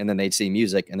TV and then they'd see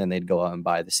music and then they'd go out and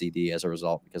buy the CD as a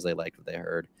result because they liked what they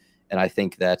heard. And I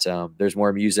think that there's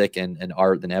more music and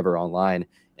art than ever online.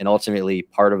 And ultimately,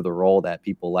 part of the role that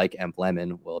people like Emp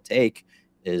Lemon will take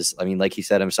is, I mean, like he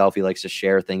said himself, he likes to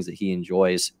share things that he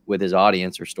enjoys with his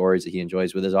audience or stories that he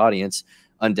enjoys with his audience.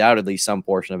 Undoubtedly, some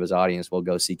portion of his audience will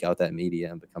go seek out that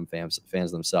media and become fans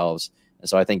themselves. And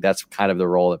so I think that's kind of the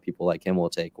role that people like him will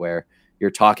take, where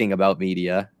you're talking about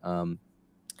media. And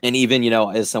even,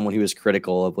 as someone who is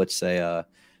critical of, let's say,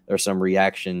 there's some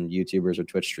reaction YouTubers or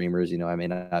Twitch streamers, I may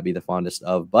not be the fondest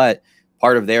of, but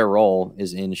part of their role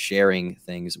is in sharing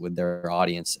things with their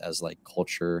audience as like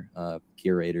culture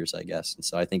curators, I guess. And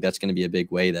so I think that's going to be a big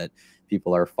way that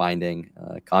people are finding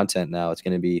content now. It's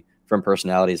going to be from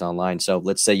personalities online. So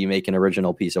let's say you make an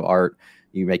original piece of art,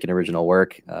 you make an original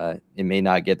work. It may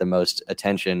not get the most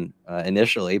attention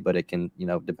initially, but it can,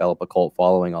 develop a cult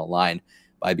following online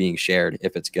by being shared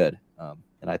if it's good.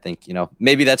 And I think,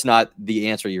 maybe that's not the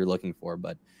answer you're looking for,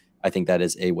 but I think that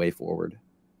is a way forward.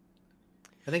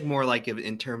 I think more like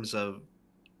in terms of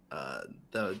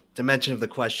the dimension of the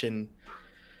question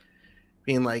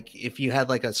being like, if you had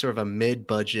like a sort of a mid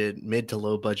to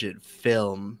low budget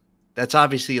film, that's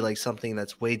obviously like something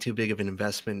that's way too big of an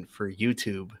investment for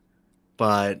YouTube,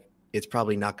 but it's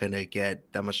probably not going to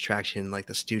get that much traction like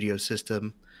the studio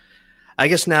system. I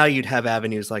guess now you'd have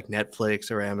avenues like Netflix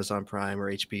or Amazon Prime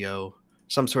or HBO,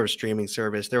 some sort of streaming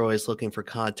service. They're always looking for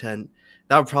content.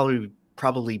 That would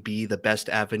probably be the best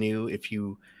avenue if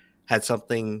you had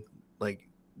something like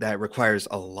that requires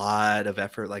a lot of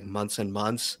effort, like months and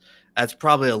months. That's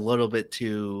probably a little bit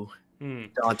too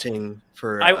daunting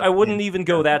for. I wouldn't even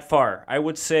go that far. I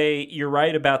would say you're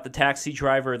right about the Taxi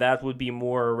Driver. That would be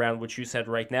more around what you said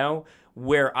right now.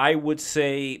 Where I would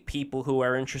say people who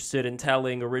are interested in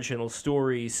telling original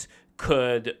stories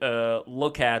could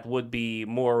look at would be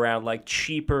more around like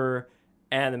cheaper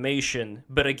animation.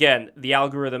 But again, the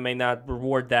algorithm may not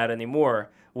reward that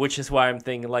anymore, which is why I'm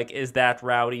thinking, like, is that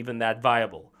route even that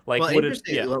viable? Like, well, would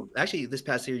interesting. it? Yeah. Well, actually, this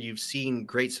past year, you've seen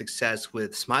great success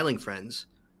with Smiling Friends,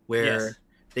 where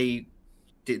they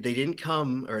didn't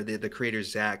come, or the creator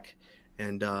Zach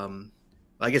and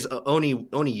I guess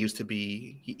Oni used to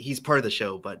be. He's part of the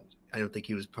show, but I don't think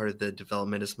he was part of the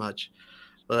development as much.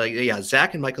 But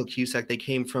Zach and Michael Cusack, they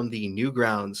came from the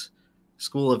Newgrounds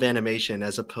School of Animation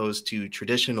as opposed to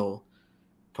traditional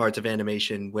parts of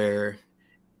animation, where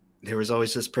there was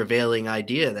always this prevailing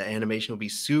idea that animation would be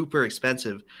super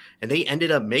expensive. And they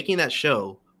ended up making that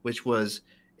show, which was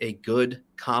a good,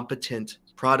 competent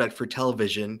product for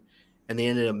television. And they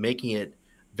ended up making it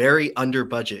very under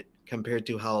budget compared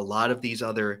to how a lot of these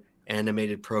other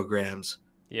animated programs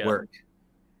work.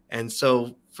 And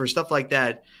so for stuff like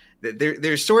that,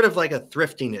 there's sort of like a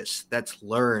thriftiness that's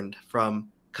learned from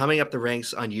coming up the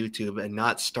ranks on YouTube and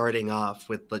not starting off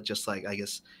with just like, I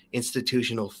guess,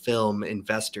 institutional film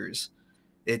investors.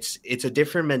 It's a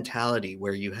different mentality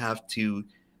where you have to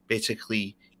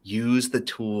basically use the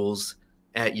tools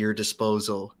at your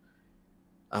disposal.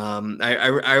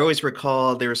 I always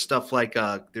recall there was stuff like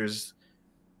there's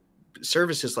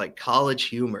services like College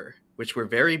Humor, which were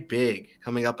very big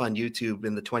coming up on YouTube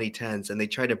in the 2010s, and they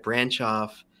try to branch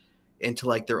off into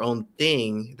like their own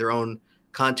thing, their own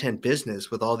content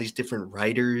business with all these different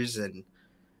writers and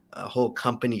a whole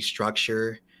company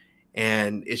structure,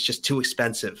 and it's just too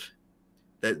expensive.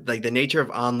 Like the nature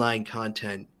of online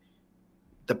content,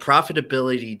 the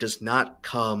profitability does not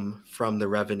come from the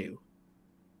revenue.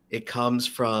 it comes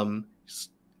from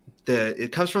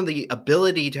the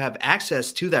ability to have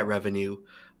access to that revenue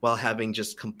while having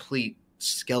just complete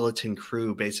skeleton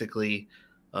crew basically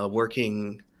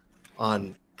working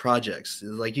on projects.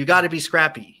 Like, you got to be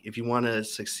scrappy if you want to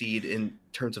succeed in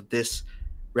terms of this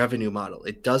revenue model.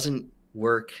 It doesn't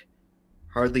work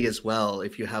hardly as well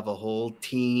if you have a whole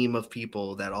team of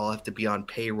people that all have to be on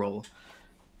payroll.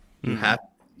 You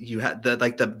have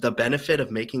the benefit of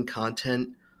making content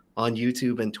on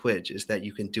YouTube and Twitch is that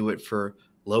you can do it for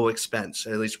low expense,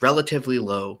 or at least relatively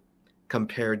low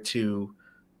compared to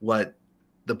what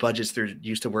the budgets they're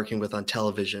used to working with on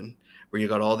television, where you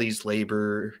got all these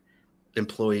labor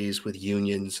employees with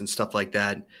unions and stuff like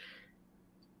that.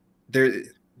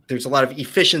 There's a lot of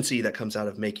efficiency that comes out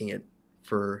of making it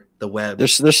for the web.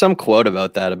 There's some quote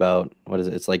about that, about what is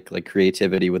it? It's like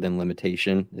creativity within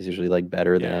limitation is usually like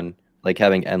better than like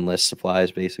having endless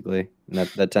supplies, basically. And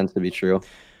that tends to be true.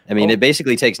 I mean, it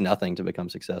basically takes nothing to become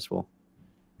successful.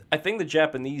 I think the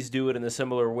Japanese do it in a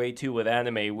similar way too with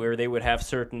anime, where they would have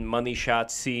certain money shot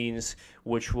scenes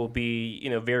which will be,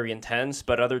 you know, very intense,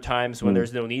 but other times when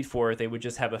there's no need for it, they would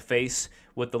just have a face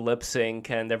with the lip sync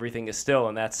and everything is still,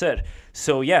 and that's it.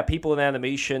 So yeah, people in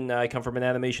animation, I come from an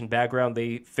animation background,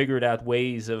 they figured out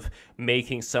ways of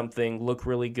making something look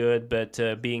really good but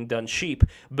being done cheap.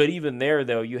 But even there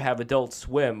though, you have Adult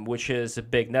Swim, which is a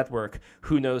big network.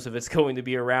 Who knows if it's going to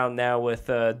be around now with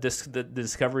the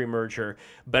Discovery merger.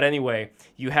 But anyway,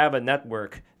 you have a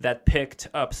network that picked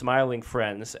up Smiling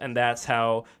Friends, and that's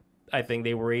how I think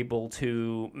they were able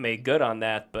to make good on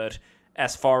that. But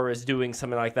as far as doing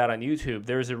something like that on YouTube,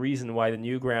 there's a reason why the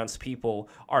Newgrounds people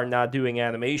are not doing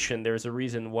animation. There's a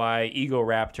reason why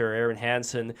Egoraptor, Aaron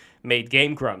Hansen, made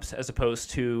Game Grumps as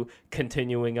opposed to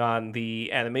continuing on the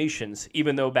animations,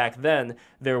 even though back then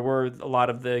there were a lot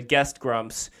of the guest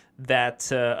Grumps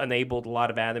that enabled a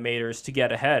lot of animators to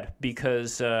get ahead,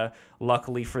 because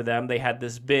luckily for them, they had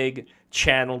this big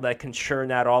channel that can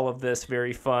churn out all of this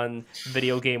very fun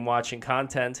video game watching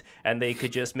content, and they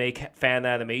could just make fan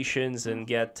animations and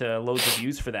get loads of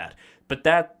views for that. But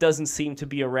that doesn't seem to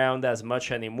be around as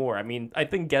much anymore. I mean, I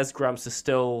think Guest Grumps is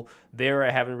still there. I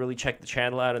haven't really checked the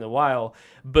channel out in a while.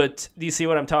 But do you see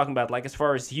what I'm talking about? Like, as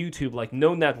far as YouTube, like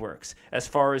no networks, as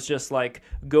far as just like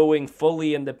going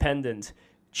fully independent,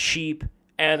 cheap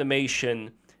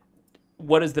animation,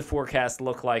 what does the forecast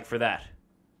look like for that?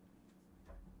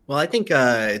 Well, I think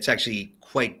it's actually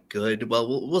quite good.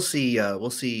 Well, we'll see. We'll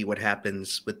see what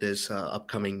happens with this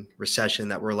upcoming recession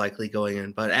that we're likely going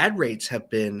in. But ad rates have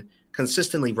been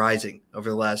consistently rising over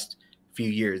the last few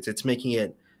years. It's making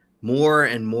it more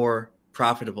and more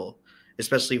profitable,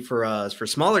 especially for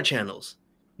smaller channels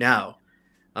now.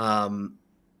 And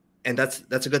that's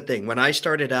a good thing. When I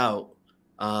started out,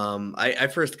 I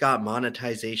first got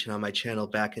monetization on my channel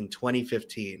back in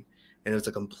 2015, and it was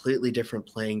a completely different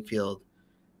playing field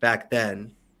back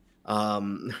then.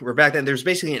 Where back then there's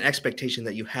basically an expectation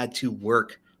that you had to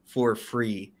work for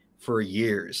free for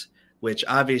years, which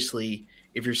obviously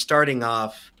if you're starting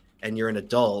off and you're an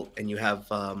adult and you have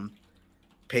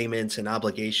payments and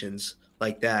obligations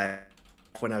like that,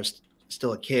 when I was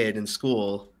still a kid in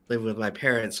school living with my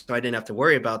parents, so I didn't have to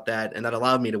worry about that, and that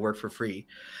allowed me to work for free.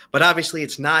 But obviously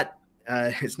it's not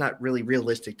really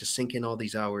realistic to sink in all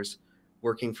these hours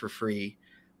working for free.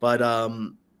 But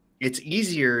it's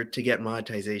easier to get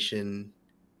monetization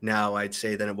now, I'd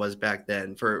say, than it was back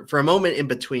then. For a moment in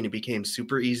between, it became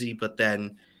super easy, but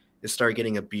then it started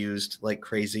getting abused like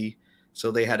crazy. So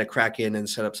they had to crack in and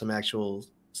set up some actual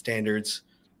standards.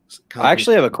 I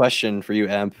actually have a question for you,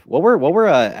 Emp. What were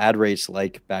ad rates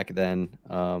like back then,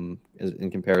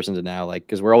 in comparison to now? Like,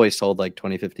 because we're always told like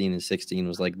 2015 and 16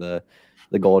 was like the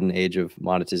golden age of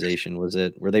monetization. Were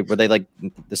they like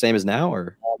the same as now,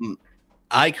 or?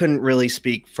 I couldn't really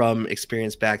speak from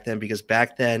experience back then, because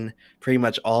back then pretty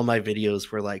much all my videos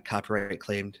were like copyright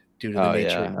claimed due to the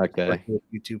nature of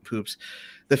YouTube poops.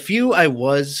 The few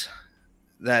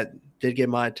that did get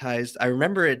monetized, I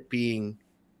remember it being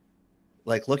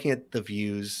like, looking at the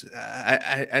views,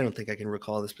 I don't think I can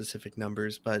recall the specific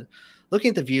numbers, but looking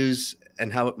at the views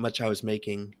and how much I was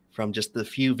making from just the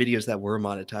few videos that were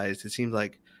monetized, it seemed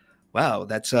like, wow,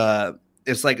 that's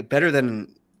it's like better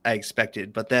than I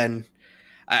expected. But then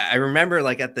I remember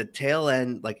like at the tail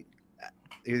end, like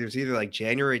it was either like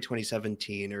January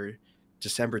 2017 or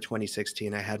December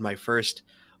 2016, I had my first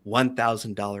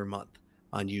 $1,000 month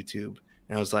on YouTube.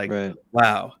 And I was like,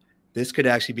 wow, this could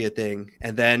actually be a thing.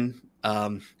 And then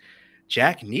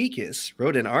Jack Nickus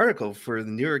wrote an article for the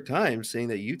New York Times saying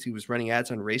that YouTube was running ads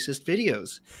on racist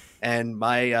videos. And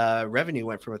my revenue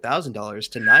went from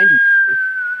 $1,000 to $90.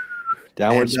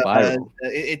 Downward spiral.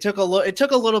 It took a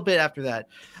little bit after that.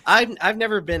 I've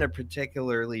never been a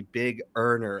particularly big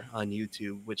earner on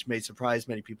YouTube, which may surprise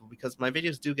many people because my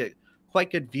videos do get quite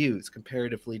good views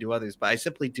comparatively to others, but I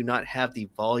simply do not have the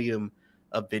volume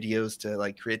of videos to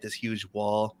like create this huge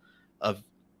wall of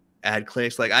ad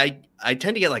clicks. Like I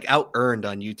tend to get like out earned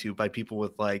on YouTube by people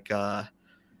with like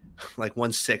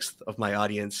 1/6 of my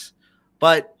audience.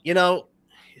 But you know,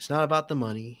 it's not about the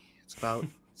money. It's about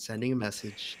sending a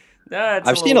message.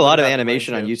 I've seen a lot of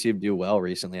animation on YouTube do well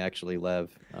recently, actually, Lev.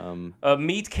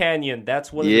 Meat Canyon,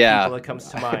 that's one of the people that comes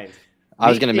to mind. I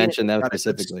was going to mention that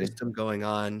specifically. System going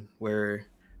on where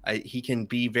he can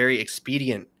be very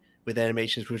expedient with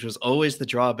animations, which was always the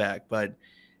drawback. But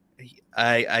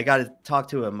I got to talk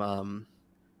to him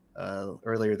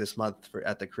earlier this month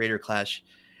at the Creator Clash,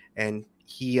 and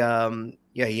he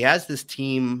has this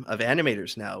team of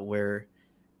animators now where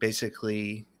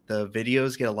basically the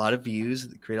videos get a lot of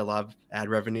views, create a lot of ad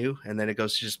revenue, and then it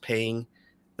goes to just paying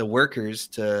the workers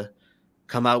to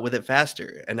come out with it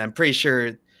faster. And I'm pretty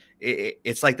sure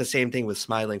it's like the same thing with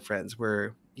Smiling Friends,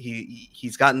 where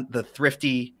he's gotten the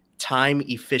thrifty, time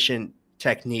efficient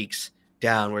techniques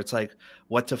down, where it's like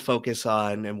what to focus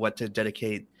on and what to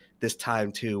dedicate this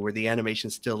time to, where the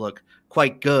animations still look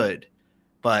quite good,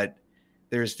 but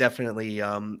there's definitely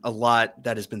a lot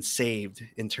that has been saved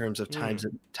in terms of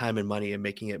time and money and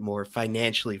making it more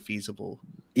financially feasible.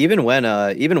 Even when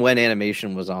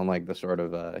animation was on like the sort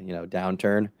of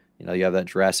downturn, you have that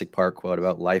Jurassic Park quote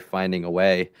about life finding a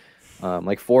way.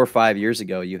 Like 4 or 5 years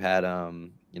ago, you had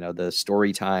the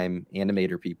Storytime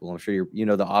animator people. I'm sure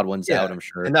the Odd Ones Out. I'm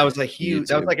sure, and that was a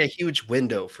huge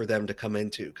window for them to come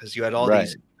into, because you had all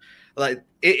these like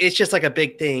it's just like a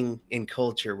big thing in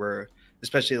culture where,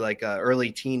 especially like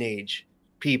early teenage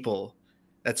people,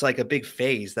 that's like a big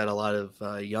phase that a lot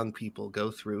of young people go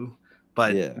through.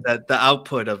 But the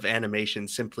output of animation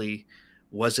simply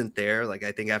wasn't there. Like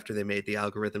I think after they made the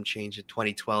algorithm change in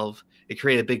 2012, it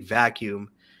created a big vacuum.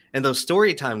 And those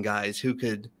Storytime guys who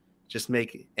could just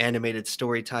make animated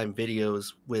Storytime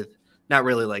videos with not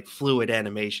really like fluid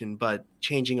animation, but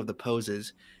changing of the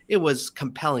poses, it was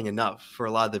compelling enough for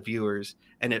a lot of the viewers,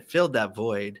 and it filled that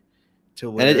void.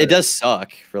 And it does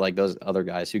suck for like those other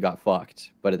guys who got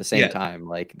fucked, but at the same time,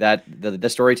 like that the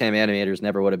Storytime animators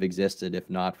never would have existed if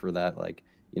not for that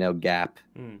gap.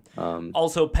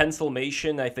 Also,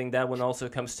 Pencilmation, I think that one also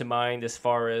comes to mind as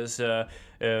far as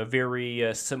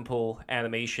very simple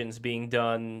animations being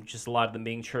done, just a lot of them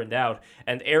being churned out.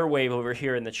 And Airwave over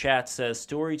here in the chat says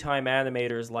Storytime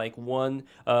animators like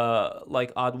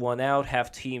Odd One Out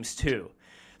have teams too.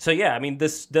 So yeah, I mean,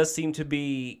 this does seem to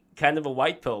be kind of a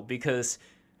white pill, because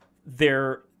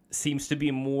there seems to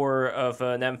be more of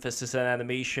an emphasis on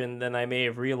animation than I may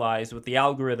have realized with the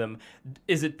algorithm.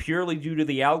 Is it purely due to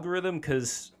the algorithm?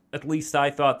 Because at least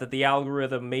I thought that the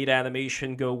algorithm made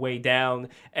animation go way down,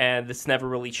 and it's never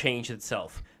really changed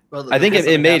itself. Well, I think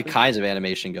it made kinds of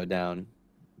animation go down,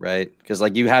 right? Because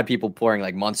like you had people pouring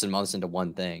like months and months into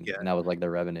one thing, and that was like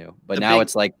their revenue. But now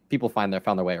it's like people found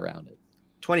their way around it.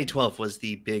 2012 was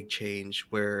the big change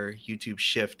where YouTube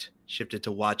shifted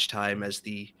to watch time as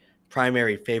the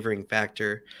primary favoring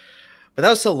factor. But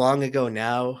that was so long ago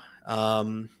now.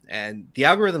 And the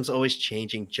algorithm's always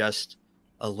changing just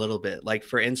a little bit. Like,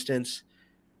 for instance,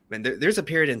 there's a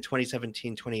period in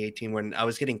 2017, 2018 when I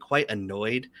was getting quite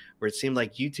annoyed, where it seemed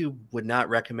like YouTube would not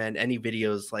recommend any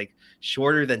videos like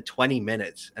shorter than 20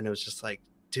 minutes. And it was just like,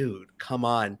 dude, come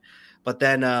on. But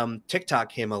then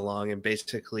TikTok came along and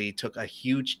basically took a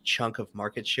huge chunk of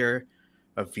market share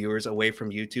of viewers away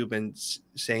from YouTube, and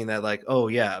saying that like, oh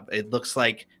yeah, it looks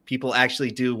like people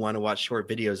actually do want to watch short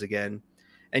videos again.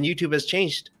 And YouTube has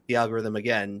changed the algorithm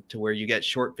again to where you get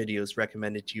short videos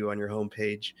recommended to you on your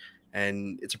homepage.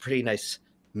 And it's a pretty nice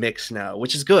mix now,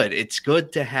 which is good. It's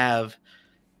good to have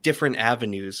different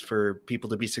avenues for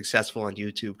people to be successful on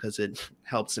YouTube, because it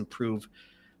helps improve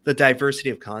the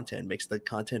diversity of content, makes the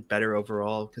content better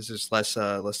overall, because there's less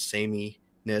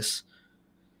sameness.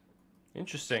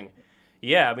 Interesting.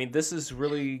 Yeah, I mean, this is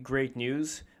really great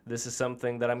news. This is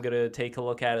something that I'm going to take a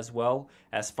look at as well,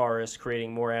 as far as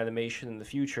creating more animation in the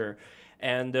future.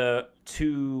 And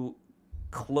to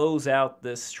close out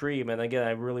this stream, and again,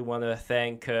 I really want to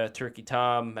thank Turkey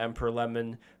Tom, Emperor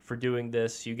Lemon for doing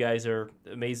this. You guys are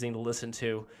amazing to listen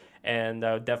to, and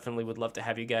I definitely would love to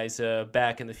have you guys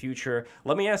back in the future.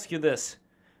 Let me ask you this.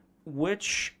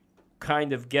 Which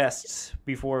kind of guests,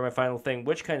 before my final thing,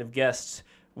 which kind of guests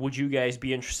would you guys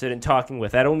be interested in talking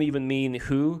with? I don't even mean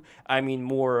who. I mean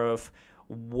more of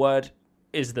what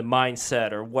is the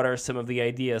mindset, or what are some of the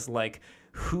ideas, like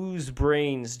whose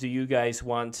brains do you guys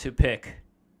want to pick?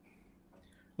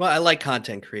 Well, I like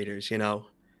content creators, you know.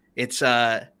 It's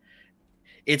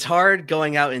hard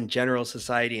going out in general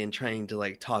society and trying to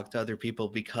like talk to other people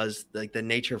because like the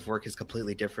nature of work is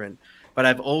completely different. But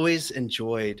I've always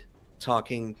enjoyed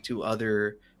talking to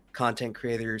other content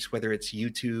creators, whether it's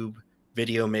YouTube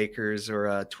video makers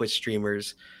or Twitch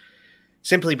streamers,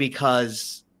 simply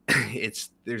because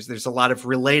there's a lot of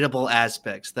relatable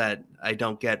aspects that I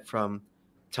don't get from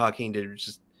talking to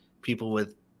just people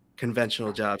with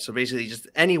conventional jobs. So basically, just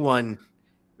anyone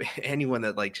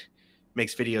that like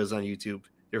makes videos on YouTube,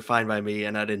 they're fine by me,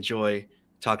 and I'd enjoy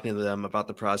talking to them about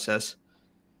the process.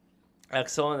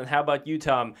 Excellent. And how about you,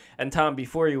 Tom? And Tom,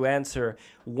 before you answer,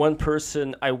 one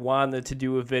person I wanted to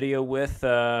do a video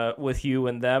with you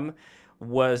and them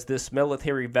was this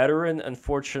military veteran.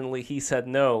 Unfortunately, he said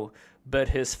no, but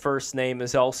his first name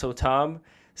is also Tom.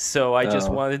 So I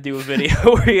just wanted to do a video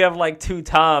where you have like two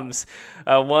Toms.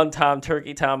 One Tom,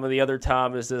 Turkey Tom, and the other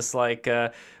Tom is this like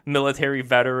military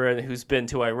veteran who's been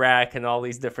to Iraq and all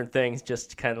these different things, just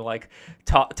to kind of like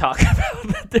talk about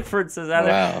the differences.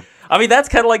 Wow. I mean, that's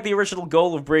kind of like the original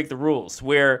goal of Break the Rules,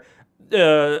 where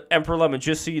Emperor Lemon,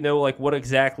 just so you know, like what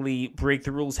exactly Break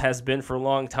the Rules has been for a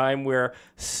long time, where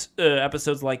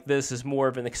episodes like this is more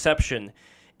of an exception,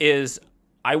 is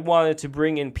I wanted to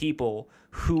bring in people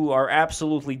who are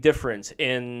absolutely different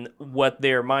in what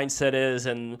their mindset is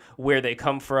and where they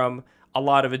come from. A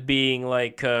lot of it being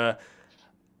like,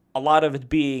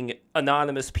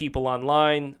 anonymous people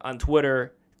online, on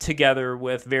Twitter, together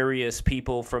with various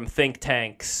people from think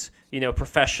tanks, you know,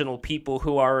 professional people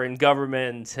who are in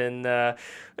government and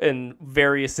in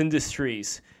various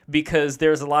industries. Because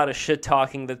there's a lot of shit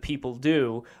talking that people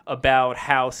do about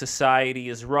how society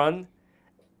is run,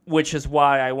 which is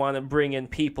why I want to bring in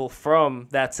people from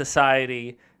that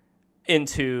society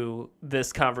into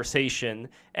this conversation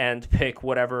and pick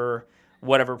whatever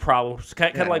problems,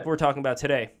 kind of like we're talking about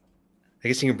today. I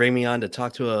guess you can bring me on to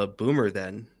talk to a boomer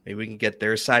then. Maybe we can get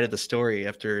their side of the story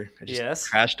after I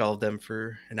just crashed all of them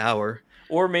for an hour.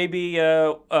 Or maybe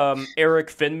Eric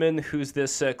Finman, who's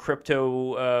this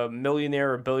crypto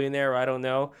millionaire or billionaire, I don't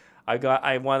know.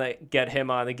 I want to get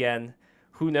him on again.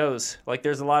 Who knows? Like,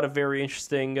 there's a lot of very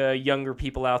interesting younger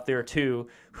people out there, too,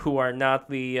 who are not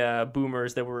the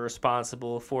boomers that were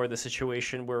responsible for the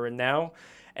situation we're in now.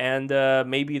 And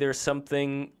maybe there's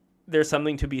something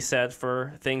to be said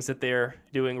for things that they're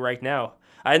doing right now.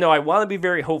 I know I want to be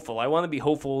very hopeful. I want to be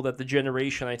hopeful that the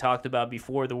generation I talked about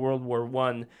before, the World War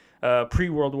I,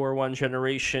 pre-World War I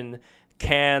generation,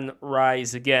 can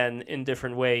rise again in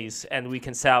different ways, and we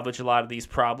can salvage a lot of these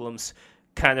problems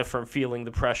kind of from feeling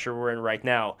the pressure we're in right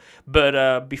now.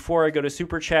 But before I go to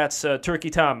Super Chats, Turkey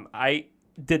Tom, I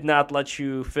did not let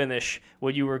you finish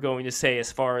what you were going to say as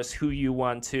far as who you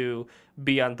want to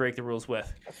be on Break the Rules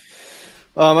with.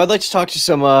 I'd like to talk to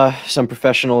some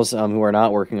professionals who are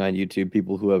not working on YouTube,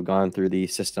 people who have gone through the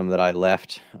system that I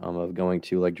left of going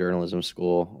to like journalism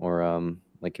school or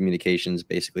like communications,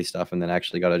 basically stuff, and then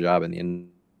actually got a job in the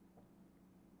industry.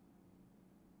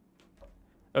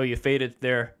 Oh, you faded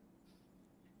there.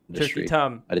 Turkey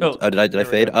Tom. Did I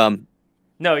fade?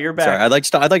 No, you're back. Sorry, I'd like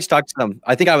to talk to some.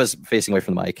 I think I was facing away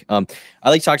from the mic. I'd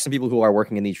like to talk to some people who are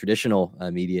working in the traditional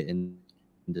media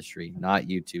industry, not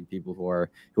YouTube. People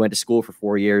who went to school for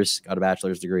 4 years, got a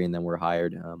bachelor's degree, and then were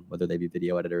hired, whether they be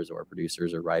video editors or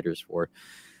producers or writers for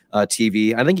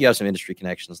TV. I think you have some industry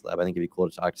connections, Leb. I think it'd be cool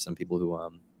to talk to some people who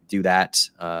do that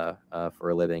for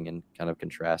a living and kind of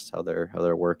contrast how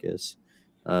their work is.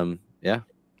 Yeah,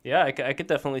 I could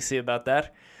definitely see about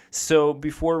that. So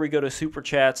before we go to Super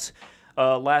Chats,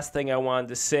 last thing I wanted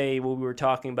to say, what we were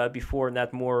talking about before, and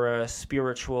that more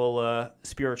spiritual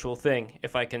thing,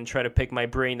 if I can try to pick my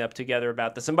brain up together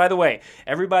about this. And by the way,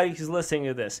 everybody who's listening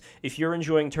to this, if you're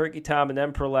enjoying Turkey Tom and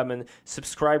Emperor Lemon,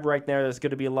 subscribe right now. There's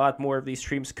going to be a lot more of these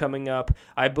streams coming up.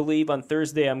 I believe on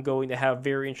Thursday I'm going to have a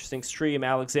very interesting stream.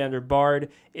 Alexander Bard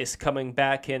is coming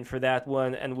back in for that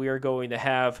one, and we are going to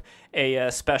have a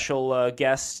special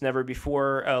guest, never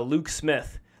before, Luke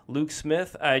Smith. Luke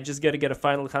Smith, I just got to get a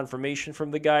final confirmation from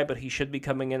the guy, but he should be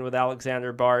coming in with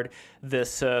Alexander Bard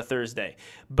this Thursday.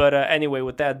 But anyway,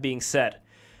 with that being said,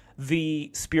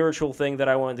 the spiritual thing that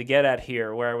I wanted to get at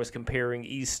here, where I was comparing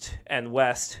East and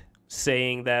West,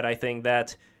 saying that I think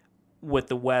that with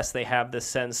the West, they have this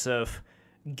sense of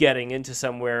getting into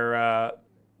somewhere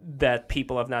that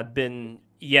people have not been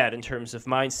yet in terms of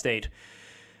mind state.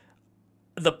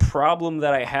 The problem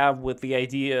that I have with the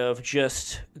idea of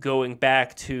just going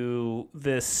back to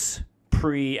this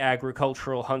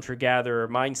pre-agricultural hunter-gatherer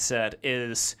mindset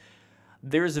is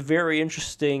there's a very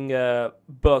interesting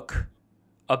book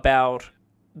about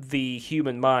the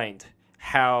human mind,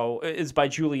 how it's by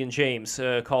Julian James,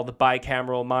 called The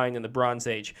Bicameral Mind in the Bronze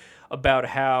Age, about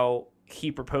how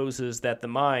he proposes that the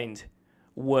mind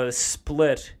was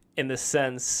split in the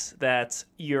sense that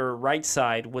your right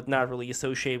side would not really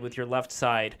associate with your left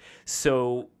side.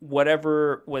 So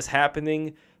whatever was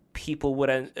happening, people would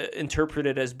interpret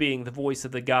it as being the voice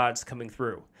of the gods coming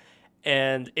through.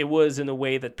 And it was in a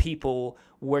way that people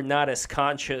were not as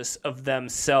conscious of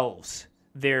themselves,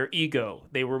 their ego.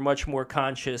 They were much more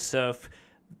conscious of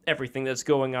everything that's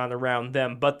going on around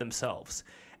them but themselves.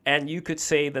 And you could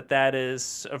say that that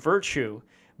is a virtue,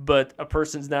 but a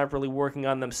person's not really working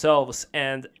on themselves.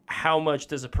 And how much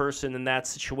does a person in that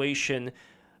situation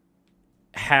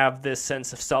have this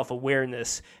sense of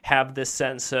self-awareness, have this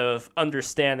sense of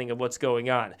understanding of what's going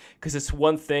on? Because it's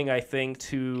one thing, I think,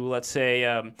 to, let's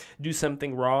say, do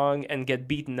something wrong and get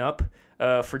beaten up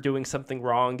for doing something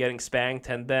wrong, getting spanked,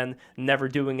 and then never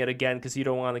doing it again because you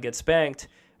don't want to get spanked,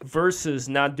 versus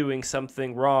not doing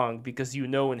something wrong because you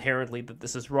know inherently that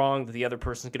this is wrong, that the other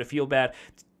person's going to feel bad.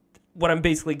 What I'm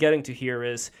basically getting to here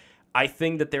is I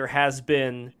think that there has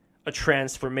been a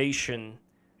transformation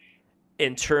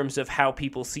in terms of how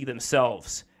people see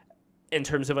themselves, in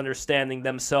terms of understanding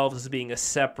themselves as being a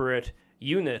separate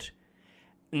unit.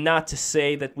 Not to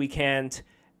say that we can't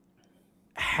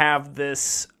have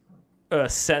this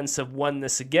sense of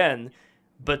oneness again,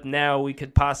 but now we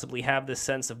could possibly have this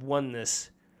sense of oneness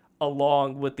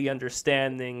along with the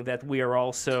understanding that we are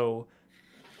also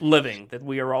living, that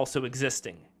we are also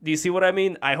existing. Do you see what I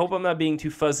mean? I hope I'm not being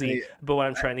too fuzzy about what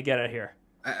I'm trying to get at here.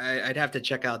 I'd have to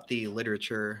check out the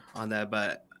literature on that,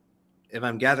 but if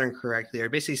I'm gathering correctly, they're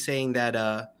basically saying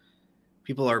that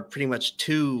people are pretty much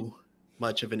too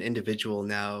much of an individual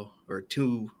now, or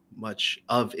too much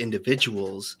of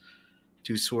individuals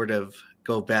to sort of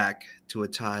go back to a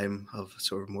time of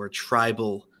sort of more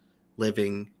tribal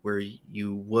living where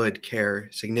you would care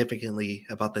significantly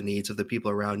about the needs of the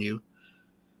people around you.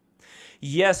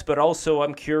 Yes, but also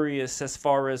I'm curious as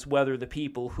far as whether the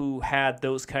people who had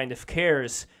those kind of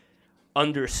cares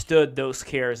understood those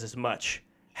cares as much.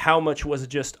 How much was it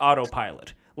just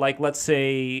autopilot? Like, let's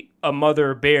say a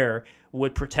mother bear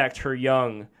would protect her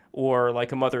young, or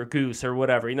like a mother goose or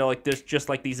whatever. You know, like there's just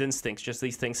like these instincts, just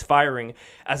these things firing,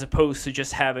 as opposed to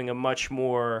just having a much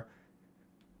more,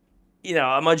 you know,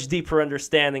 a much deeper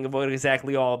understanding of what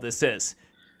exactly all of this is.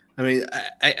 I mean,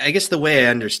 I guess the way I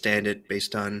understand it,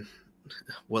 based on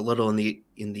what little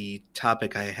in the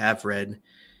topic I have read,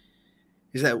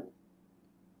 is that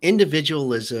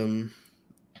individualism,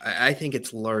 I think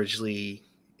it's largely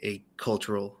a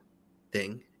cultural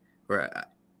thing. Where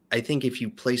I think if you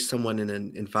place someone in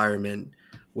an environment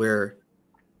where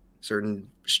certain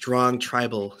strong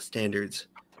tribal standards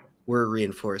were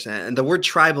reinforced, and the word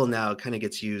tribal now kind of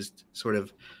gets used sort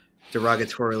of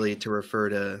derogatorily to refer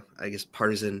to, I guess,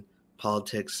 partisan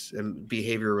politics and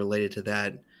behavior related to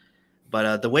that.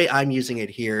 But the way I'm using it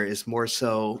here is more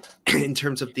so in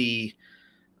terms of the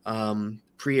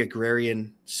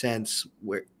pre-agrarian sense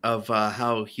of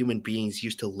how human beings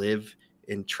used to live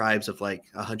in tribes of like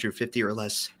 150 or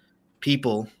less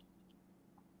people.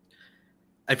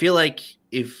 I feel like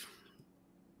if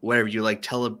whatever you like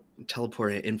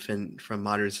teleport an infant from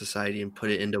modern society and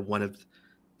put it into one of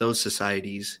those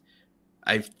societies,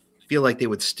 I feel like they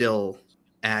would still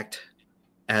act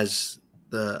as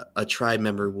a tribe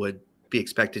member would be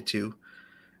expected to.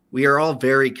 We are all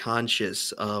very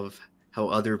conscious of how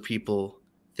other people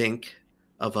think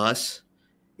of us.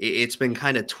 It's been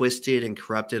kind of twisted and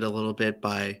corrupted a little bit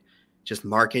by just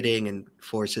marketing and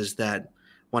forces that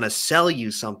want to sell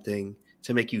you something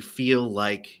to make you feel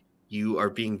like you are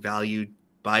being valued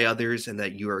by others and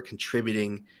that you are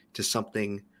contributing to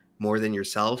something more than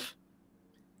yourself.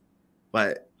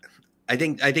 But I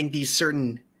think these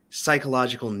certain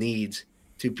psychological needs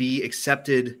to be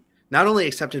accepted, not only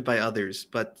accepted by others,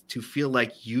 but to feel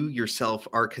like you yourself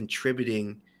are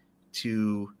contributing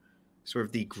to sort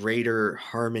of the greater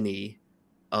harmony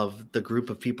of the group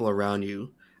of people around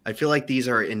you. I feel like these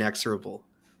are inexorable.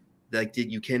 Like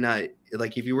you cannot,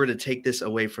 like if you were to take this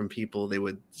away from people, they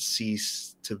would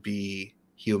cease to be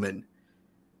human.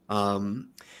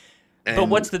 But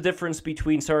what's the difference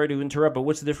between, sorry to interrupt, but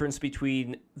what's the difference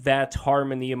between that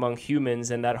harmony among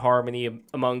humans and that harmony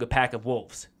among a pack of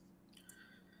wolves?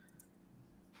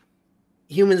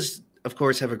 Humans, of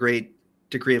course, have a great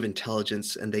degree of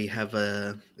intelligence, and they have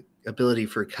a ability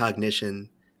for cognition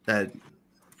that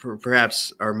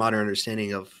perhaps our modern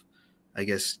understanding of, I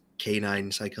guess,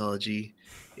 canine psychology,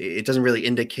 it doesn't really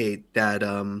indicate that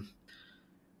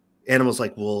animals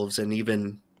like wolves and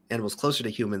even animals closer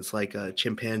to humans like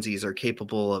chimpanzees are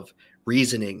capable of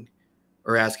reasoning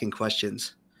or asking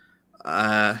questions.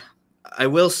 I I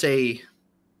will say,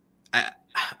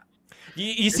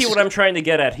 you see what I'm trying to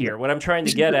get at here. What I'm trying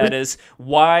to get at is,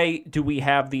 why do we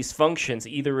have these functions?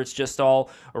 Either it's just all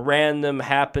random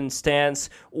happenstance,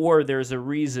 or there's a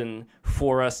reason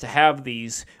for us to have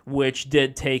these, which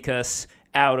did take us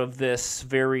out of this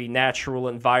very natural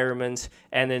environment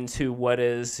and into what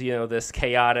is, this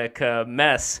chaotic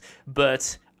mess.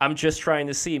 But I'm just trying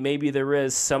to see, maybe there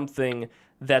is something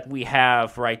that we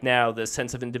have right now, this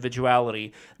sense of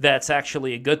individuality, that's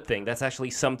actually a good thing. That's actually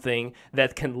something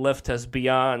that can lift us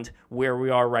beyond where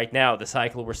we are right now, the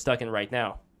cycle we're stuck in right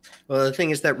now. Well, the thing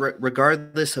is that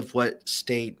regardless of what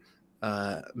state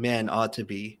man ought to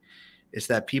be, is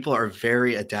that people are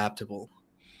very adaptable.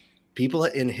 People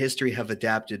in history have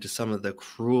adapted to some of the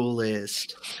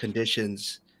cruelest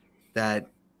conditions that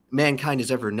mankind has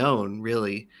ever known,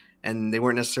 really. And they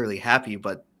weren't necessarily happy,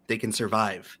 but they can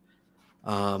survive.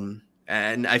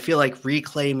 And I feel like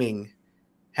reclaiming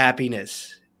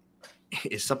happiness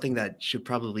is something that should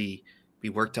probably be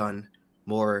worked on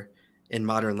more in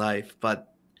modern life.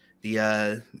 But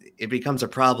it becomes a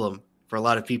problem for a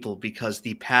lot of people, because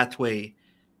the pathway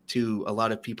to a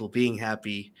lot of people being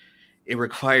happy, it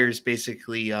requires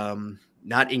basically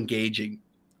not engaging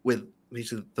with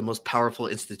basically the most powerful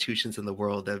institutions in the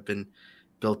world that have been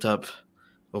built up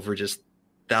over just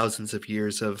thousands of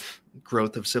years of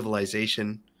growth of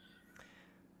civilization.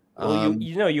 Well,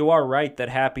 you are right that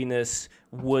happiness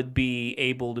would be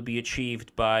able to be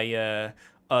achieved by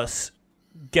us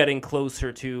getting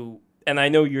closer to. And I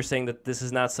know you're saying that this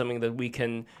is not something that we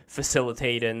can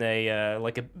facilitate in a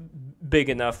big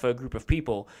enough group of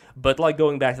people. But like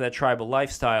going back to that tribal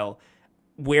lifestyle,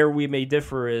 where we may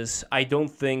differ is, I don't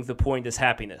think the point is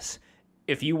happiness.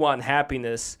 If you want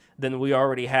happiness, then we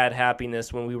already had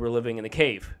happiness when we were living in a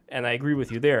cave. And I agree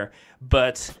with you there.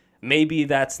 But maybe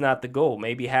that's not the goal.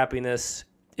 Maybe happiness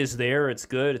is there, it's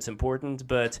good, it's important,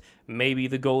 but maybe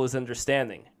the goal is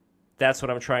understanding. That's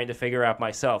what I'm trying to figure out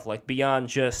myself. Like, beyond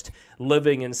just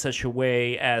living in such a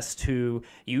way as to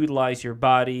utilize your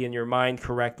body and your mind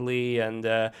correctly,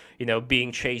 and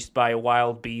being chased by a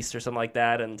wild beast or something like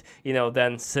that, and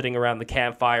then sitting around the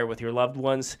campfire with your loved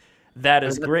ones. That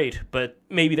is great, but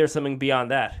maybe there's something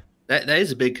beyond that. That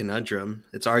is a big conundrum.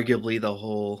 It's arguably the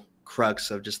whole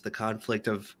crux of just the conflict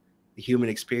of the human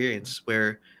experience,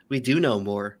 where we do know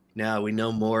more now. We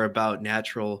know more about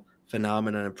natural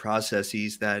phenomena and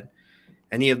processes that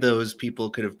any of those people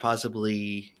could have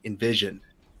possibly envisioned.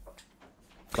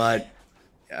 But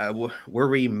were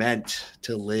we meant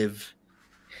to live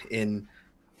in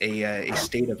a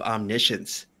state of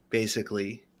omniscience,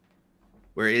 basically?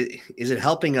 Where is it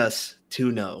helping us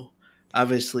to know?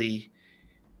 Obviously,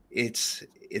 it's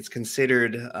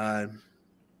considered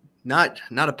not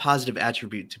a positive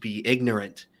attribute to be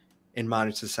ignorant in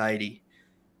modern society.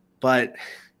 But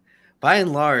by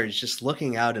and large, just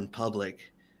looking out in public,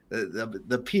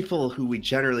 the people who we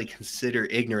generally consider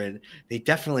ignorant, they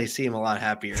definitely seem a lot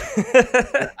happier.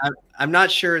 I'm not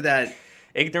sure that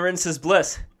ignorance is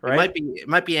bliss, right? It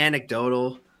might be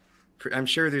anecdotal. I'm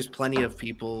sure there's plenty of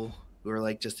people who are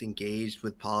like just engaged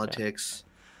with politics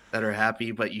that are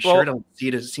happy, but you sure don't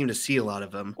seem to see a lot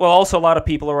of them. Well, also a lot of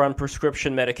people are on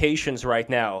prescription medications right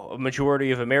now. A majority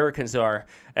of Americans are,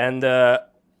 and there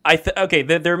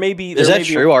may be. Is that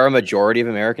true? Are a majority of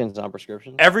Americans on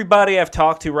prescription? Everybody I've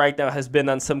talked to right now has been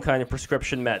on some kind of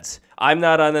prescription meds. I'm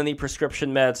not on any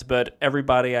prescription meds, but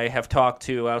everybody I have talked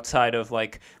to outside of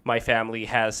like my family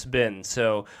has been.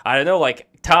 So I don't know. Like,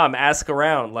 Tom, ask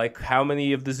around. Like, how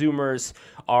many of the Zoomers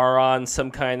are on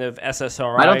some kind of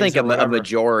SSRIs? I don't think a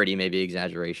majority, maybe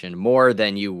exaggeration, more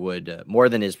than you would, more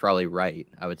than is probably right.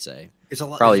 I would say it's a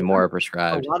lot, probably more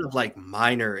prescribed. A lot of like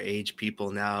minor age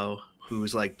people now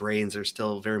whose like brains are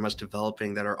still very much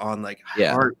developing that are on like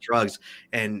hard drugs,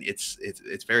 and it's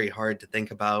very hard to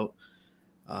think about.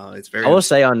 It's very. I will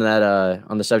say on that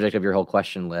on the subject of your whole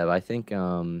question, Liv, I think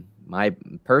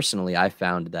I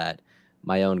found that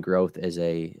my own growth as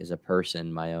a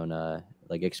person, my own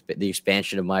the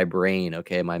expansion of my brain,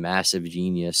 my massive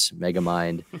genius, mega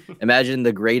mind. Imagine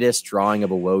the greatest drawing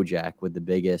of a Wojak with the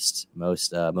biggest,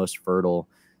 most fertile,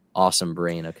 awesome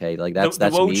brain. That's the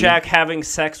Wojak me. Having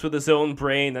sex with his own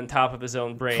brain on top of his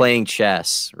own brain, playing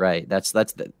chess, right? That's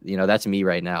me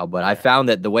right now. But I found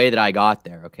that the way that I got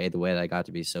there, the way that I got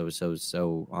to be so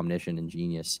omniscient and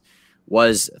genius,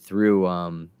 was through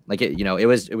it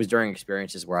was during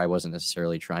experiences where I wasn't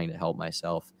necessarily trying to help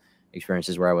myself,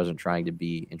 experiences where I wasn't trying to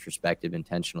be introspective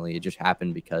intentionally. It just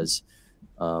happened because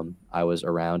I was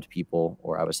around people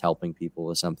or I was helping people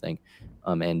with something,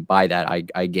 and by that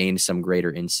I gained some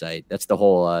greater insight. That's the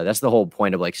whole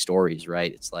point of like stories,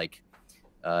 right? It's like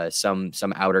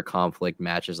some outer conflict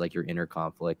matches like your inner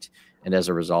conflict, and as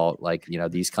a result, like, you know,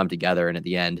 these come together, and at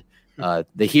the end,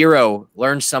 the hero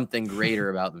learns something greater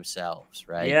about themselves,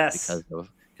 right? Yes.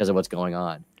 Because of what's going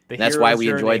on. That's why we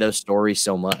enjoy those stories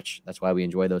so much. That's why we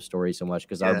enjoy those stories so much,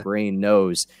 because our brain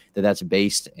knows that that's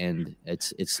based and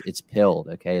it's pilled.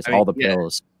 Okay, it's all the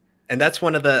pills. And that's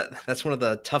one of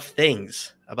the tough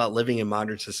things about living in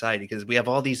modern society, because we have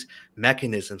all these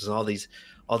mechanisms and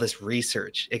all this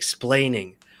research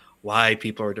explaining why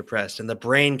people are depressed and the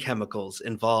brain chemicals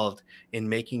involved in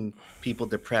making people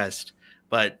depressed.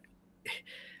 But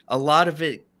a lot of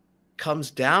it comes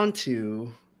down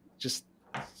to just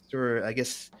sort of, I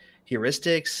guess,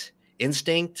 heuristics,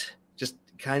 instinct, just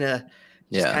kind of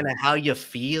how you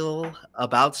feel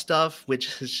about stuff,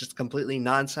 which is just completely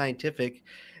non-scientific.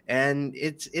 And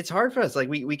it's hard for us. Like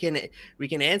we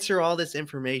can answer all this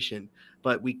information,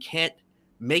 but we can't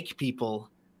make people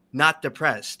not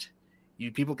depressed.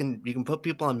 You can put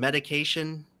people on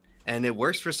medication and it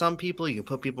works for some people. You can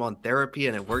put people on therapy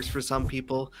and it works for some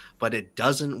people, but it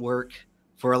doesn't work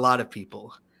for a lot of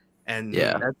people. And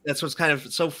that's what's kind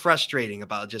of so frustrating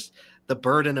about just the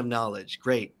burden of knowledge.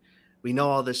 Great. We know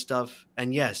all this stuff.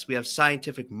 And yes, we have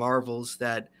scientific marvels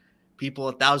that people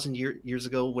 1,000 years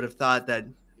ago would have thought that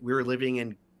we were living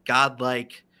in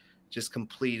godlike, just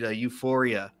complete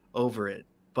euphoria over it.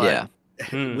 But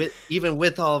even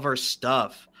with all of our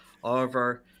stuff, all of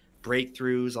our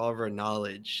breakthroughs, all of our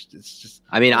knowledge, it's just,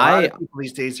 I mean, a lot of people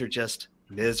these days are just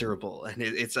miserable, and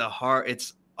it's a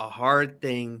hard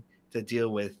thing to deal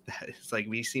with. It's like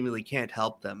we seemingly can't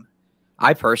help them.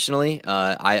 I personally,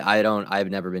 I've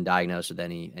never been diagnosed with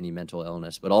any mental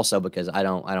illness, but also because I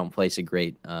don't place a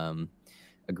great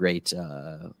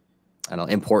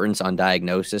importance on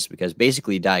diagnosis, because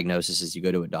basically diagnosis is you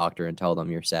go to a doctor and tell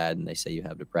them you're sad and they say you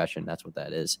have depression. That's what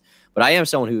that is. But I am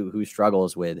someone who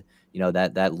struggles with, you know,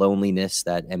 that loneliness,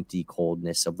 that empty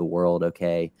coldness of the world.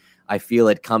 Okay. I feel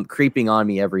it creeping on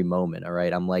me every moment. All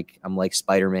right. I'm like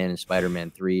Spider-Man in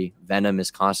Spider-Man 3. Venom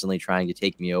is constantly trying to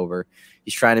take me over.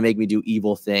 He's trying to make me do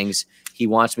evil things. He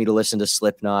wants me to listen to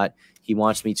Slipknot. He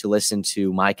wants me to listen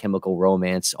to My Chemical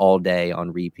Romance all day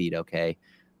on repeat. Okay.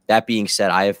 That being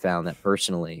said, I have found that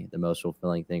personally the most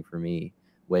fulfilling thing for me,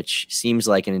 which seems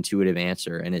like an intuitive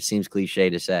answer, and it seems cliche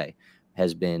to say,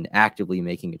 has been actively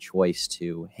making a choice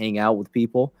to hang out with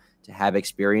people, to have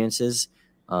experiences,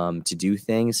 to do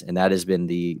things. And that has been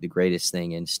the greatest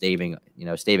thing in staving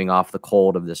off the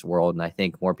cold of this world. And I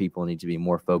think more people need to be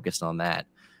more focused on that,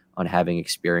 on having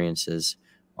experiences,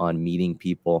 on meeting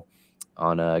people,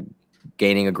 on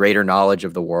gaining a greater knowledge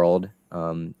of the world,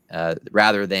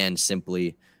 rather than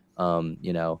simply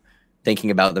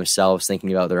thinking about themselves,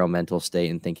 thinking about their own mental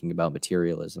state, and thinking about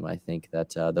materialism. I think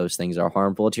that those things are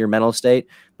harmful to your mental state.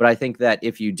 But I think that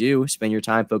if you do spend your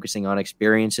time focusing on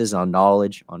experiences, on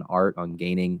knowledge, on art, on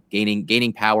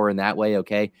gaining power in that way,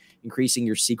 okay, increasing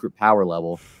your secret power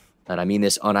level. And I mean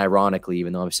this unironically,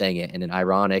 even though I'm saying it in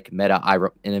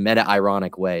a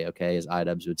meta-ironic way, okay, as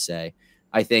iDubbbz would say.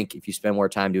 I think if you spend more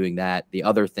time doing that, the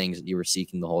other things that you were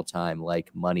seeking the whole time,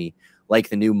 like money, like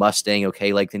the new Mustang,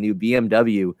 okay, like the new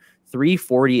BMW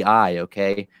 340i,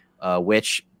 okay,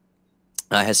 which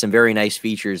has some very nice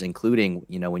features, including,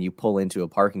 you know, when you pull into a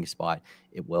parking spot,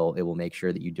 it will make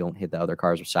sure that you don't hit the other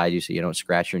cars beside you, so you don't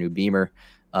scratch your new Beamer.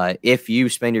 If you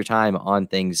spend your time on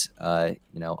things,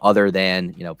 other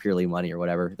than, purely money or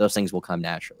whatever, those things will come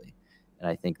naturally. And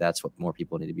I think that's what more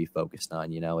people need to be focused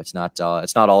on. You know, it's not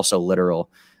also literal.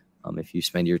 If you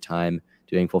spend your time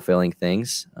doing fulfilling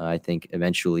things, I think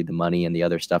eventually the money and the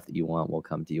other stuff that you want will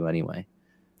come to you anyway.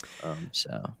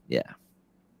 So, yeah.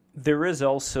 There is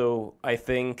also, I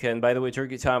think, and by the way,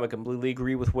 Turkey Tom, I completely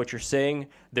agree with what you're saying.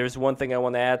 There's one thing I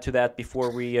want to add to that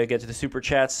before we get to the super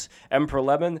chats. Emperor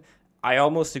Lemon, I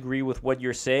almost agree with what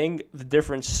you're saying. The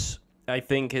difference, I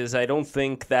think, is I don't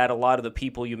think that a lot of the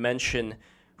people you mention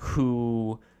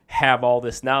who have all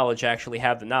this knowledge actually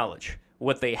have the knowledge.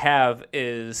 What they have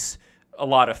is a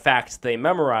lot of facts they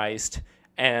memorized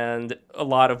and a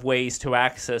lot of ways to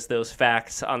access those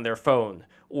facts on their phone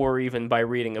or even by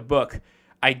reading a book.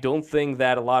 I don't think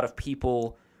that a lot of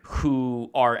people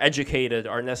who are educated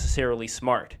are necessarily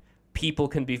smart. People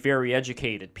can be very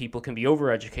educated. People can be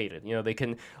overeducated. You know, they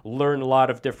can learn a lot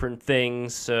of different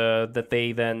things that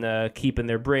they then keep in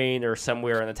their brain or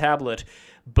somewhere on a tablet.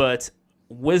 But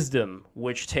wisdom,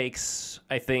 which takes,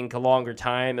 I think, a longer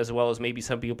time, as well as maybe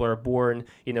some people are born,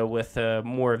 with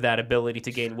more of that ability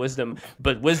to gain wisdom.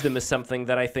 But wisdom is something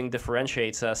that I think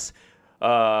differentiates us,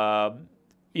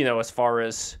 as far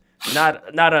as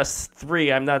not us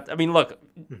three. Look,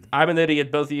 I'm an idiot.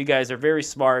 Both of you guys are very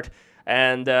smart.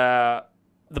 And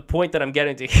the point that I'm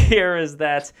getting to here is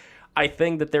that I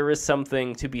think that there is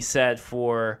something to be said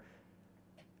for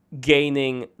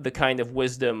gaining the kind of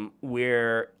wisdom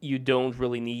where you don't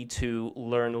really need to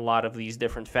learn a lot of these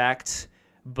different facts,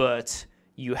 but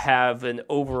you have an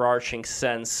overarching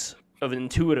sense of an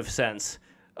intuitive sense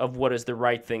of what is the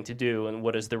right thing to do and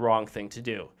what is the wrong thing to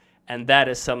do. And that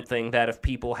is something that if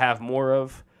people have more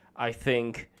of, I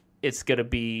think it's going to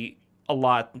be a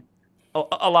lot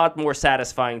more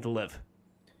satisfying to live.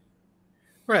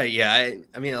 Right. Yeah.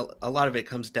 I mean, a lot of it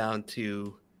comes down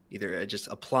to either just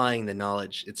applying the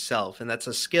knowledge itself. And that's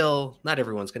a skill not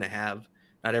everyone's going to have.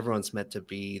 Not everyone's meant to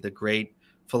be the great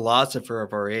philosopher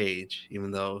of our age,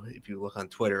 even though if you look on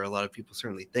Twitter, a lot of people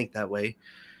certainly think that way.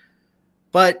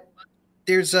 But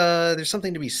there's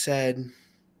something to be said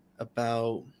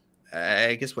about,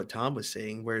 I guess, what Tom was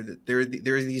saying, where there are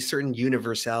these certain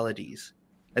universalities.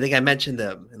 I think I mentioned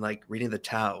them in like reading the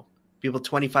Tao. People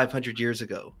 2,500 years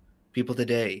ago, people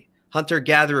today,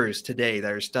 hunter-gatherers today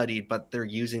that are studied, but they're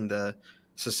using the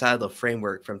societal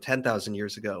framework from 10,000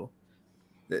 years ago.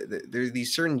 There are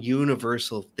these certain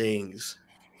universal things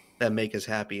that make us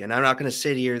happy. And I'm not going to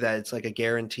sit here that it's like a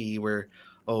guarantee where,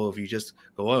 oh, if you just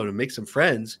go out and make some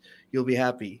friends, you'll be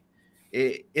happy.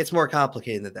 It's more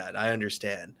complicated than that. I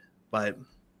understand. But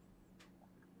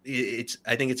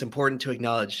I think it's important to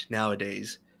acknowledge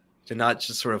nowadays to not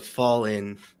just sort of fall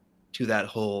in to that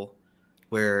hole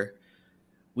where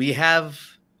we have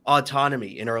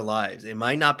autonomy in our lives. It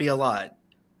might not be a lot,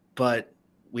 but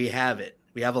we have it.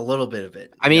 We have a little bit of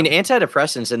it. I mean,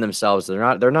 antidepressants in themselves,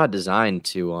 they're not designed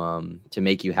to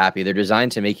make you happy. They're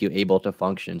designed to make you able to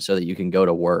function so that you can go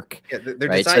to work. Yeah, they're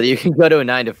right? So that you can go to a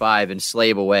 9-to-5 and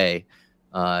slave away.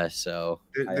 So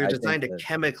they're designed to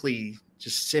chemically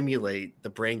just simulate the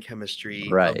brain chemistry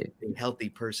right. of a healthy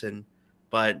person,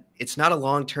 but it's not a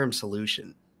long-term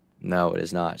solution. No, it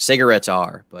is not. Cigarettes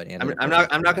are, but I'm not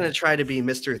going to try to be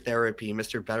Mr. Therapy,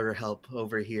 Mr. BetterHelp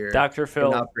over here, Dr. Phil.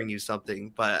 Not bring you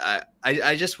something, but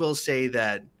I just will say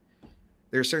that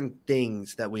there are certain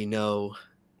things that we know,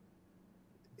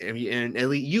 and at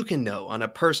least you can know on a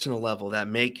personal level that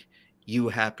make you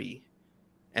happy,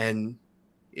 and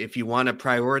if you want to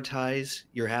prioritize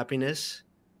your happiness,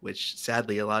 which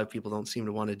sadly a lot of people don't seem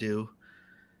to want to do,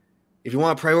 if you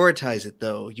want to prioritize it,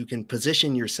 though, you can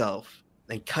position yourself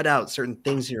and cut out certain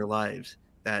things in your lives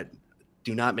that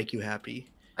do not make you happy.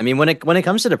 I mean, when it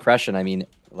comes to depression, I mean,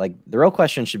 like the real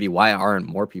question should be, why aren't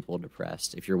more people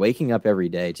depressed? If you're waking up every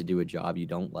day to do a job you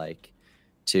don't like,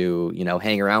 to,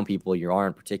 hang around people you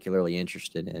aren't particularly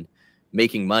interested in,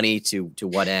 making money to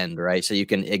what end, right? So you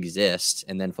can exist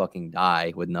and then fucking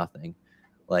die with nothing.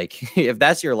 Like, if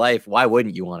that's your life, why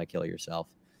wouldn't you want to kill yourself?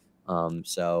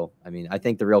 So, I mean, I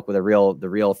think the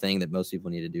real thing that most people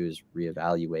need to do is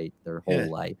reevaluate their whole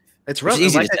life. It's rough.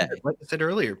 Like I said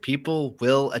earlier, people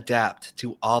will adapt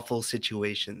to awful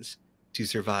situations to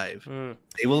survive.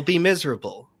 They will be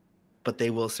miserable, but they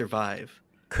will survive.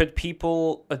 Could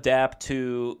people adapt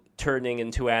to turning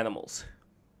into animals?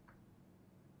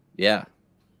 Yeah.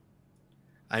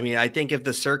 I mean, I think if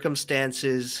the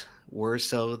circumstances were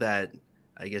so that,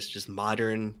 I guess, just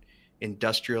modern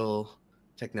industrial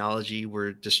technology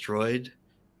were destroyed,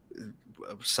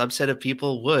 a subset of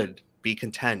people would be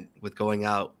content with going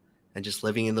out and just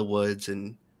living in the woods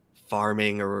and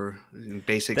farming or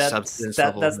basic subsistence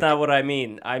level. That's not what I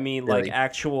mean. I mean, really? Like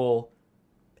actual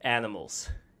animals.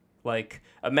 Like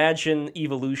imagine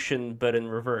evolution, but in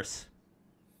reverse.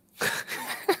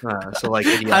 So like,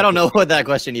 I don't know what that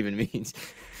question even means.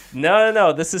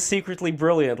 No. This is secretly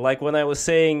brilliant. Like when I was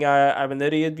saying I'm an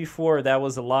idiot before, that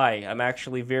was a lie. I'm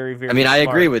actually very, very. I mean, smart. I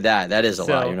agree with that. That is a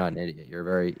lie. You're not an idiot. You're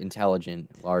very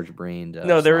intelligent, large-brained.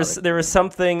 No, there is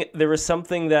something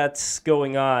that's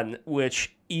going on,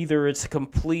 which either it's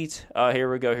complete.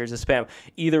 Here we go. Here's a spam.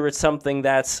 Either it's something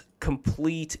that's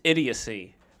complete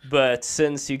idiocy. But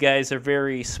since you guys are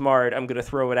very smart, I'm going to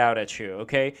throw it out at you,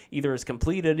 okay? Either it's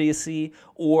complete idiocy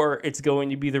or it's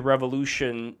going to be the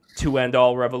revolution to end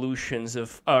all revolutions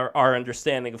of our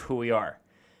understanding of who we are.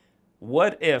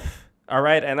 What if, all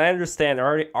right, and I understand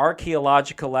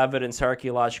archaeological evidence,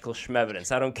 archaeological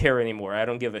schmevidence. I don't care anymore. I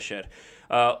don't give a shit.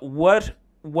 What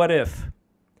if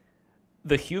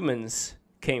the humans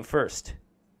came first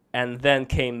and then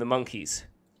came the monkeys?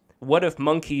 What if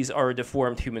monkeys are a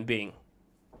deformed human being?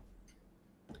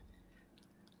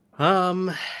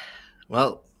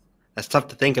 Well, that's tough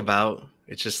to think about.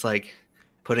 It's just like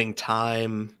putting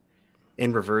time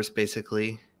in reverse,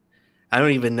 basically. I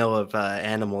don't even know if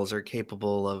animals are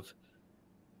capable of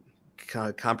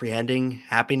comprehending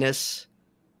happiness.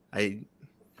 I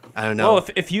don't know. Well,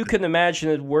 if you can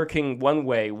imagine it working one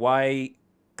way, why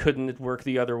couldn't it work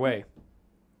the other way?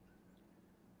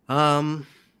 Um,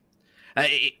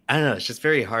 I don't know. It's just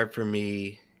very hard for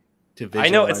me to I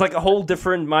know, it's visualize. like a whole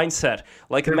different mindset.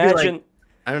 Like, There'd be, like- imagine...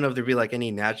 I don't know if there'd be like any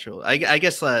natural. I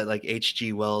guess like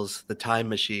H.G. Wells, The Time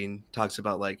Machine, talks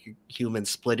about like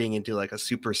humans splitting into like a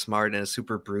super smart and a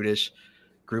super brutish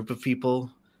group of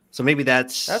people. So maybe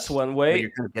that's one what way.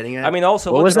 you're kind of getting at. I mean,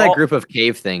 also, What look was at that all... group of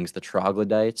cave things? The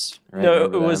troglodytes? Right? No,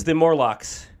 Remember it was them? the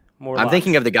Morlocks. I'm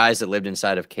thinking of the guys that lived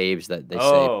inside of caves that they say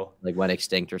Oh. like went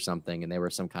extinct or something, and they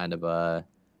were some kind of a.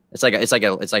 It's like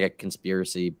a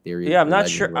conspiracy theory. Yeah, I'm or not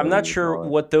legend, sure. or I'm whatever not you sure call it.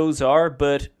 what those are,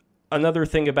 but another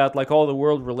thing about like all the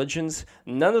world religions,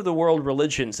 none of the world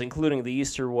religions, including the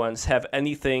Easter ones, have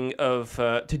anything of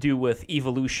to do with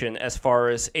evolution as far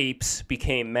as apes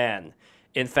became man.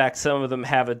 In fact, some of them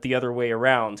have it the other way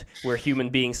around, where human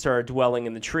beings started dwelling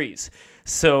in the trees.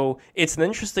 So it's an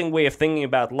interesting way of thinking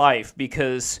about life,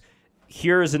 because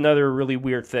here's another really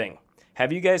weird thing.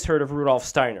 Have you guys heard of Rudolf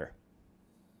Steiner?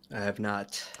 I have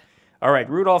not. All right,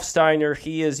 Rudolf Steiner,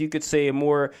 he is, you could say, a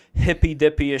more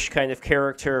hippy-dippy-ish kind of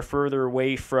character, further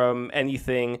away from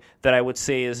anything that I would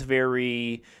say is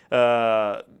very,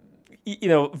 very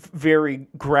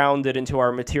grounded into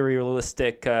our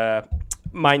materialistic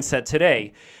mindset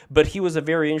today. But he was a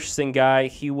very interesting guy.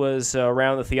 He was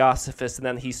around the Theosophists, and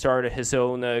then he started his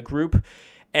own group.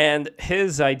 And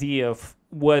his idea of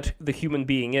what the human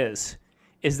being is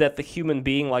that the human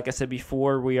being, like I said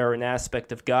before, we are an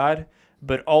aspect of God,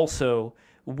 but also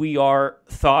we are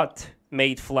thought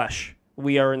made flesh.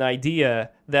 We are an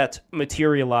idea that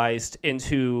materialized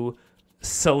into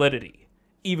solidity.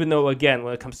 Even though, again,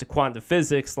 when it comes to quantum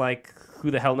physics, like, who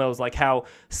the hell knows, like, how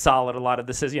solid a lot of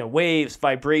this is, waves,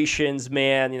 vibrations,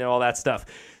 man, all that stuff.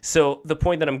 So the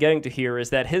point that I'm getting to here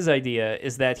is that his idea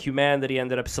is that humanity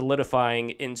ended up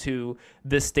solidifying into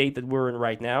this state that we're in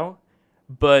right now.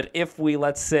 But if we,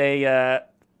 let's say,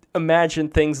 imagine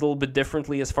things a little bit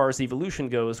differently as far as evolution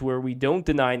goes, where we don't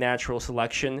deny natural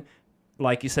selection,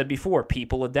 like you said before,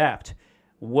 people adapt.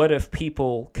 What if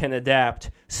people can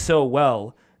adapt so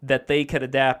well that they could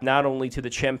adapt not only to the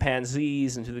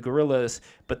chimpanzees and to the gorillas,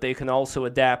 but they can also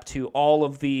adapt to all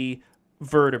of the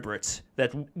vertebrates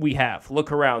that we have?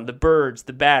 Look around, the birds,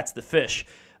 the bats, the fish.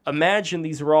 Imagine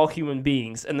these are all human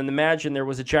beings, and then imagine there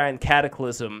was a giant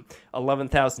cataclysm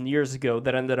 11,000 years ago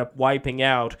that ended up wiping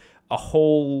out a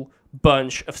whole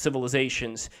bunch of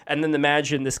civilizations. And then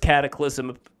imagine this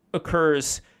cataclysm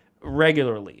occurs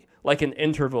regularly, like in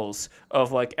intervals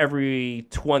of like every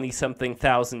 20-something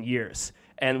thousand years.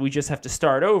 And we just have to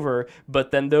start over,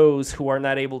 but then those who are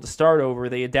not able to start over,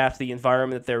 they adapt to the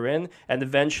environment that they're in, and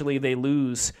eventually they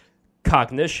lose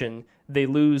cognition. They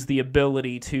lose the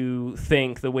ability to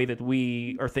think the way that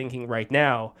we are thinking right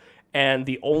now, and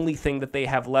the only thing that they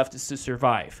have left is to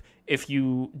survive. If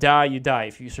you die, you die.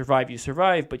 If you survive, you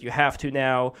survive, but you have to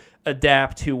now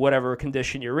adapt to whatever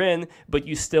condition you're in, but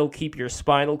you still keep your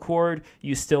spinal cord,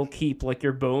 you still keep like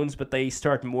your bones, but they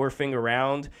start morphing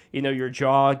around. Your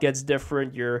jaw gets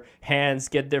different, your hands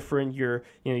get different,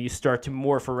 you start to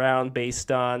morph around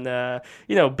based on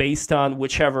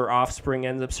whichever offspring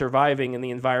ends up surviving in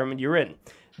the environment you're in.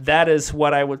 That is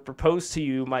what I would propose to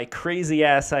you, my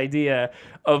crazy-ass idea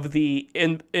of the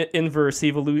inverse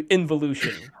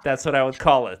involution. That's what I would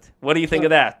call it. What do you think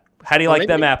of that? How do you like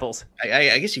them apples?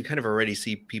 I guess you kind of already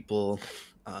see people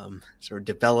sort of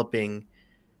developing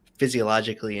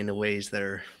physiologically in ways that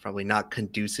are probably not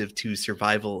conducive to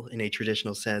survival in a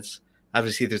traditional sense.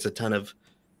 Obviously, there's a ton of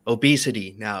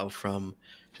obesity now from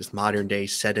just modern-day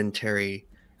sedentary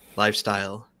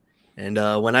lifestyle. And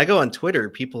when I go on Twitter,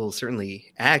 people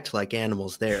certainly act like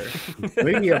animals there.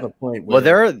 Maybe you have a point. Well,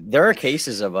 there are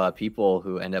cases of people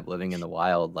who end up living in the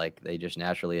wild, like they just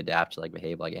naturally adapt to like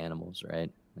behave like animals, right?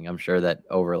 Like, I'm sure that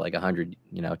over like 100,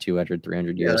 200,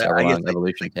 300 years, however long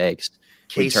evolution takes,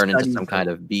 we turn into some kind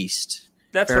of beast.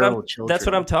 That's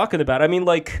what I'm talking about. I mean,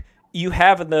 like, you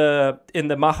have in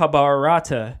the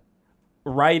Mahabharata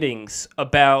writings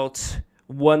about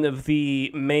one of the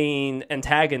main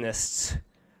antagonists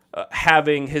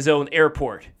having his own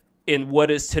airport in what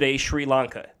is today Sri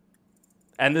Lanka.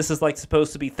 And this is like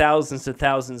supposed to be thousands and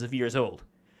thousands of years old.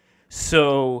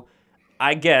 So,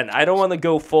 again, I don't want to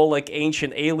go full like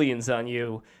ancient aliens on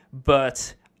you,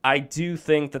 but I do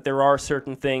think that there are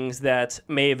certain things that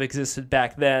may have existed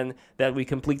back then that we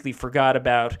completely forgot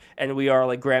about, and we are,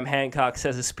 like Graham Hancock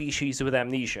says, a species with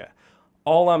amnesia.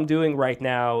 All I'm doing right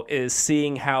now is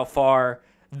seeing how far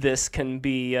this can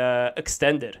be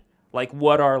extended. Like,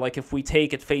 if we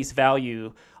take at face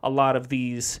value a lot of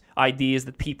these ideas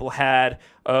that people had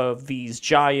of these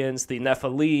giants, the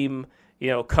Nephilim,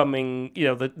 coming,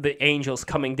 the angels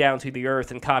coming down to the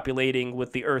earth and copulating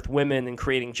with the earth women and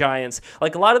creating giants.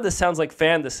 Like, a lot of this sounds like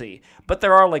fantasy, but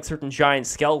there are like certain giant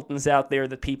skeletons out there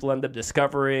that people end up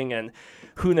discovering, and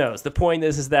who knows? The point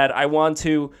is that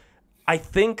I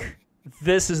think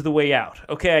this is the way out.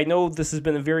 Okay, I know this has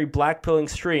been a very black-pilling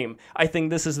stream. I think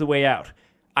this is the way out.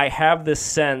 I have this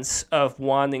sense of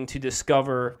wanting to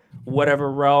discover whatever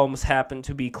realms happen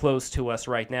to be close to us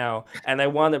right now, and I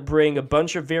want to bring a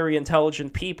bunch of very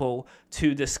intelligent people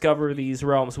to discover these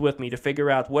realms with me, to figure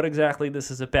out what exactly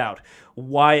this is about.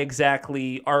 Why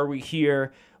exactly are we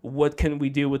here? What can we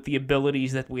do with the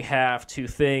abilities that we have to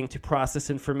think, to process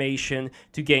information,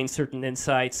 to gain certain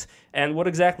insights, and what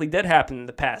exactly did happen in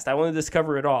the past? I want to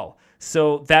discover it all.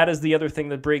 So that is the other thing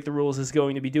that Break the Rules is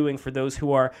going to be doing for those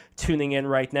who are tuning in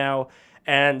right now.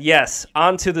 And yes,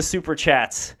 on to the super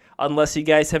chats, unless you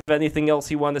guys have anything else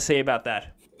you want to say about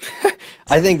that.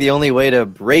 I think the only way to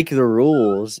break the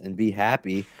rules and be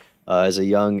happy as a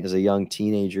young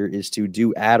teenager is to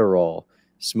do Adderall,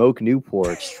 smoke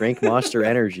Newports, drink Monster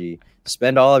Energy,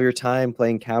 spend all of your time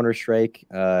playing Counter-Strike,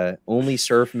 only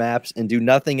surf maps, and do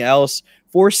nothing else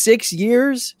for 6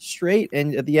 years straight.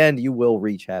 And at the end, you will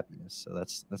reach happiness. So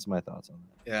that's my thoughts on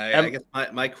that. Yeah, I guess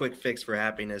my quick fix for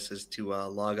happiness is to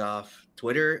log off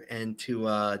Twitter and to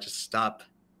just stop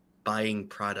buying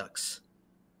products.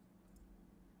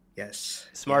 Yes.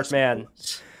 Smart man.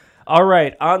 All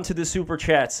right, on to the super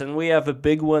chats. And we have a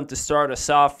big one to start us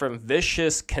off from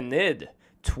Vicious Canid.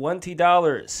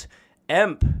 $20.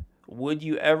 Emp, would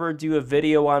you ever do a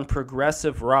video on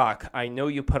progressive rock? I know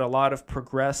you put a lot of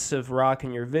progressive rock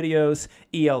in your videos,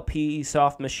 ELP,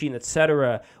 Soft Machine,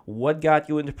 etc. What got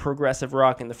you into progressive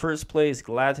rock in the first place?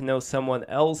 Glad to know someone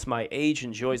else my age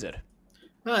enjoys it.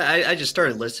 I just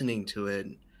started listening to it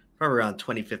probably around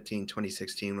 2015,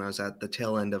 2016 when I was at the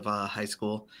tail end of high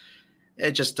school.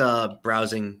 Just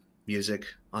browsing music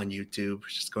on YouTube,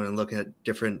 just going and looking at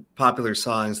different popular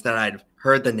songs that I'd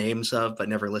heard the names of but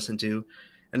never listened to.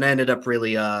 And I ended up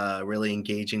really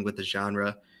engaging with the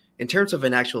genre. In terms of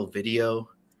an actual video,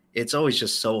 it's always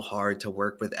just so hard to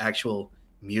work with actual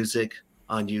music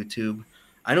on YouTube.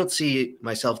 I don't see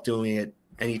myself doing it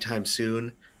anytime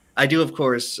soon. I do, of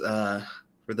course,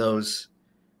 for those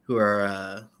who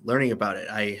are learning about it,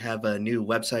 I have a new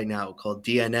website now called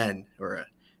DNN, or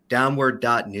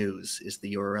downward.news is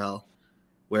the URL,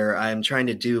 where I'm trying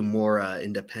to do more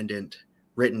independent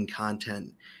written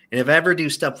content. And if I ever do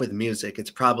stuff with music, it's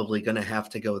probably going to have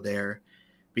to go there,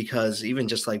 because even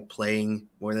just like playing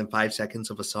more than 5 seconds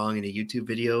of a song in a YouTube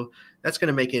video, that's going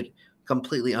to make it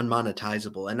completely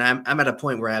unmonetizable. And I'm at a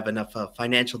point where I have enough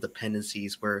financial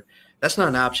dependencies where that's not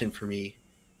an option for me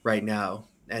right now.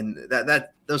 And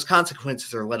that those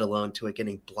consequences are let alone to it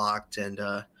getting blocked and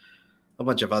a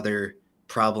bunch of other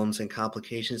problems and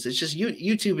complications. It's just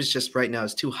YouTube is just right now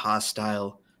is too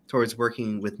hostile towards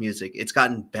working with music. It's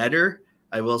gotten better,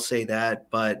 I will say that,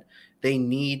 but they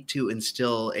need to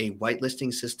instill a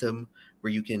whitelisting system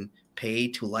where you can pay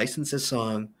to license a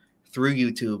song through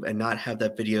YouTube and not have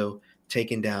that video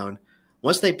taken down.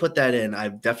 Once they put that in, I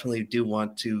definitely do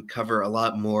want to cover a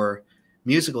lot more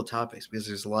musical topics, because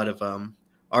there's a lot of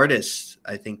artists,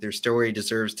 I think their story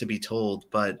deserves to be told,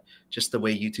 but just the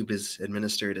way YouTube is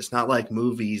administered, it's not like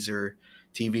movies or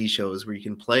TV shows where you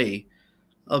can play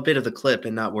a bit of the clip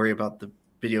and not worry about the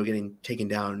video getting taken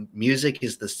down. Music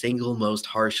is the single most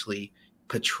harshly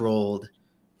patrolled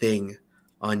thing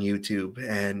on YouTube,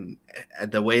 and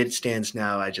the way it stands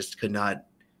now, I just could not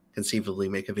conceivably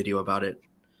make a video about it.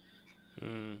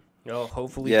 Well,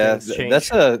 hopefully things change.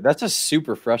 That's a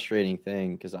super frustrating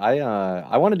thing, because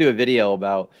I want to do a video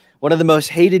about one of the most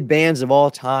hated bands of all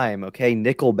time, okay,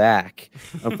 Nickelback.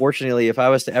 Unfortunately, if I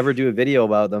was to ever do a video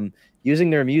about them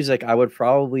using their music, I would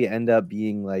probably end up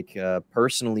being like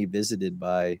personally visited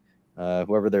by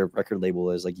whoever their record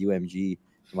label is, like UMG,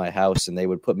 to my house, and they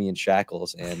would put me in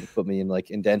shackles and put me in like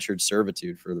indentured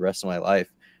servitude for the rest of my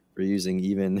life for using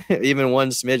even one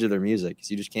smidge of their music,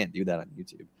 because you just can't do that on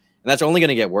YouTube. And that's only going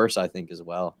to get worse, I think, as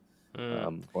well,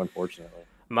 unfortunately.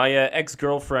 My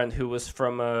ex-girlfriend, who was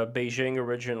from Beijing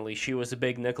originally, she was a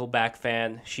big Nickelback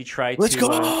fan. She tried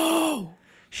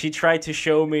She tried to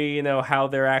show me, how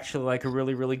they're actually like a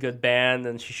really, really good band,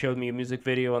 and she showed me a music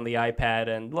video on the iPad.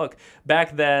 And look,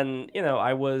 back then,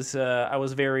 I was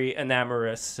very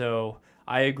enamorous, so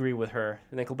I agree with her.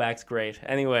 Nickelback's great.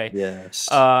 Anyway, yes.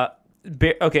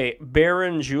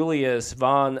 Baron Julius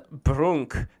von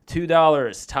Brunk,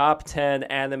 $2. Top 10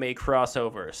 anime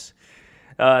crossovers.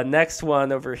 Next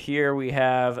one over here, we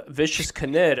have Vicious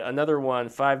Canid, another one,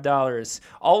 $5.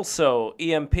 Also,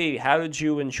 EMP, how did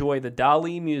you enjoy the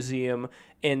Dali Museum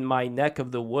in my neck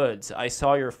of the woods. I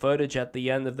saw your footage at the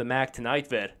end of the Mac Tonight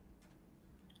vid.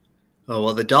 Oh,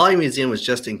 well, the Dolly Museum was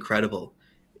just incredible.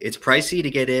 It's pricey to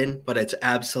get in, but it's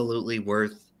absolutely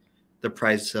worth the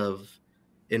price of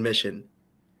admission.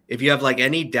 If you have like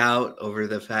any doubt over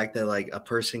the fact that like a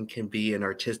person can be an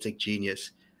artistic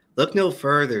genius, look no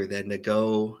further than to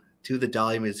go to the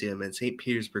Dolly Museum in St.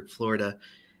 Petersburg, Florida,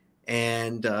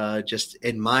 and just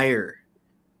admire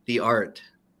the art.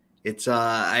 It's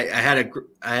I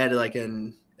had like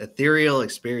an ethereal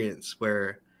experience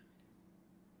where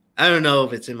I don't know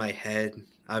if it's in my head.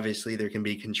 Obviously, there can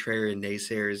be contrarian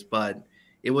naysayers, but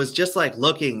it was just like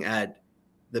looking at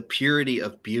the purity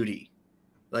of beauty,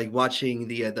 like watching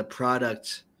the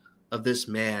product of this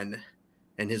man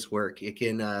and his work. It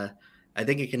can, I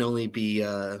think, it can only be.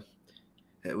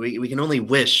 We can only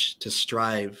wish to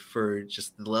strive for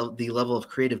just the level of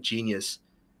creative genius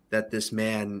that this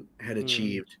man had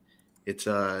achieved. It's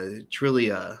truly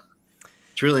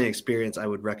an experience I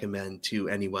would recommend to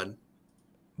anyone.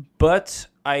 But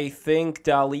I think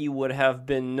Dali would have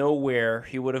been nowhere.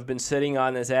 He would have been sitting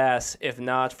on his ass if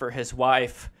not for his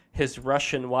wife, his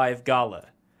Russian wife, Gala.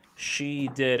 She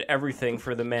did everything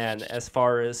for the man as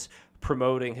far as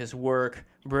promoting his work,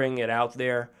 bringing it out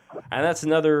there. And that's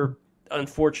another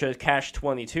unfortunate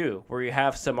catch-22, where you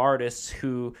have some artists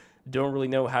who don't really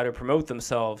know how to promote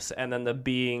themselves and end up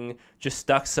being just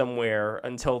stuck somewhere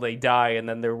until they die, and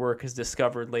then their work is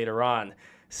discovered later on.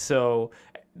 So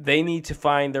they need to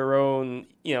find their own,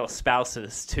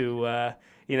 spouses to,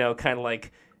 kind of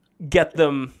like get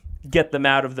them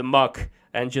out of the muck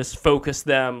and just focus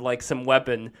them like some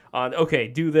weapon on, okay,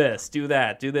 do this, do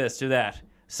that, do this, do that.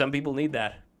 Some people need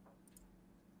that.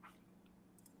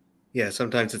 Yeah,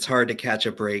 sometimes it's hard to catch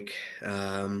a break.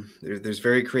 There's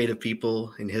very creative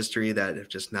people in history that have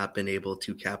just not been able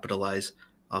to capitalize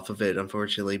off of it,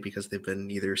 unfortunately, because they've been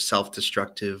either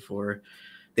self-destructive or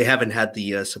they haven't had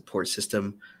the support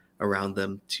system around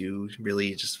them to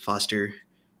really just foster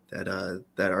that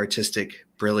artistic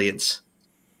brilliance.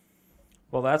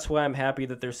 Well, that's why I'm happy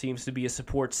that there seems to be a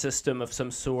support system of some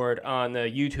sort on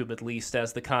YouTube, at least,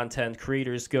 as the content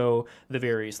creators go, the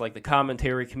various, like the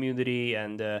commentary community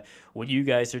and what you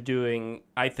guys are doing.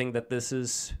 I think that this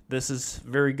is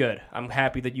very good. I'm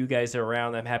happy that you guys are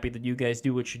around. I'm happy that you guys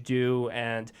do what you do,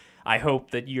 and I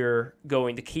hope that you're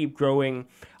going to keep growing.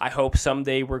 I hope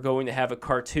someday we're going to have a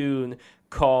cartoon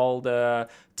called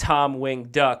Tom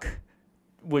Winged Duck,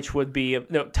 which would be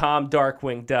Tom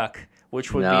Darkwing Duck,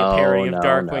 which would be a parody of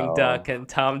Darkwing Duck and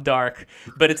Tom Dark.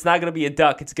 But it's not going to be a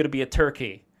duck. It's going to be a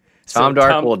turkey. Tom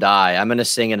Dark will die. I'm going to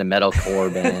sing in a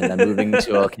metalcore band. I'm moving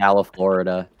to Ocala,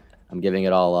 Florida. I'm giving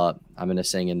it all up. I'm going to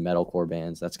sing in metalcore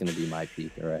bands. That's going to be my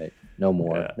peak. All right. No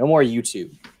more. Yeah. No more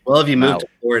YouTube. Well, if you move to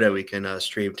Florida, we can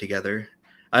stream together.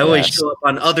 I always show up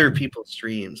on other people's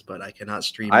streams, but I cannot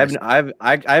stream. I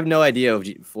have no idea of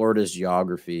Florida's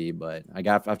geography, but I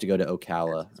have to go to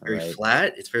Ocala. It's very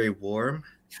flat. It's very warm.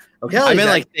 Ocala, I mean,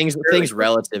 like things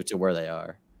relative to where they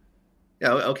are. Yeah,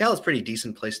 Ocala's a pretty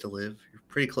decent place to live. You're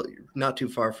pretty close, not too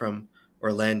far from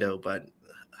Orlando, but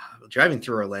driving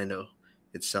through Orlando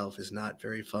itself is not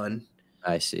very fun.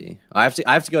 I see. I have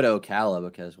to go to Ocala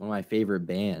because one of my favorite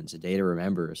bands, A Day to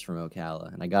Remember, is from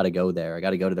Ocala, and I got to go there. I got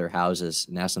to go to their houses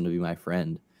and ask them to be my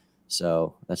friend.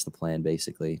 So that's the plan,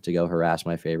 basically, to go harass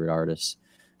my favorite artists,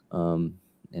 and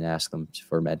ask them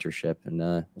for mentorship, and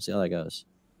we'll see how that goes.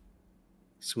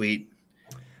 Sweet.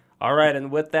 All right,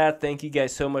 and with that, thank you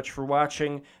guys so much for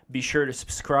watching. Be sure to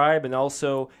subscribe, and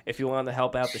also, if you want to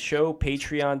help out the show,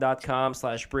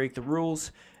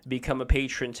 patreon.com/breaktherules. Become a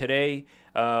patron today.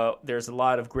 There's a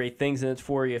lot of great things in it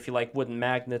for you. If you like wooden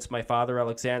magnets, my father,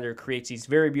 Alexander, creates these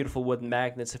very beautiful wooden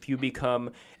magnets. If you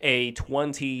become a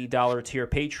 $20 tier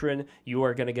patron, you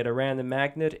are going to get a random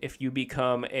magnet. If you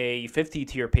become a 50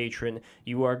 tier patron,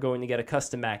 you are going to get a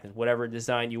custom magnet. Whatever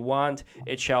design you want,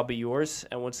 it shall be yours.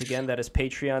 And once again, that is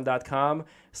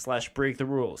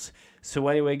patreon.com/breaktherules. So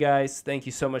anyway, guys, thank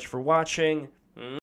you so much for watching.